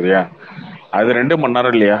 சரியா? அது 2 மணி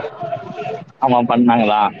நேரம் இல்லையா? ஆமா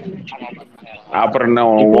பண்ணாங்களா? அப்புறம் என்ன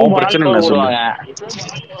உன் பிரச்சனை? என்ன சொல்லு.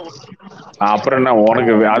 அப்புறம் என்ன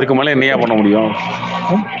உனக்கு? அதுக்கு மேல என்னையா பண்ண முடியும்?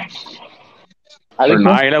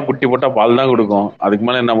 நாயெல்லாம் குட்டி போட்டா பால் தான் கொடுக்கும். அதுக்கு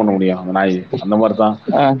மேல என்ன பண்ண முடியும்? அந்த நாய் அந்த மாதிரிதான்.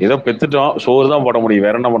 ஏதோ பெத்துட்டோம், சோறு தான் போட முடியும்.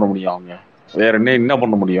 வேற என்ன பண்ண முடியும்? அவங்க வேற என்ன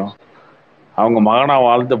பண்ண முடியும்? அவங்க மகனா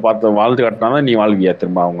வாழ்த்து காட்டினாதான் நீ வாழ்வியா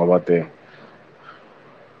திரும்ப அவங்க பார்த்து?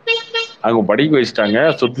 அவங்க படிக்க வச்சுட்டாங்க,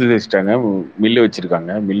 சொத்து வச்சுட்டாங்க, மில்லு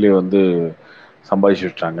வச்சிருக்காங்க, மில்லு வந்து சம்பாதிச்சு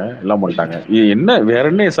வச்சுட்டாங்க, எல்லாம் பண்ணிட்டாங்க. என்ன வேற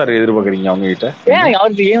என்ன சார் எதிர்பார்க்குறீங்க அவங்க கிட்ட?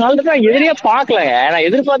 அவருக்கு எதிரியா பாக்கலங்க. நான்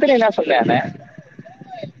எதிர்பார்த்து என்ன சொல்றேன்?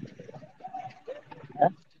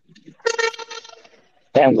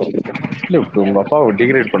 உங்க அப்பாவை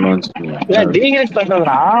டிகிரேட் பண்ணுவேன்னு சொன்னீங்க. டிகிரேட்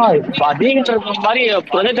பண்றதுனா மாதிரி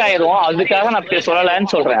ப்ரொஜெக்ட் ஆயிரும். அதுக்காக நான்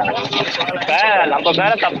சொல்லலன்னு சொல்றேன். இப்ப நம்ம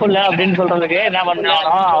மேல தப்பு இல்லை அப்படின்னு சொல்றதுக்கு என்ன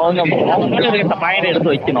பண்ணணும், அவங்க மேல இருக்க பாயிண்ட்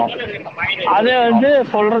எடுத்து வைக்கணும். அதை வந்து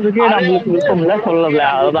சொல்றதுக்கு நம்மளுக்கு விருப்பம் இல்லை, சொல்லல.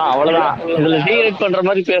 அதுதான், அவ்வளவுதான். இதுல டிகிரேட் பண்ற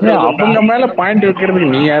மாதிரி பேசுறது. அவங்க மேல பாயிண்ட்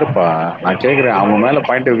வைக்கிறதுக்கு நீ யாருப்பா? நான் கேக்குறேன், அவங்க மேல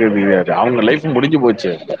பாயிண்ட் வைக்கிறதுக்கு யாரு? அவங்க லைஃப் முடிஞ்சு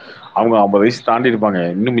போச்சு. அவங்க 50 வயசு தாண்டி இருப்பாங்க.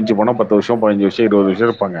 இன்னும் மிஞ்சி போனா 10 வருஷம் 15 வருஷம் 20 வருஷம்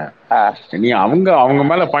இருப்பாங்க. நீ அவங்க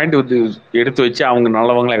மேல பாயிண்ட் எடுத்து வச்சு அவங்க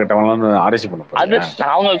நல்லவங்களா கெட்டவங்களான்னு ஆராய்ச்சி பண்ண போறீங்க.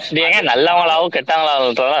 அவங்க நல்லவங்களாவும்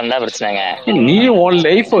கெட்டவங்களாவும் என்ன பிரச்சனைங்க? நீ உன்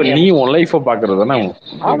லைஃப பாக்குறது தானே.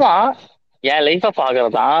 ஆமா, என் லைஃப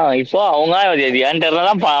பாக்குறதா. இப்போ அவங்க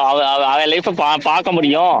என்கிட்டதான் அவன் லைஃப பார்க்க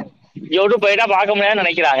முடியும், எவ்வளவு போயிட்டா பார்க்க முடியாதுன்னு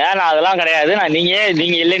நினைக்கிறாங்க. நான் அதெல்லாம் கிடையாது. நான் நீங்க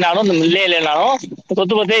இல்லைனாலும், இந்த மில்லே இல்லைனாலும்,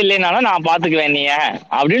 சொத்து பத்தே இல்லைனாலும் நான் பாத்துக்குவேன் நீ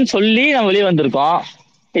அப்படின்னு சொல்லி நம்ம வெளியே வந்திருக்கோம்.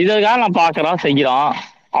 இதுக்காக நான் பாக்குறோம், செய்கிறோம்.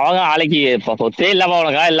 அவங்க நாளைக்கு இப்ப சொத்தே இல்லாம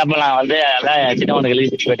உனக்கா இல்லப்ப நான் வந்து அதான் சின்னவனுக்கு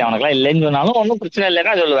எழுதி போயிட்டேன் அவனுக்குலாம் இல்லைன்னு சொன்னாலும் ஒன்றும் பிரச்சனை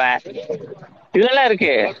இல்லைன்னா சொல்லுவேன். இதெல்லாம்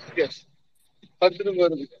இருக்கு.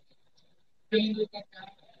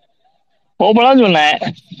 ஓப்பனான்னு சொன்னேன்,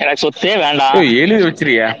 எனக்கு சொத்தே வேண்டாம். எழுதி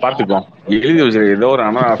வச்சிருக்கியா? பாத்துக்கோ, எழுதி வச்சிரு. ஏதோ ஒரு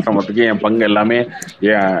அனாதாசிரமத்துக்கு என் பங்கு எல்லாமே,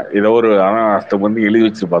 ஏதோ ஒரு அனாதாசிரமத்துக்கு வந்து எழுதி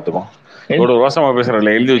வச்சு பாத்துக்கோ. ஒரு ரோசமா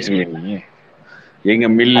பேசுறதுல எழுதி வச்சிருக்கீங்க. நீ எங்க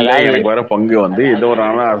மில்ல எனக்கு வர பங்கு வந்து ஏதோ ஒரு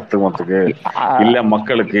அனாதாசிரமத்துக்கு இல்ல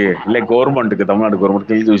மக்களுக்கு இல்ல கவர்மெண்ட்டுக்கு, தமிழ்நாடு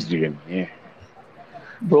கவர்மெண்ட்டுக்கு எழுதி வச்சிருக்கேன். நீ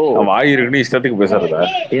வாயிருக்குன்னு இஷ்டத்துக்கு பேசுறதா?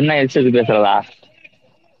 என்ன இஷ்டத்துக்கு பேசுறதா?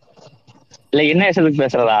 இல்ல என்ன இஷ்டத்துக்கு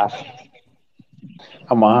பேசுறதா?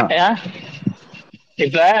 ஆமா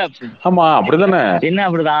இப்ப ஆமா அப்படிதானே. என்ன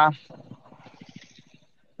அப்படிதான்?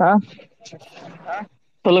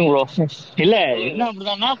 சொல்லுங்க ப்ரோ. இல்ல என்ன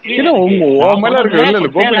அப்படிதான்னா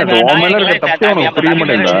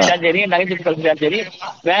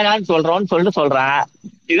வேணான்னு சொல்லிட்டு சொல்றேன்.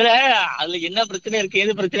 இதுல அதுல என்ன பிரச்சனை இருக்கு,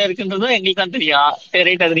 எது பிரச்சனை இருக்குன்றதும் எங்களுக்கு தான் தெரியும். சரி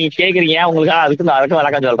ரைட், அது நீங்க கேக்குறீங்க, உங்களுக்கு அதுக்கு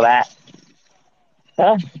விளக்கம் சொல்றேன்.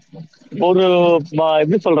 ஒரு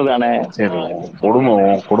எப்படி சொல்றது நானு, சரி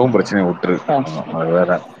குடும்ப பிரச்சனையை விட்டுரு, அது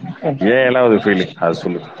வேற. ஏன் ஏழாவது ஃபெயிலு அது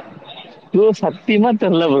சொல்லு. ப்ரோ சத்தியமா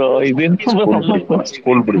தெரியல ப்ரோ. இது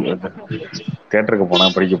ஸ்கூல் படிக்க தியேட்டருக்கு போனா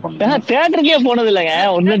படிக்க போனா தியேட்டருக்கே போனது இல்லைங்க.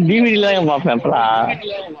 ஒன்னு டிவிடில தான் பார்ப்பேன்.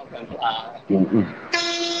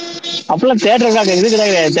 அப்பெல்லாம் தியேட்டருக்காக இது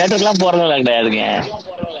கிடையாது, தியேட்டருக்குலாம் போறதெல்லாம் கிடையாதுங்க.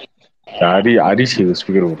 அரிசி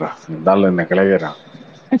ஸ்பீக்கர் விடுறான் இருந்தாலும் என்ன கலைகிறான்.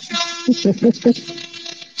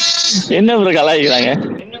 என்ன ப்ரோ கலாய்க்கிறாங்க?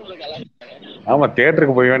 ஆமா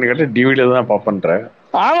தியேட்டருக்கு போய் கேட்டு டிவிடில தான் பாப்பன்ற.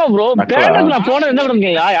 ஆமா ப்ரோ, தியேட்டருக்கு நான் போனது என்ன பண்ணுங்க,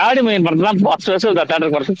 ஆடி மயின் படத்துலாம் 10 வருஷம்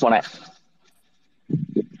தியேட்டருக்கு படத்துக்கு போனேன்.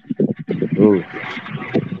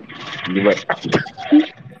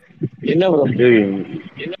 என்ன ப்ரோ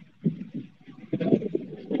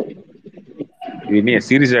நீ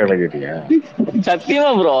சீரியஸா கேட்டியா?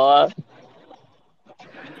 சத்தியமா ப்ரோ.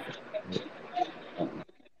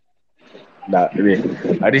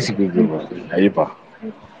 அரிசி ஐயப்பா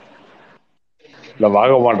இல்ல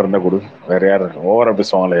வாகமான் இருந்தா கொடு. வேற யாரு ஓவரா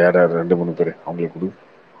பேசுவாங்கல்ல, யார் 2-3 பேரு அவங்களுக்கு கொடு,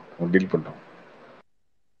 டீல் பண்றோம்.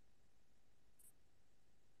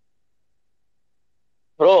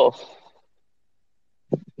 ப்ரோ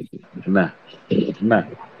என்ன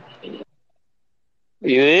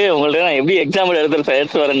இது உங்கள்ட்ட நான் எப்படி எக்ஸாம்பிள்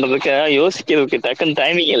எடுத்து வரேன்றதுக்கு யோசிக்கிறதுக்கு டக்குன்னு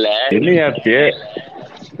டைமிங் இல்ல. இல்லையா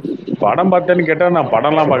படம் பார்த்தேன்னு கேட்டா நான்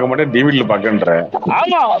படம்லாம் பார்க்க மாட்டேன், டிவிடில பாக்கன்றேன்.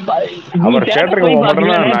 ஆமா அவர் தியேட்டருக்கு போக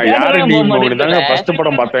மாட்டேன்னா நான் யாரு டிவி தாங்க ஃபர்ஸ்ட்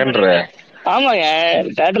படம் பார்த்தேன்ற. ஆமாங்க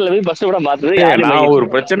தியேட்டர்ல போய் ஃபர்ஸ்ட் படம் பார்த்தது.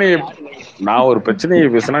 நான் ஒரு பிரச்சனையை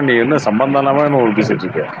பேசினா நீ என்ன சம்பந்தம் இல்லாம ஒரு பேசிட்டு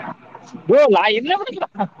இருக்க ப்ரோ. நான் என்ன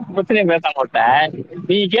பிரச்சனையை பேச மாட்டேன்,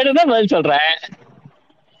 நீ கேட்டுதான் பதில் சொல்றேன்.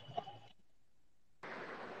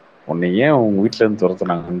 உன்னை ஏன் உங்க வீட்டுல இருந்து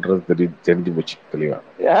துரத்துனாங்கன்றது தெரிஞ்சு போச்சு தெளிவா.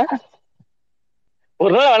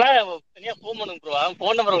 ஒரு நாள் வேணா தனியா ஃபோன் பண்ணுங்க ப்ரோ,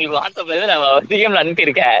 ஃபோன் நம்பர் உங்களுக்கு வாட்ஸ்அப்ல நான் டிஎம்ல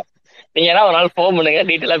அனுப்பியிருக்கேன். நீங்க ஏன்னா ஒரு நாள் ஃபோன் பண்ணுங்க,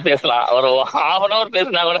 டீட்டெயிலா பேசலாம். ஒரு 1/2 hour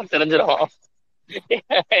பேசினா கூட தெரிஞ்சிடும்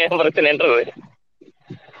பிரச்சனைன்றது.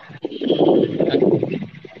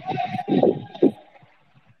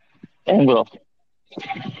 ஏன் ப்ரோ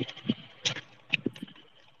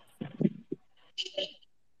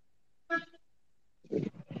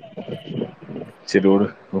சரி ஒரு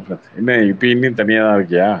என்ன இப்ப இன்னும் தனியா தான்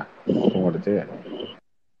இருக்கியா?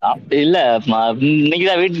 இல்ல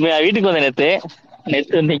இன்னைக்குதான் வீட்டுக்கு வந்தேன்.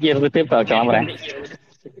 நேத்து இன்னைக்கு இருந்துட்டு இப்ப கிளம்புறேன்.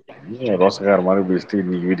 ரோசக்கார மாதிரி பேசிட்டு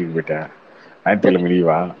இன்னைக்கு வீட்டுக்கு போயிட்டேன். ஞாயிற்றுக்கிழமை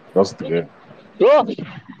லீவா ரோசத்துக்கு? ப்ரோ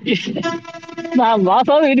நான்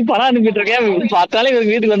மாசம் வீட்டுக்கு பணம் அனுப்பிட்டு இருக்கேன், பார்த்தாலே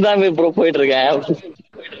வீட்டுக்கு வந்தா ப்ரோ போயிட்டு இருக்கேன்.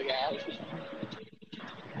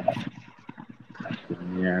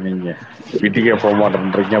 நீங்க வீட்டுக்கே போக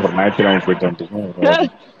மாட்டேன்றீங்க, அப்புறம் ஞாயிற்றுக்கிழமை போயிட்டு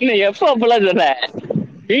வந்துட்டீங்க. எப்ப அப்பெல்லாம் சொன்னேன்,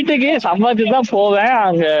 வீட்டுக்கு சம்பாதிச்சுதான் போவேன்.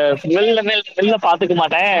 அங்க வெளில பாத்துக்க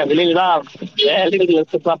மாட்டேன், வெளியில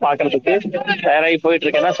தான் பாக்குறதுக்கு தயாராகி போயிட்டு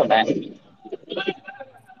இருக்கேன்னு சொன்னேன்.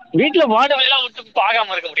 வீட்டுல வாட வெளியெல்லாம் விட்டு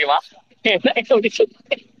பார்க்காம இருக்க முடியுமா?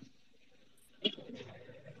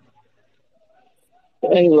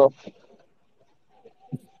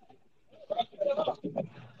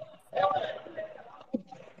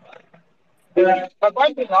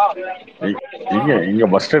 இங்க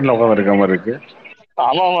பஸ் ஸ்டாண்ட்ல உட்காந்து இருக்க மாதிரி இருக்கு.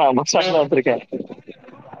 ஆமா பஸ் ஸ்டாண்ட்ல வந்திருக்கேன்.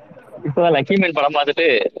 இப்பதான் லக்கி மேன் படம் பார்த்துட்டு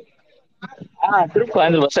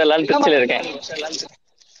கோயம்புத்தூர் பஸ் எல்லாம் திருச்சியில இருக்கேன்.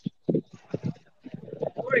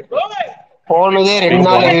 போனதே 2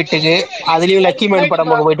 நாள் வீட்டுக்கு, அதுலயும் லக்கி மேன் படம்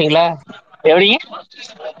பார்க்க போயிட்டீங்களா? எப்படிங்க?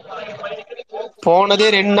 போனதே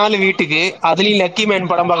 2 நாள் வீட்டுக்கு, அதுலயும் லக்கி மேன்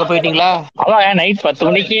படம் பார்க்க போயிட்டீங்களா? அதான் நைட் 10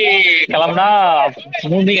 மணிக்கு கிளம்புனா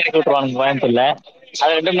 3 மணிக்கு இறக்கி விட்டுருவாங்க கோயம்புத்தூர்ல.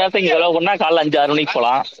 அது 2 மணி நேரத்துக்கு செலவு பண்ணா காலைல 5-6 மணிக்கு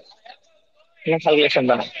போலாம்.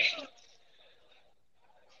 கால்குலேஷன் தானே.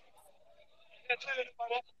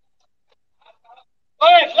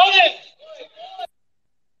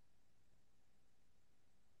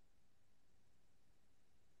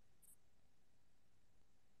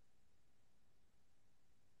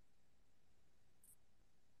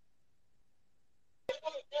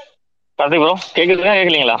 கார்த்திக் ப்ரோ கேக்குதுங்களா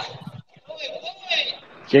கேட்கலீங்களா?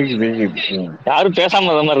 கேக்குது. யாரும்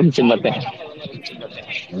பேசாம மாதிரி இருந்துச்சு பார்த்தேன்.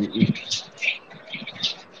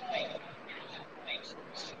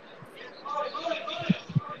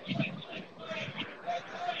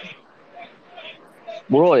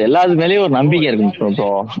 ப்ரோ எல்லாத்து மேலயும் ஒரு நம்பிக்கை இருக்கு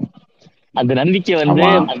ப்ரோ. அந்த நம்பிக்கை வந்து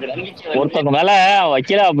ஒருத்தவங்க மேல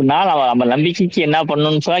வைக்கல அப்படின்னா நம்ம நம்பிக்கைக்கு என்ன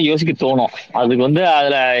பண்ணணும்னு சொன்னா யோசிக்க தோணும். அதுக்கு வந்து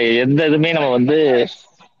அதுல எந்த இதுவுமே நம்ம வந்து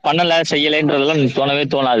பண்ணல செய்யலைன்றதெல்லாம் தோணவே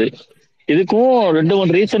தோணாது. இதுக்கும்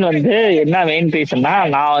 2-3 ரீசன் வந்து என்ன மெயின் ரீசன்னா,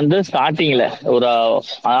 நான் வந்து ஸ்டார்டிங்ல ஒரு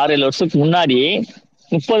 6-7 வருஷத்துக்கு முன்னாடி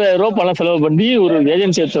 30,000 ரூபாய் பணம் செலவு பண்ணி ஒரு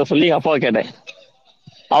ஏஜென்சி எடுத்து சொல்லி அப்பாவை கேட்டேன்.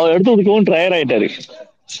 அவர் எடுத்து கொடுக்கவும் டயர் ஆயிட்டாரு.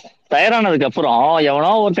 தயாரானதுக்கு அப்புறம்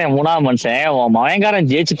எவனோ ஒருத்தன் மூணாவது மனுஷன், உன் மயங்காரன்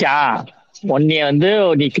ஜெயிச்சுட்டான், உன்னைய வந்து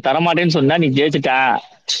நீ தரமாட்டேன்னு சொன்னா நீ ஜெயிச்சுட்டா,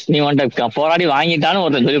 நீ உன்கிட்ட போராடி வாங்கிட்டான்னு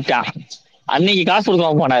ஒருத்தன் சொல்லிவிட்டான். அன்னைக்கு காசு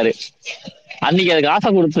கொடுக்காம போனாரு. அன்னைக்கு அது காசை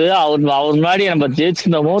கொடுத்து அவர் முன்னாடி நம்ம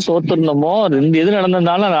ஜெயிச்சிருந்தோமோ தோத்துருந்தோமோ ரெண்டு எது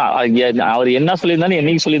நடந்திருந்தாலும் அவர் என்ன சொல்லியிருந்தாலும்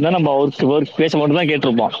என்னைக்கு சொல்லியிருந்தாலும் நம்ம அவருக்கு பேச மட்டும் தான்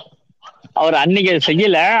கேட்டிருப்போம். அவர் அன்னைக்கு அதை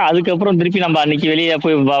செய்யல. அதுக்கப்புறம் திருப்பி நம்ம அன்னைக்கு வெளியே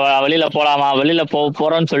போய் வெளியில போலாமா, வெளியில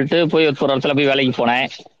போறோம்னு சொல்லிட்டு போய் ஒரு இடத்துல போய் வேலைக்கு போனேன்.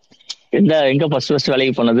 எங்க ஃபர்ஸ்ட்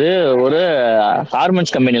வேலைக்கு போனது ஒரு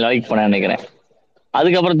கார்மெண்ட்ஸ் கம்பெனில வேலைக்கு போனேன் நினைக்கிறேன்.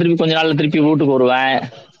 அதுக்கப்புறம் திருப்பி கொஞ்ச நாள்ல திருப்பி வீட்டுக்கு வருவேன்.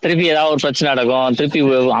 திருப்பி ஏதாவது ஒரு பிரச்சனை நடக்கும், திருப்பி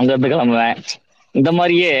அங்க இருந்து கிளம்புவேன். இந்த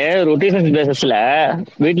மாதிரியே ரொட்டேஷன் பேசஸ்ல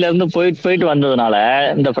வீட்டுல இருந்து போயிட்டு போயிட்டு வந்ததுனால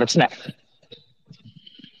இந்த பிரச்சனை.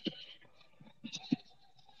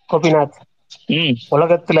 கோபிநாத்,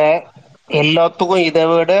 உலகத்துல எல்லாத்துக்கும் இதை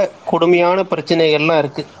விட கொடுமையான பிரச்சனைகள்லாம்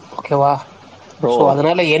இருக்கு. ஓகேவா? சோ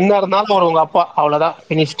அதனால என்ன இருந்தாலும் உங்க அப்பா அவ்வளவுதான்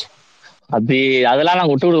பினிஷ்ட். அதெல்லாம் நான்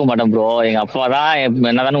விட்டு கொடுக்க மாட்டேன் ப்ரோ. எங்க அப்பா தான்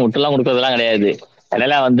என்னதானே விட்டுலாம் கொடுக்கறதுலாம் கிடையாது.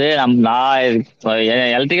 இடையில வந்து நான்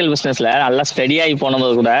எலக்ட்ரிக்கல் பிசினஸ்ல நல்லா ஸ்டடி ஆகி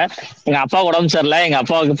போனது கூட எங்க அப்பா உடம்பு சரியில்லை, எங்க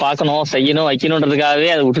அப்பாவுக்கு பார்க்கணும் செய்யணும் வைக்கணுன்றதுக்காகவே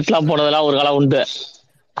அதை விட்டுட்டுலாம் போனதெல்லாம் ஒரு காலம் உண்டு.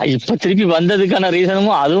 இப்ப திருப்பி வந்ததுக்கான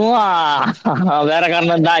ரீசனும் அதுவும் வேற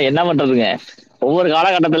காரணம் தான். என்ன பண்றதுங்க, ஒவ்வொரு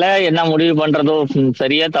காலகட்டத்துல என்ன முடிவு பண்றதோ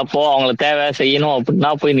சரியா தப்போ அவங்களுக்கு தேவை செய்யணும்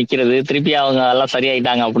அப்படின்னா போய் நிக்கிறது. திருப்பி அவங்க எல்லாம்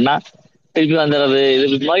சரியாயிட்டாங்க அப்படின்னா திருப்பி வந்துடுறது.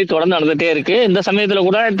 இது மாதிரி தொடர்ந்து நடந்துட்டே இருக்கு. இந்த சமயத்துல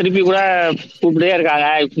கூட திருப்பி கூட கூப்பிட்டே இருக்காங்க.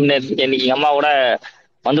 இன்னைக்கு எங்க அம்மா கூட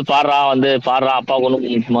வந்து பாடுறா அப்பா ஒன்றும்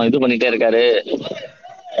இது பண்ணிட்டே இருக்காரு,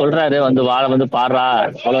 சொல்றாரு வந்து வந்து பாடுறா,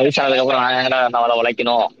 அவ்வளவு வயசானதுக்கு அப்புறம் நான் எங்கடா நான் அவளை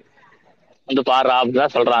உழைக்கணும், வந்து பாடுறா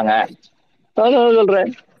அப்படிதான் சொல்றாங்க.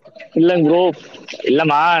 சொல்றேன் இல்லங்க ப்ரோ,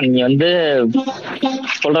 இல்லம்மா நீ வந்து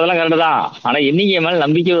சொல்றதெல்லாம் கரெக்டு தான். ஆனா என்னைக்கு என் மேல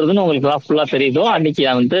நம்பிக்கை வருதுன்னு உங்களுக்கு ஃபுல்லா தெரியுதோ அன்னைக்கு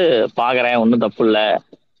நான் வந்து பாக்குறேன், ஒன்றும் தப்பு இல்லை,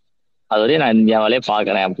 அது வரையும் நான் என் வேலையை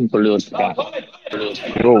பாக்குறேன் அப்படின்னு சொல்லி வச்சிருக்கேன்.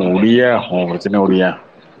 ஒடியா உன் பிரச்சனை ஒடியா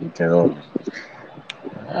ஏதோ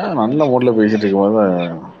நல்ல மூட்ல பேசிட்டு இருக்கும்போது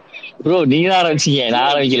ப்ரோ நீங்க தான் ஆரம்பிச்சீங்க, நான்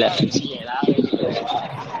ஆரம்பிக்கல.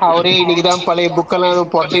 அவரே இன்னைக்குதான் பழைய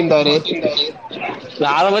புக்கெல்லாம் புரட்டிருந்தாரு.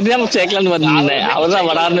 நான் அதை பத்தி தான் சேர்க்கலான்னு வந்தேன். அவர் தான்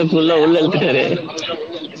வடார்னு உள்ள இழுத்துட்டாரு.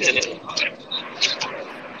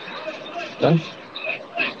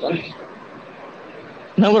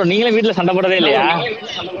 என்ன ப்ரோ நீங்களே வீட்டுல சண்டை போடவே இல்லையா?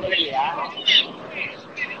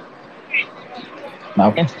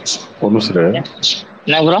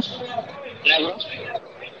 என்ன ப்ரோ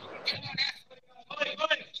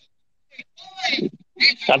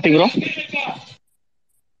கார்த்திக் ப்ரோ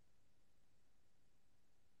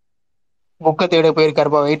புக்க தேட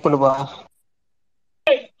போயிருக்காருப்பா, வெயிட் பண்ணுப்பா.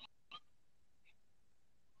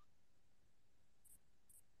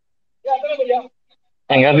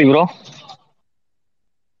 கார்த்திக் ப்ரோ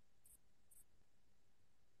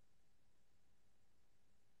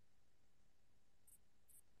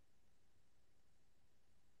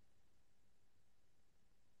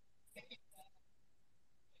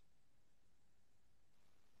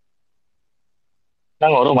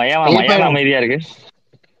ஒரு மயான அமைதியா இருக்கு.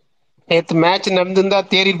 நேத்து மேட்ச் நடந்திருந்தா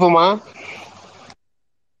தேறி இருப்போமா?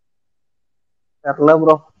 தெரியல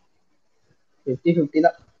ப்ரோ, 50-50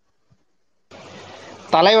 தான்.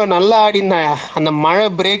 தலைவன் நல்லா ஆடினாயா, அந்த மழை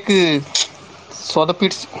பிரேக்கு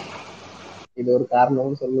சொதப்பிடுச்சு. இது ஒரு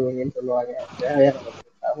காரணம்னு சொல்லுவீங்கன்னு சொல்லுவாங்க.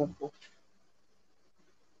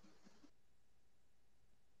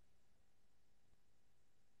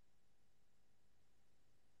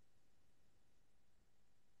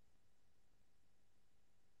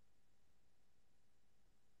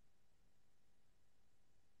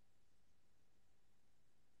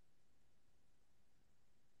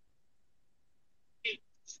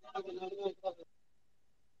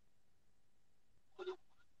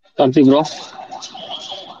 கார்த்திக் ப்ரோ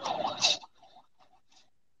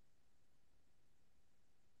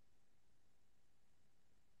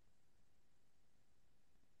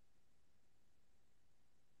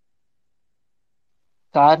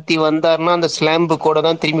கார்த்தி வந்தாருன்னா அந்த ஸ்லாம்பு கூட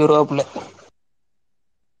தான் திரும்பி வருவாப்புல.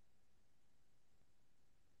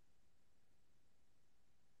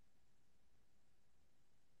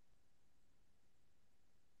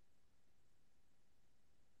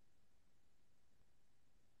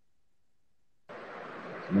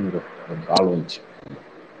 கால் வந்துச்சு.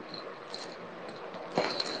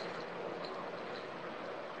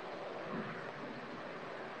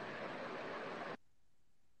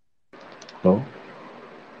 ஹலோ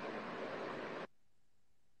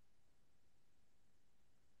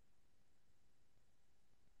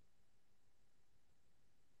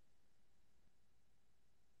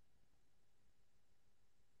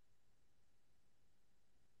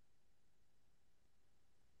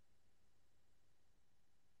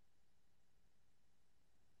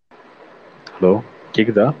ஹலோ,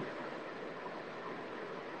 கேக்குதா?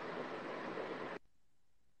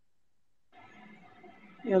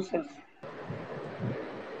 S S.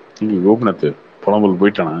 இங்க கோபுநாத் புலம்பல்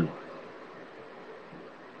போயிட்டானா?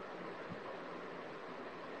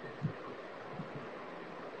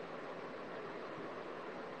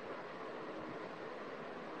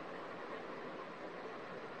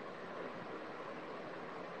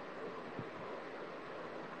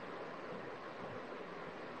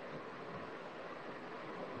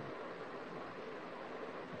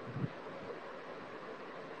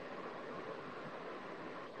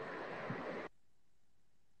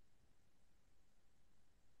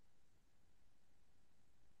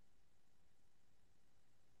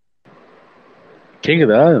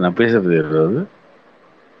 கேக்குதா நான் பேசுறது? ஏதாவது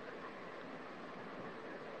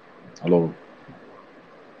ஹலோ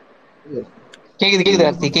கேக்குது கேக்குது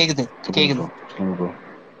கார்த்தி, கேக்குது கேக்குது. சொல்லுங்க ப்ரோ.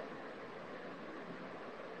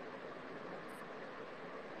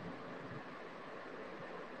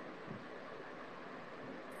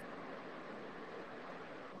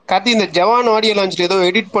 கார்த்தி, இந்த ஜவான் ஆடியோ லான்ச் ஏதோ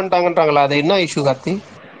எடிட் பண்ணிட்டாங்கன்றாங்களா, அது என்ன இஷ்யூ கார்த்தி?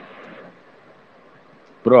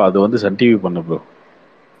 ப்ரோ அது வந்து சன் டிவி பண்ண ப்ரோ.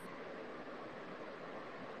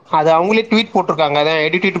 அது அவங்களே ட்வீட் போட்டிருக்காங்க, அதான்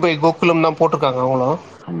எடிட்டட் பை கோகுலம் தான் போட்டிருக்காங்க அவங்களும்.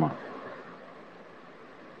 ஆமா,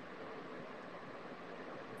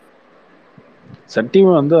 சன் டிவி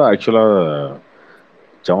வந்து ஆக்சுவலா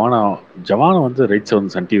ஜவான வந்து ரைட்ஸ்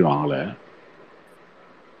வந்து சன் டிவி வாங்கல.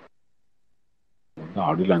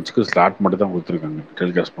 ஆடியோ லான்ச்சுக்கு ஸ்லாட் மட்டும் தான் கொடுத்துருக்காங்க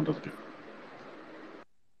டெலிகாஸ்ட் பண்றதுக்கு.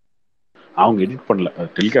 அவங்க எடிட் பண்ணல,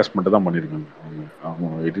 டெலிகாஸ்ட் மட்டும் தான் பண்ணிருக்காங்க.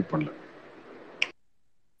 அவங்க எடிட் பண்ணல.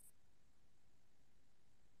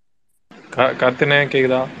 கத்துனே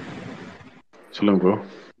கேக்குதா? சொல்லுங்க ப்ரோ.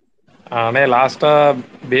 அண்ணே லாஸ்டா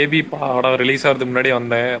பேபி படம் ரிலீஸ் ஆகிறதுக்கு முன்னாடி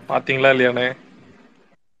வந்தேன், பாத்தீங்களா இல்லையாண்ணே?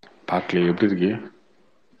 பார்க்கல, எப்படி இருக்கு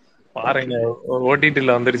பாருங்க,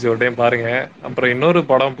 ஓடிடில வந்துருச்சு, ஒரு டைம் பாருங்க. அப்புறம் இன்னொரு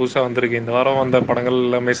படம் புதுசா வந்திருக்கு, இந்த வாரம் வந்த படங்கள்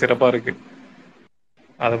எல்லாமே சிறப்பா இருக்கு,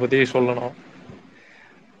 அதை பத்தி சொல்லணும்.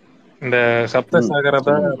 இந்த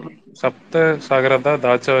சப்த சாகரதா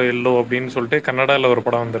தாச்சா எல்லோ அப்படின்னு சொல்லிட்டு கன்னடால ஒரு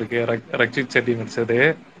படம் வந்திருக்கு, ரக்ஷித் செட்டி நடிச்சது.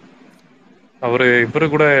 இவரு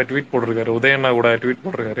கூட ட்வீட் போட்டிருக்காரு, உதயண்ணா கூட ட்வீட்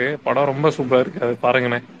போட்டிருக்காரு. படம் ரொம்ப சூப்பரா இருக்கு, அது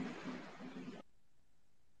பாருங்கண்ணே.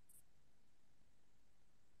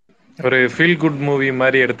 ஒரு ஃபீல் குட் மூவி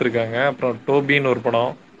மாதிரி எடுத்திருக்காங்க. அப்புறம் டோபின்னு ஒரு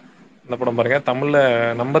படம், இந்த படம் பாருங்க.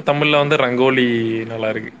 நம்ம தமிழ்ல வந்து ரங்கோலி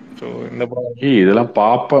நல்லா இருக்கு. ஸோ இந்த படம் இதெல்லாம்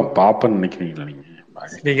பாப்பன்னு நினைக்கிறீங்களா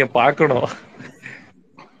நீங்க பார்க்கணும்.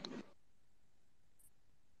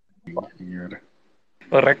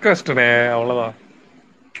 ஒரு ரெக்வஸ்ட்னே, அவ்வளவுதான்.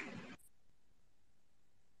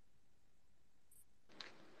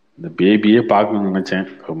 இந்த பேபியே பார்க்கணும்னு நினைச்சேன்,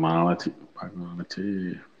 ரொம்ப நாளாச்சு பார்க்கணும்னு நினைச்சு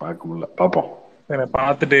பார்க்க முடியல. பார்ப்போம்.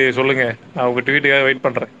 பார்த்துட்டு சொல்லுங்க, நான் உங்க ட்வீட்டுக்காக வெயிட்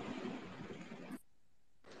பண்றேன்.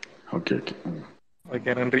 ஓகே ஓகே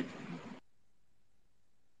ஓகே, நன்றி.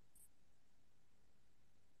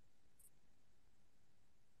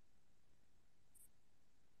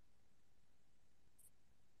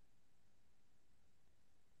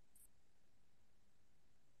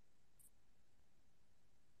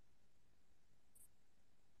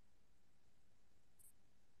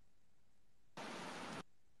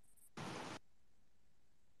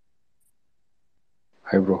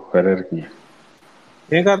 ஹாய் ப்ரோ, வேற இருக்கீங்க?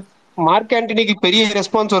 மார்க் ஆண்டனிக்கு பெரிய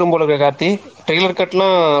ரெஸ்பான்ஸ் வரும் போல இருக்கு கார்த்தி. ட்ரெய்லர்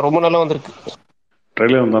கட்லாம் ரொம்ப நல்லா வந்திருக்கு.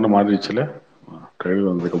 ட்ரெய்லர் வந்தானே மாறிடுச்சுல.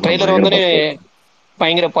 ட்ரெய்லர் வந்தானே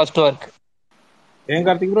பயங்கர பாசிட்டிவா இருக்கு. ஏன்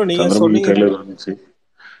கார்த்திக் ப்ரோ, நீங்க சொன்னீங்கல்ல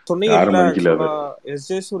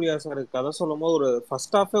எஸ்.ஜே. சூர்யா சார் கதை சொல்லும் போது ஒரு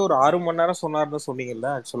ஃபர்ஸ்ட் ஹாஃபே ஒரு 6 மணி நேரம் சொன்னார்னு சொன்னீங்கல்ல.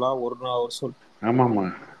 ஆக்சுவலா ஒரு சொல். ஆமா,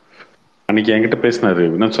 அன்னைக்கு என்கிட்ட பேசினாரு,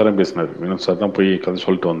 வினோத் சாரும் பேசினாரு. வினோத் சார் தான் போய் கதை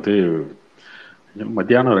சொல்லிட்டு வந்து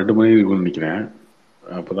மத்தியானம் 2 மணி இருக்குன்னு நினைக்கிறேன்.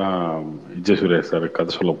 அப்போதான் எஸ்.ஜே. சூர்யா சார்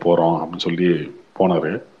கதை சொல்ல போறோம் அப்படின்னு சொல்லி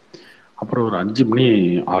போனாரு. அப்புறம் ஒரு 5 மணி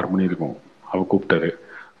 6 மணி இருக்கும், அவர் கூப்பிட்டாரு.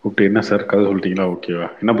 கூப்பிட்டு என்ன சார் கதை சொல்லிட்டீங்களா? ஓகேவா?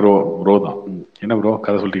 என்ன ப்ரோ தான். என்ன ப்ரோ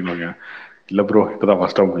கதை சொல்லிட்டீங்களா? இல்லை ப்ரோ இப்போதான்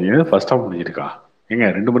ஃபர்ஸ்ட் ஹாஃப் முடிஞ்சது. First half முடிஞ்சிருக்கா?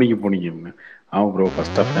 ஏங்க 2 மணிக்கு போனீங்க? ஆமாம் ப்ரோ,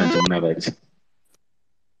 ஃபர்ஸ்ட் ஹாஃப் 5 மணி நேரம் ஆயிடுச்சு.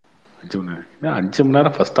 5 மணி நேரம்? என்ன 5 மணி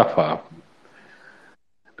நேரம் ஃபர்ஸ்ட் ஹாஃபா?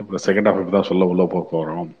 அப்புறம் செகண்ட் ஹாஃப் இப்பதான் சொல்ல உள்ள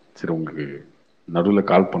போறோம். சரி உங்களுக்கு நடுவில்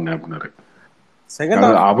கால் பண்ணேன் அப்படின்னாரு.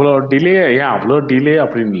 அவ்வளோ டிலே, ஏன் அவ்வளோ டிலே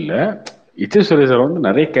அப்படின்னு இல்லை. எஸ்.ஜே. சூர்யா சார் வந்து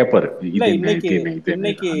நிறைய கேட்பாரு. இன்னைக்கு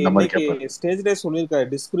ஸ்டேஜ் டே சொல்லியிருக்காரு,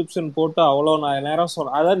 டிஸ்கிரிப்ஷன் போட்டு அவ்வளோ நேரம்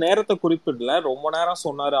சொன்ன, அதாவது நேரத்தை குறிப்பிடல, ரொம்ப நேரம்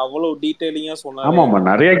சொன்னாரு, அவ்வளவு டீடைலிங்கா சொன்னாரு. ஆமா,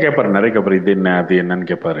 நிறைய கேட்பாரு. இது என்ன அது என்னன்னு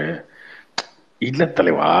கேட்பாரு. இல்ல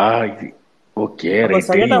தலைவா, ஓகே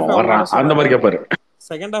அந்த மாதிரி கேட்பாரு.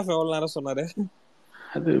 செகண்ட் ஹாஃப் எவ்வளவு நேரம் சொன்னாரு?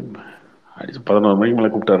 அடிச்சு 11 மணிக்கு மேல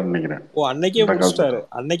கூப்பிட்டாருன்னு நினைக்கிறேன். ஓ அன்னைக்கே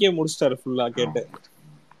ரெண்டாவது முடிச்சிட்டாரு ஃபுல்லா கேட்டு.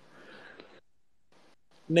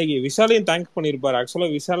 இன்னைக்கு விஷாலையும் தேங்க் பண்ணிருப்பாரு. ஆக்சுவலா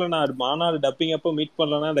விஷால நான் மாநாடு டப்பிங் அப்போ மீட்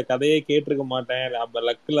பண்ணலன்னா அந்த கதையே கேட்டிருக்க மாட்டேன்,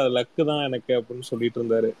 லக்கு தான் எனக்கு அப்படின்னு சொல்லிட்டு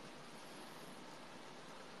இருந்தாரு.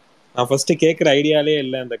 நான் ஃபர்ஸ்ட் கேட்கிற ஐடியாலே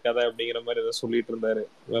இல்லை அந்த கதை அப்படிங்கிற மாதிரி ஏதோ சொல்லிட்டு இருந்தாரு.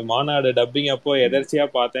 மாநாடு டப்பிங் அப்போ எதர்ச்சியா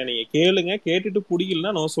பார்த்தேன், நீங்க கேளுங்க, கேட்டுட்டு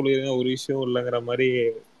பிடிக்கலன்னா நோ சொல்லிருங்க, ஒரு விஷயம் இல்லைங்கிற மாதிரி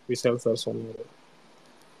விஷால் சார் சொன்னாரு.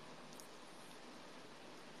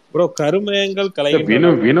 ப்ரோ கருமயங்கள்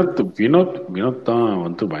வினோத் தான்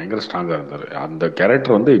வந்து பயங்கர ஸ்ட்ராங்கா இருந்தாரு. அந்த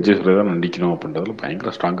கேரக்டர் வந்து விஜய் தான் நடிக்கணும் அப்படின்றதுல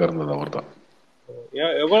பயங்கர ஸ்ட்ராங்கா இருந்தது அவர் தான்.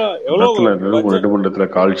 2 மண்டலத்துல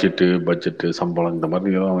கால் ஷீட்டு, பட்ஜெட், சம்பளம் இந்த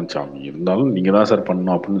மாதிரி தான் வந்துச்சாங்க. இருந்தாலும் நீங்க தான் சார்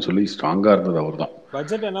பண்ணணும் அப்படின்னு சொல்லி ஸ்ட்ராங்கா இருந்தது அவர் தான்.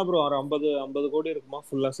 பட்ஜெட் என்ன ப்ரோ, 50 கோடி இருக்குமா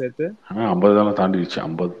ஃபுல்லா சேர்த்து? 50 தான் தாண்டிடுச்சு,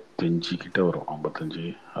 55 கிட்ட வரும்,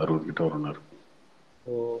 55-60 கிட்ட வரும்.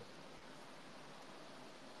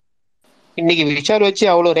 இன்னைக்கு விஷால் வச்சு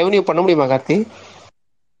அவ்வளவு ரெவன்யூ பண்ண முடியுமா கார்த்தி?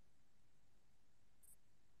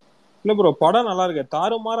 இல்ல ப்ரோ படம் நல்லா இருக்கு,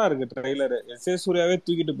 தாறுமாறா இருக்கு ட்ரெய்லர். எஸ்.ஏ. சூர்யாவே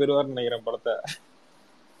தூக்கிட்டு போயிருவாருன்னு நினைக்கிறேன் படத்தை.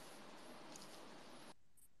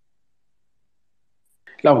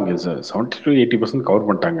 இல்ல அவங்க 70-80% கவர்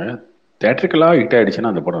பண்ணிட்டாங்க. தியேட்டருக்கலா ஹிட்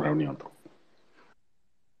ஆயிடுச்சுன்னா அந்த படம் ரெவன்யூ வந்துடும்.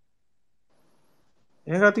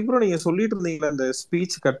 ஏன் கார்த்திக் ப்ரோ நீங்க சொல்லிட்டு இருந்தீங்களா இந்த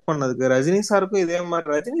ஸ்பீச் கட் பண்ணதுக்கு, ரஜினி சாருக்கும் இதே மாதிரி.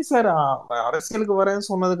 ரஜினி சார் அரசியலுக்கு வரேன்னு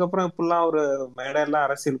சொன்னதுக்கு அப்புறம் இப்பெல்லாம் ஒரு மேடையெல்லாம்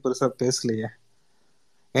அரசியல் பெருசா பேசலையே.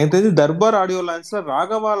 எனக்கு தெரிஞ்சு தர்பார் ஆடியோ லான்ச்ல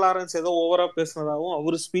ராகவா லாரன்ஸ் ஏதோ ஓவரா பேசினதாகவும்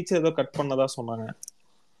அவரு ஸ்பீச் ஏதோ கட் பண்ணதா சொன்னாங்க.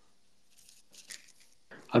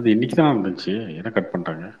 அது இன்னைக்கு தான் நடந்துச்சு, என்ன கட்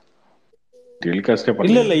பண்ணிட்டாங்க?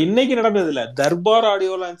 இல்ல இன்னைக்கு நடந்தது இல்ல. தர்பார்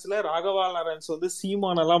ஆடியோ லான்ச்ல ராகவா லாரன்ஸ் வந்து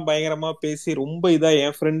சீமானெல்லாம் பயங்கரமா பேசி ரொம்ப இதா,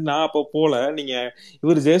 என் ஃப்ரெண்ட் நான் அப்ப போல, நீங்க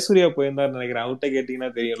இவர் ஜெயசூர்யா போயிருந்தாரு நினைக்கிறேன், அவர்கிட்ட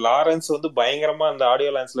கேட்டீங்கன்னா தெரியும். லாரன்ஸ் வந்து பயங்கரமா அந்த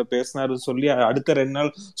ஆடியோ லான்ச்ல பேசினாருன்னு சொல்லி அடுத்த 2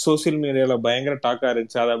 நாள் சோசியல் மீடியால பயங்கர டாக்கா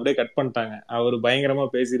இருந்துச்சு. அதை அப்படியே கட் பண்ணிட்டாங்க. அவர் பயங்கரமா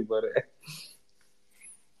பேசியிருப்பாரு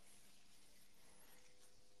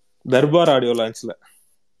தர்பார் ஆடியோ லான்ச்ல.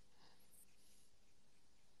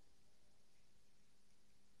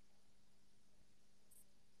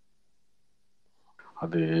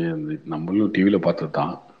 அது நம்மளும் டிவில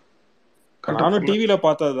பார்த்ததுதான், நானும் டிவில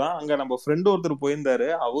பார்த்ததுதான். அங்க நம்ம ஃப்ரெண்ட் ஒருத்தர் போயிருந்தாரு,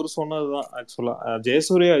 அவரு சொன்னதுதான். ஆக்சுவலா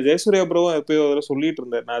ஜெயசூர்யா ப்ரோ எப்பயோ சொல்லிட்டு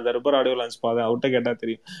இருந்தாரு, நான் தர்பார் ஆடியோ லான்ச் பார்த்தேன், அவர்கிட்ட கேட்டா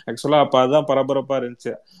தெரியும். ஆக்சுவலா அப்ப அதுதான் பரபரப்பா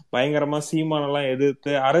இருந்துச்சு. பயங்கரமா சீமானெல்லாம்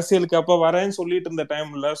எதிர்த்து அரசியலுக்கு அப்ப வரேன்னு சொல்லிட்டு இருந்த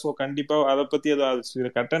டைம்ல. சோ கண்டிப்பா அதை பத்தி ஏதோ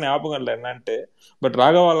கரெக்டா ஞாபகம் இல்லை என்னன்ட்டு. பட்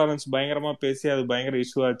ராகவா லாரன்ஸ் பயங்கரமா பேசி அது பயங்கர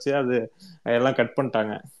இஷ்யூ ஆச்சு. அது எல்லாம் கட்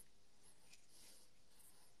பண்ணிட்டாங்க.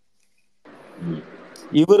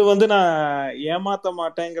 இவர் வந்து நான் ஏமாத்த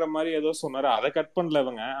மாட்டேங்கிற மாதிரி ஏதோ சொன்னாரு, அதை கட் பண்ணல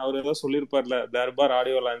இவங்க. அவர் ஏதோ சொல்லியிருப்பார்ல தர்பார்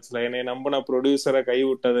ஆடியோ லான்ச்ல, என்னை நம்பின ப்ரொடியூசரை கை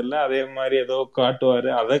விட்டது இல்ல, அதே மாதிரி ஏதோ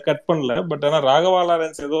காட்டுவாரு, அதை கட் பண்ணல. பட் ஆனா ராகவா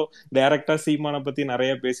லாரன்ஸ் ஏதோ டைரக்டா சீமான பத்தி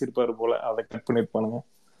நிறைய பேசியிருப்பாரு போல, அதை கட் பண்ணிருப்பானுங்க.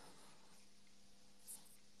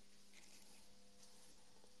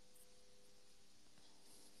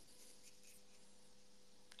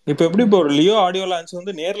 இப்ப எப்படி இப்போ லியோ ஆடியோ லான்ச்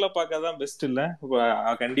வந்து நேர்ல பார்க்கதான் பெஸ்ட் இல்ல?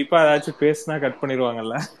 கண்டிப்பா ஏதாச்சும் பேசினா கட்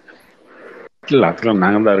பண்ணிடுவாங்கல்ல. இல்ல அதுக்கெல்லாம்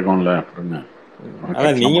நாங்க தான் இருக்கோம்ல,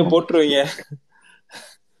 அதான் நீங்க போட்டுருவீங்க.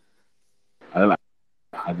 அதெல்லாம்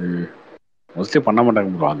அது மோஸ்ட்லி பண்ண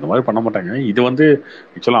மாட்டாங்க ப்ரோ, அந்த மாதிரி பண்ண மாட்டாங்க. இது வந்து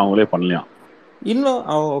ஆக்சுவலா அவங்களே பண்ணலாம். இன்னும்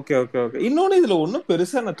ஓகே ஓகே ஓகே. இன்னொன்னு இதுல ஒன்னும்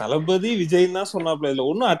பெருசா நான் தளபதி விஜய் தான் சொன்னாப்ல, இதுல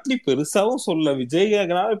ஒன்னும் அட்லி பெருசாவும் சொல்ல.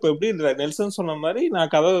 விஜய்னா இப்ப எப்படி நெல்சன் சொன்ன மாதிரி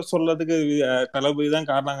நான் கதை சொல்றதுக்கு தளபதி தான்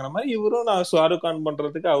காரணங்கிற மாதிரி, இவரும் நான் ஷாருக் கான்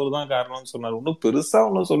பண்றதுக்கு அவரு தான் காரணம்னு சொன்னாரு. ஒன்னும் பெருசா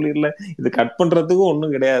ஒன்னும் சொல்லிடல. இது கட் பண்றதுக்கும்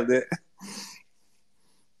ஒன்னும் கிடையாது.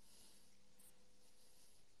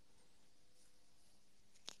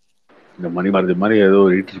 இந்த மணிபாரதி மாதிரி ஏதோ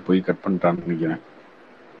ரீட்டில் போய் கட் பண்ணிட்டான்னு நினைக்கிறேன்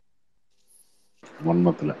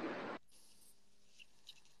மன்மத்துல.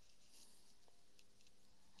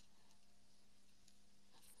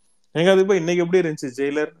 எங்க அது இப்ப இன்னைக்கு எப்படி இருந்துச்சு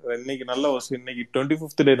ஜெயிலர்? இன்னைக்கு நல்லா இன்னைக்கு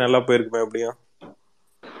 25th டே நல்லா போயிருக்குமே அப்படியா?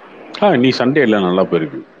 இன்னைக்கு சண்டே இல்ல நல்லா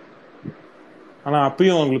போயிருக்கு. ஆனா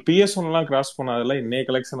அப்பயும் உங்களுக்கு PS1 எல்லாம் கிராஸ் பண்ணாதுல இன்னைக்கு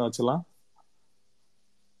கலெக்ஷன் வச்சுலாம்.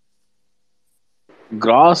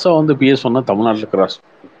 கிராஸா வந்து PS1 தமிழ்நாட்டுல கிராஸ்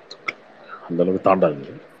அந்த அளவுக்கு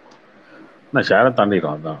தாண்டாது. நான் ஷேரை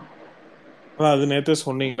தாண்டிடும். அதான் அது நேற்று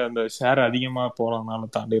சொன்னீங்க, அந்த ஷேர் அதிகமா போறதுனால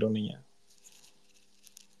தாண்டிடும் நீங்க,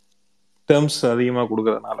 டேர்ம்ஸ் அதிகமா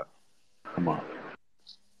கொடுக்கறதுனால. ஆமா.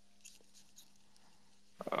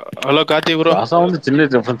 ஹலோ கார்த்தி ப்ரோ, வந்து சின்ன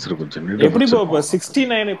டிஃபரன்ஸ் இருக்கும். எப்படி இப்ப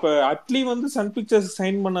 69 இப்ப அட்லி வந்து சன் பிக்சர்ஸ்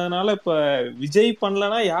சைன் பண்ணதுனால இப்ப விஜய்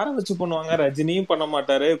பண்ணலனா யார வச்சு பண்ணுவாங்க? ரஜினியும் பண்ண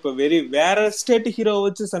மாட்டாரு. இப்ப வேற ஸ்டேட் ஹீரோ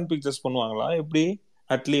வச்சு சன் பிக்சர்ஸ் பண்ணுவாங்களா எப்படி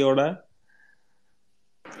அட்லியோட?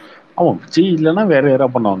 ஆமா, விஜய் இல்லைன்னா வேற யாரா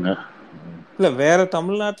பண்ணுவாங்க. இல்ல வேற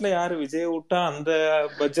தமிழ்நாட்டுல யாரு விஜய் விட்டா அந்த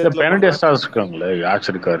இல்ல பட்ஜெட்ல பேனடியா பண்றாங்க? ஸ்டார்ஸ் இருக்காங்களே, யாச்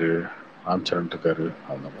இருக்காரு, ராம்சரண் இருக்காரு,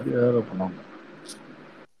 அந்த மாதிரி ஏதாவது பண்ணுவாங்க.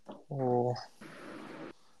 ஓ,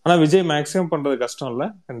 ஆனா விஜய் மேக்ஸிமம் பண்றது கஷ்டம் இல்ல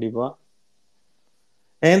கண்டிப்பா.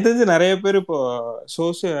 எனக்கு தெரிஞ்சு நிறைய பேர் இப்போ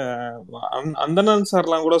அந்தணன்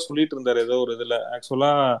சார்லாம் கூட சொல்லிட்டு இருந்தாரு ஏதோ ஒரு இதுல.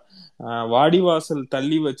 ஆக்சுவலா வாடிவாசல்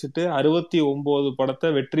தள்ளி வச்சுட்டு 69 படத்தை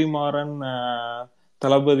வெற்றிமாறன்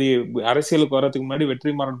தளபதி அரசியலுக்கு வர்றதுக்கு முன்னாடி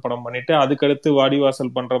வெற்றிமாறன் படம் பண்ணிட்டு அதுக்கடுத்து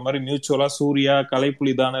வாடிவாசல் பண்ற மாதிரி மியூச்சுவலா சூர்யா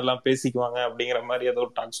கலைப்புலி தானே எல்லாம் பேசிக்குவாங்க அப்படிங்கிற மாதிரி ஏதோ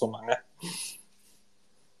ஒரு டாக் சொன்னாங்க.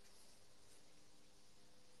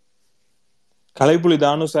 கலைப்புலி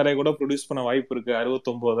தானு சாரை கூட ப்ரொடியூஸ் பண்ண வாய்ப்பு இருக்கு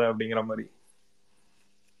 69 அப்படிங்கிற மாதிரி.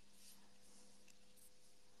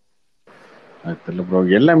 தெரியல ப்ரோ,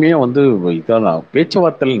 எல்லாமே வந்து இதான்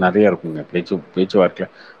பேச்சுவார்த்தையில் நிறைய இருக்குங்க. பேச்சுவார்த்தை.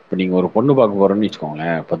 இப்போ நீங்கள் ஒரு பொண்ணு பார்க்க போறோன்னு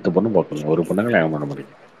வச்சுக்கோங்களேன், 10 பொண்ணு பார்ப்பீங்க, ஒரு பொண்ணுங்களை ஏன் பண்ண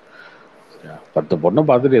முடியும்? 10 பொண்ணை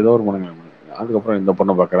பார்த்துட்டு ஏதோ ஒரு பொண்ணுங்க, அதுக்கப்புறம் இந்த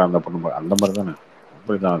பொண்ணை பார்க்குறேன் அந்த பொண்ணு அந்த மாதிரி தானே.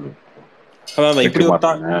 அப்படிதான் அது. இப்படி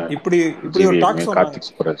ஒரு டாக் சொன்னாங்க, கார்த்திக்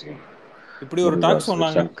சுப்ராஜ், இப்படி ஒரு டாக்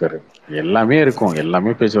சொன்னாங்க, சங்கர், எல்லாமே இருக்கும்.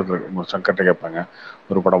 எல்லாமே பேசுறது. சங்கர்ட்ட கேட்பாங்க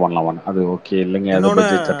ஒரு படம் பண்ணலாமான்னு, அது ஓகே இல்லைங்க, அது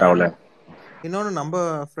பட்ஜெட் செட் ஆகல. இன்னொன்னு நம்ம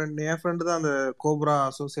என் ஃப்ரெண்டு தான் அந்த கோப்ரா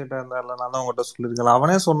அசோசியேட்டா இருந்தார்ல, நான் தான் உங்கள்கிட்ட சொல்லியிருக்கேன்.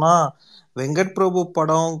 அவனே சொன்னா வெங்கட் பிரபு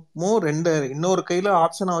படமும் இன்னொரு கையில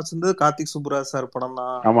ஆப்ஷனா வச்சிருந்தது கார்த்திக் சுப்ராஜ் சார் படம்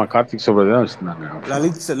தான். ஆமா, கார்த்திக் சுப்ராஜ் தான் வச்சிருந்தாங்க.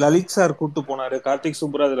 லலித் சார் கூட்டு போனாரு, கார்த்திக்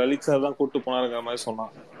சுப்ராஜ் லலித் சார் தான் கூட்டு போனாருங்கிற மாதிரி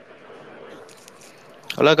சொன்னான்.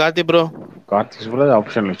 Hello Karthi bro. Karthik Subraj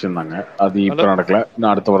option வச்சிருந்தாங்க, அது இப்ப நடக்கல,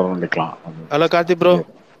 இன்னும் அடுத்த வாரம் நடக்கலாம். Hello Karthi bro.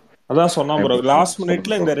 அதான் சொன்னான் ப்ரோ, லாஸ்ட்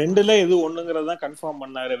மினிட்ல இந்த ரெண்டுல எது ஒண்ணுங்கறத கன்ஃபார்ம்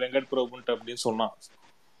பண்ணாரு வெங்கட் பிரபுன்ட்டு அப்படின்னு சொன்னான்.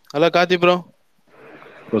 Hello Karthi bro.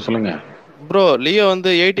 சொல்லுங்க ப்ரோ, லியோ வந்து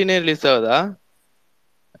 18 ரிலீஸ் ஆகுதா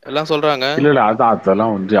எல்லாம் சொல்றாங்க? இல்ல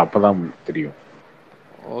அதெல்லாம் வந்து அப்பதான் தெரியும்.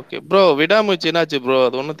 ஓகே ப்ரோ, விடாமுயற்சி என்னாச்சு ப்ரோ?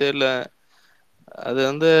 அது ஒன்றும் தெரியல. அது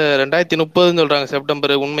வந்து 2030 சொல்றாங்க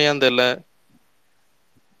செப்டம்பர், உண்மையான்னு தெரியல.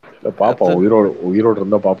 பாப்போம், உயிரோடு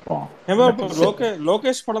இருந்தா பாப்போம்.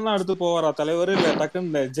 லோகேஷ் படம் தான் எடுத்து போவாரா தலைவர், இல்ல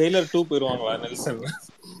டக்குன்னு ஜெயிலர் 2 போயிருவாங்களா நெல்சன்?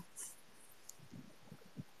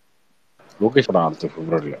 லோகேஷ் படம் அடுத்த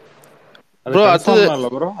பிப்ரவரியில. ப்ரோ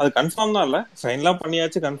அது கன்ஃபார்ம் தான் இல்ல, சைன்லாம்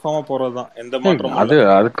பண்ணியாச்சு, கன்ஃபார்மா போறதுதான், எந்த மாற்றமும்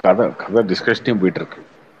அது கதை டிஸ்கஷனே போயிட்டு இருக்கு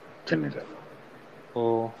சென்னையில. ஓ,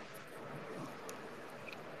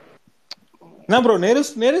 என்ன ப்ரோ,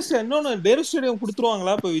 இன்னொன்னு நேரு ஸ்டேடியம்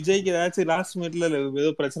கொடுத்துருவாங்களா இப்ப விஜய்க்கு? ஏதாச்சும் லாஸ்ட் மினிட்ல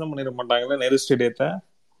ஏதோ பிரச்சனை பண்ணிட மாட்டாங்களா நேரு ஸ்டேடியத்தை?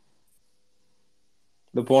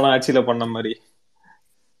 இந்த போன ஆட்சியில பண்ண மாதிரி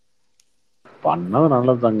பண்ணது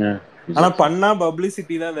நல்லதுதாங்க. ஆனா பண்ணா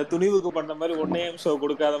பப்ளிசிட்டி தான். இந்த துணிவுக்கு பண்ண மாதிரி 1 AM ஷோ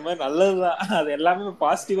கொடுக்காத மாதிரி நல்லதுதான். அது எல்லாமே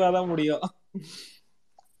பாசிட்டிவா தான் முடியும்.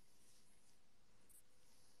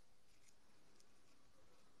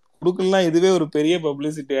 கொடுக்கலாம், இதுவே ஒரு பெரிய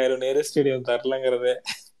பப்ளிசிட்டி ஆயிரும் நேரு ஸ்டேடியம் தரலங்கிறது.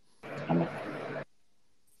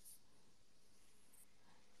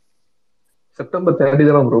 செப்டம்பர் 30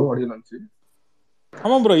 தான ப்ரோ ஆடியோ லான்ச்?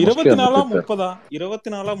 ஆமா ப்ரோ, 24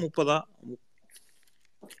 30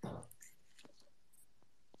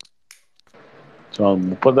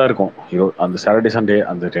 30 இருக்கும். அந்த சாட்டர்டே சண்டே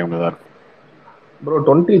அந்த டைம்ல தான் இருக்கும் ப்ரோ.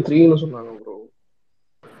 23ன்னு சொன்னாங்க ப்ரோ.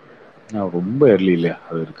 ரொம்ப early இல்லையா,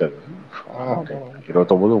 அது இருக்காது.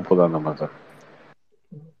 29 30 அந்த மாதிரி தான்.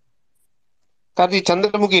 கார்த்தி,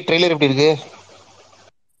 சந்திரமுகி ட்ரெய்லர் எப்படி இருக்கு?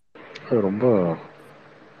 அது ரொம்ப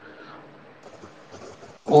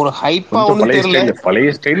ஒரு ஹைப்பா ஒண்ணும் தெரியல, பழைய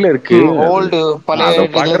ஸ்டைல்ல இருக்கு. ஓல்ட் பழைய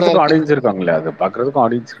பாக்குறதுக்கும் ஆடியன்ஸ் இருக்காங்களே, அது பாக்குறதுக்கும்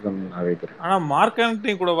ஆடியன்ஸ் இருக்காங்க நிறைய பேர். ஆனா மார்க்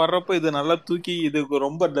ஆண்டனி கூட வர்றப்ப இது நல்லா தூக்கி இதுக்கு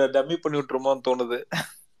ரொம்ப டம்மி பண்ணி விட்டுருமோன்னு தோணுது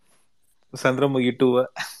சந்திரமுகி 2.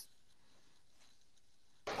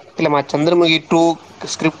 இல்லம்மா, சந்திரமுகி 2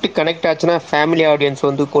 ஸ்கிரிப்ட் கனெக்ட் ஆச்சுன்னா ஃபேமிலி ஆடியன்ஸ்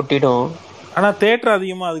வந்து கொட்டிடும். ஆனா தியேட்டர்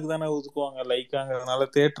அதிகமா அதுக்கு தானே ஒதுக்குவாங்க, லைக்காங்கிறதுனால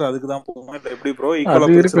தியேட்டர் அதுக்கு தான் போகும். இல்ல எப்படி ப்ரோ?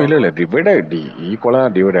 அது இருக்கு. இல்ல ஈக்குவலா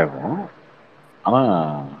டிவைட் ஆகும். ஆனா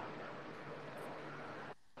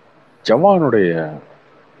ஜவானுடைய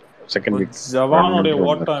செகண்ட் வீக், ஜவானுடைய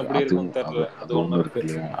ஓட்டம் எப்படி இருக்குன்னு தெரியல. அது ஒண்ணு இருக்கு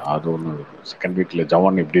இல்லையா, அது ஒண்ணு இருக்கு. செகண்ட் வீக்ல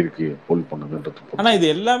ஜவான் எப்படி இருக்கு ஹோல்ட் பண்ணுதுன்றது. ஆனா இது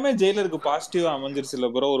எல்லாமே ஜெயிலருக்கு பாசிட்டிவா அமைஞ்சிருச்சு இல்ல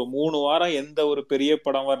ப்ரோ? ஒரு 3 வாரம் எந்த ஒரு பெரிய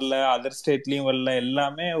படம் வரல, அதர் ஸ்டேட்லயும் வரல,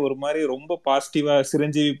 எல்லாமே ஒரு மாதிரி ரொம்ப பாசிட்டிவா,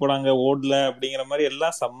 சிரஞ்சீவி படங்க ஓடல அப்படிங்கிற மாதிரி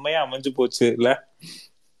எல்லாம் செம்மையா அமைஞ்சு போச்சு இல்ல?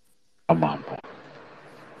 ஆமா.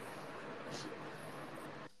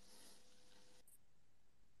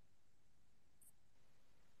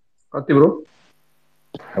 கார்த்தி ப்ரோ.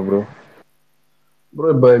 ப்ரோ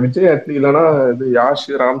இப்ப விஜய் அட்லி இல்லைன்னா இது யாஷ்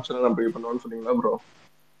ராம்சரண் அப்படி பண்ணுவான்னு சொன்னீங்களா ப்ரோ?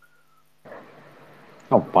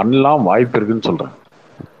 பண்ணலாம், வாய்ப்பு இருக்குன்னு சொல்றேன்.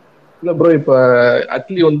 இல்ல ப்ரோ, இப்ப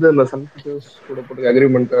அட்லி வந்து அந்த சன் பிக்சர்ஸ் கூட போட்டு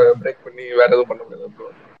அக்ரிமெண்ட் பிரேக் பண்ணி வேற எதுவும் பண்ண முடியாது ப்ரோ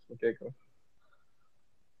கேக்குறேன்.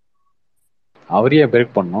 அவரையே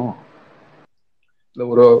பிரேக் பண்ணோம். இல்ல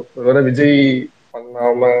ஒருவேளை விஜய்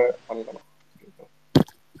பண்ணாம பண்ணலாம்,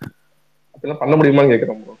 அப்படிலாம் பண்ண முடியுமான்னு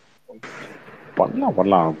கேக்குறேன் ப்ரோ.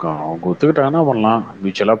 பண்ணலாம் அவங்க ஒத்துக்கிட்டாங்கன்னா பண்ணலாம்.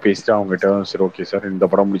 மியூச்சுவலாக பேசிட்டு அவங்ககிட்ட சரி ஓகே சார் இந்த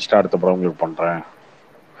படம் முடிச்சுட்டு அடுத்த படம் உங்களுக்கு பண்ணுறேன்,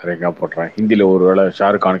 ரெங்கா போடுறேன். ஹிந்தியில் ஒரு வேளை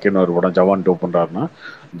ஷாருக் கானுக்குன்னு ஒரு படம் ஜவான் 2 பண்ணுறாருன்னா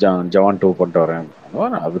ஜவான் 2 பண்ணிட்டு வரேன்,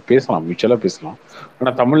 அது பேசலாம், மியூச்சுவலாக பேசலாம்.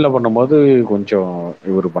 ஆனால் தமிழில் பண்ணும்போது கொஞ்சம்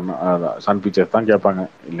இவர் சன் பிக்சர்ஸ் தான் கேட்பாங்க,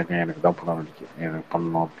 இல்லைங்க எனக்கு தான் படம் எனக்கு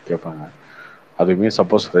பண்ணணும் அப்படின்னு கேட்பாங்க. அதுவுமே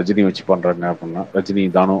சப்போஸ் ரஜினி வச்சு பண்ணுறாங்க அப்படின்னா ரஜினி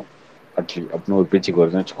தானோ அட்லி அப்படின்னு ஒரு பேச்சுக்கு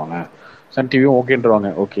வருதுன்னு வச்சுக்கோங்க, சன் டிவியும் ஓகேன்றவாங்க,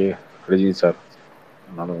 ஓகே ரஜினி சார்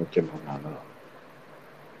அதனால ஓகேன்றாங்க.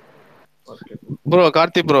 ப்ரோ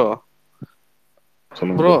கார்த்தி ப்ரோ,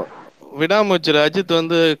 சொல்லுங்க ப்ரோ விடாமுயற்சியில அஜித்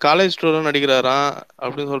வந்து காலேஜ் ஸ்டூடெண்ட் நடிக்கிறாராம்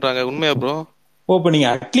அப்படின்னு சொல்றாங்க, உண்மையா ப்ரோ? ஓ இப்ப நீங்க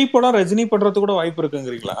அட்லி படம் ரஜினி பண்றது கூட வாய்ப்பு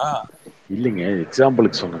இருக்குங்கிறீங்களா? இல்லைங்க,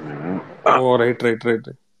 எக்ஸாம்பிளுக்கு சொன்னேங்க. ஓ ரைட் ரைட்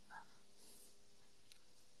ரைட்.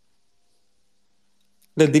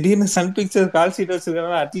 இல்ல திடீர்னு சன் பிக்சர் கால் ஷீட்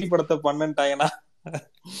வச்சிருக்காங்க அட்லி படத்தை பண்ணட்டாங்கன்னா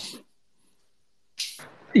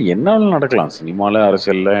என்னாலும் நடக்கலாம், சினிமால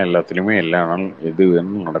அரசியல்ல எல்லாத்துலயுமே எல்லானாலும் எது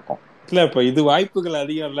வேணும் நடக்கும். இல்ல இப்ப இது வாய்ப்புகள்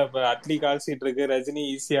அதிகம் இல்ல. இப்ப அட்லி கால் ஷீட் இருக்கு, ரஜினி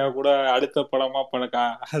ஈஸியா கூட அடுத்த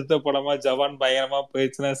படமா ஜவான் பயங்கரமா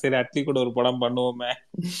போயிடுச்சுன்னா சரி அட்லி கூட ஒரு படம் பண்ணுவோமே.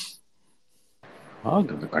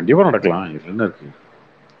 கண்டிப்பா நடக்கலாம், இது என்ன இருக்கு.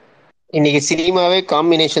 இன்னைக்கு சினிமாவே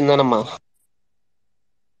காம்பினேஷன் தானம்மா.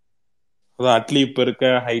 அதான் அட்லி இப்ப இருக்க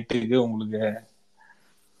ஹைட்டுக்கு உங்களுக்கு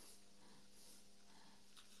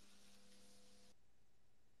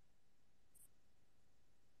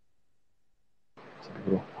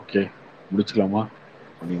okay முடிச்சுக்கலாமா?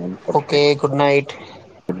 Okay, good night.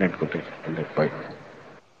 Good night, by.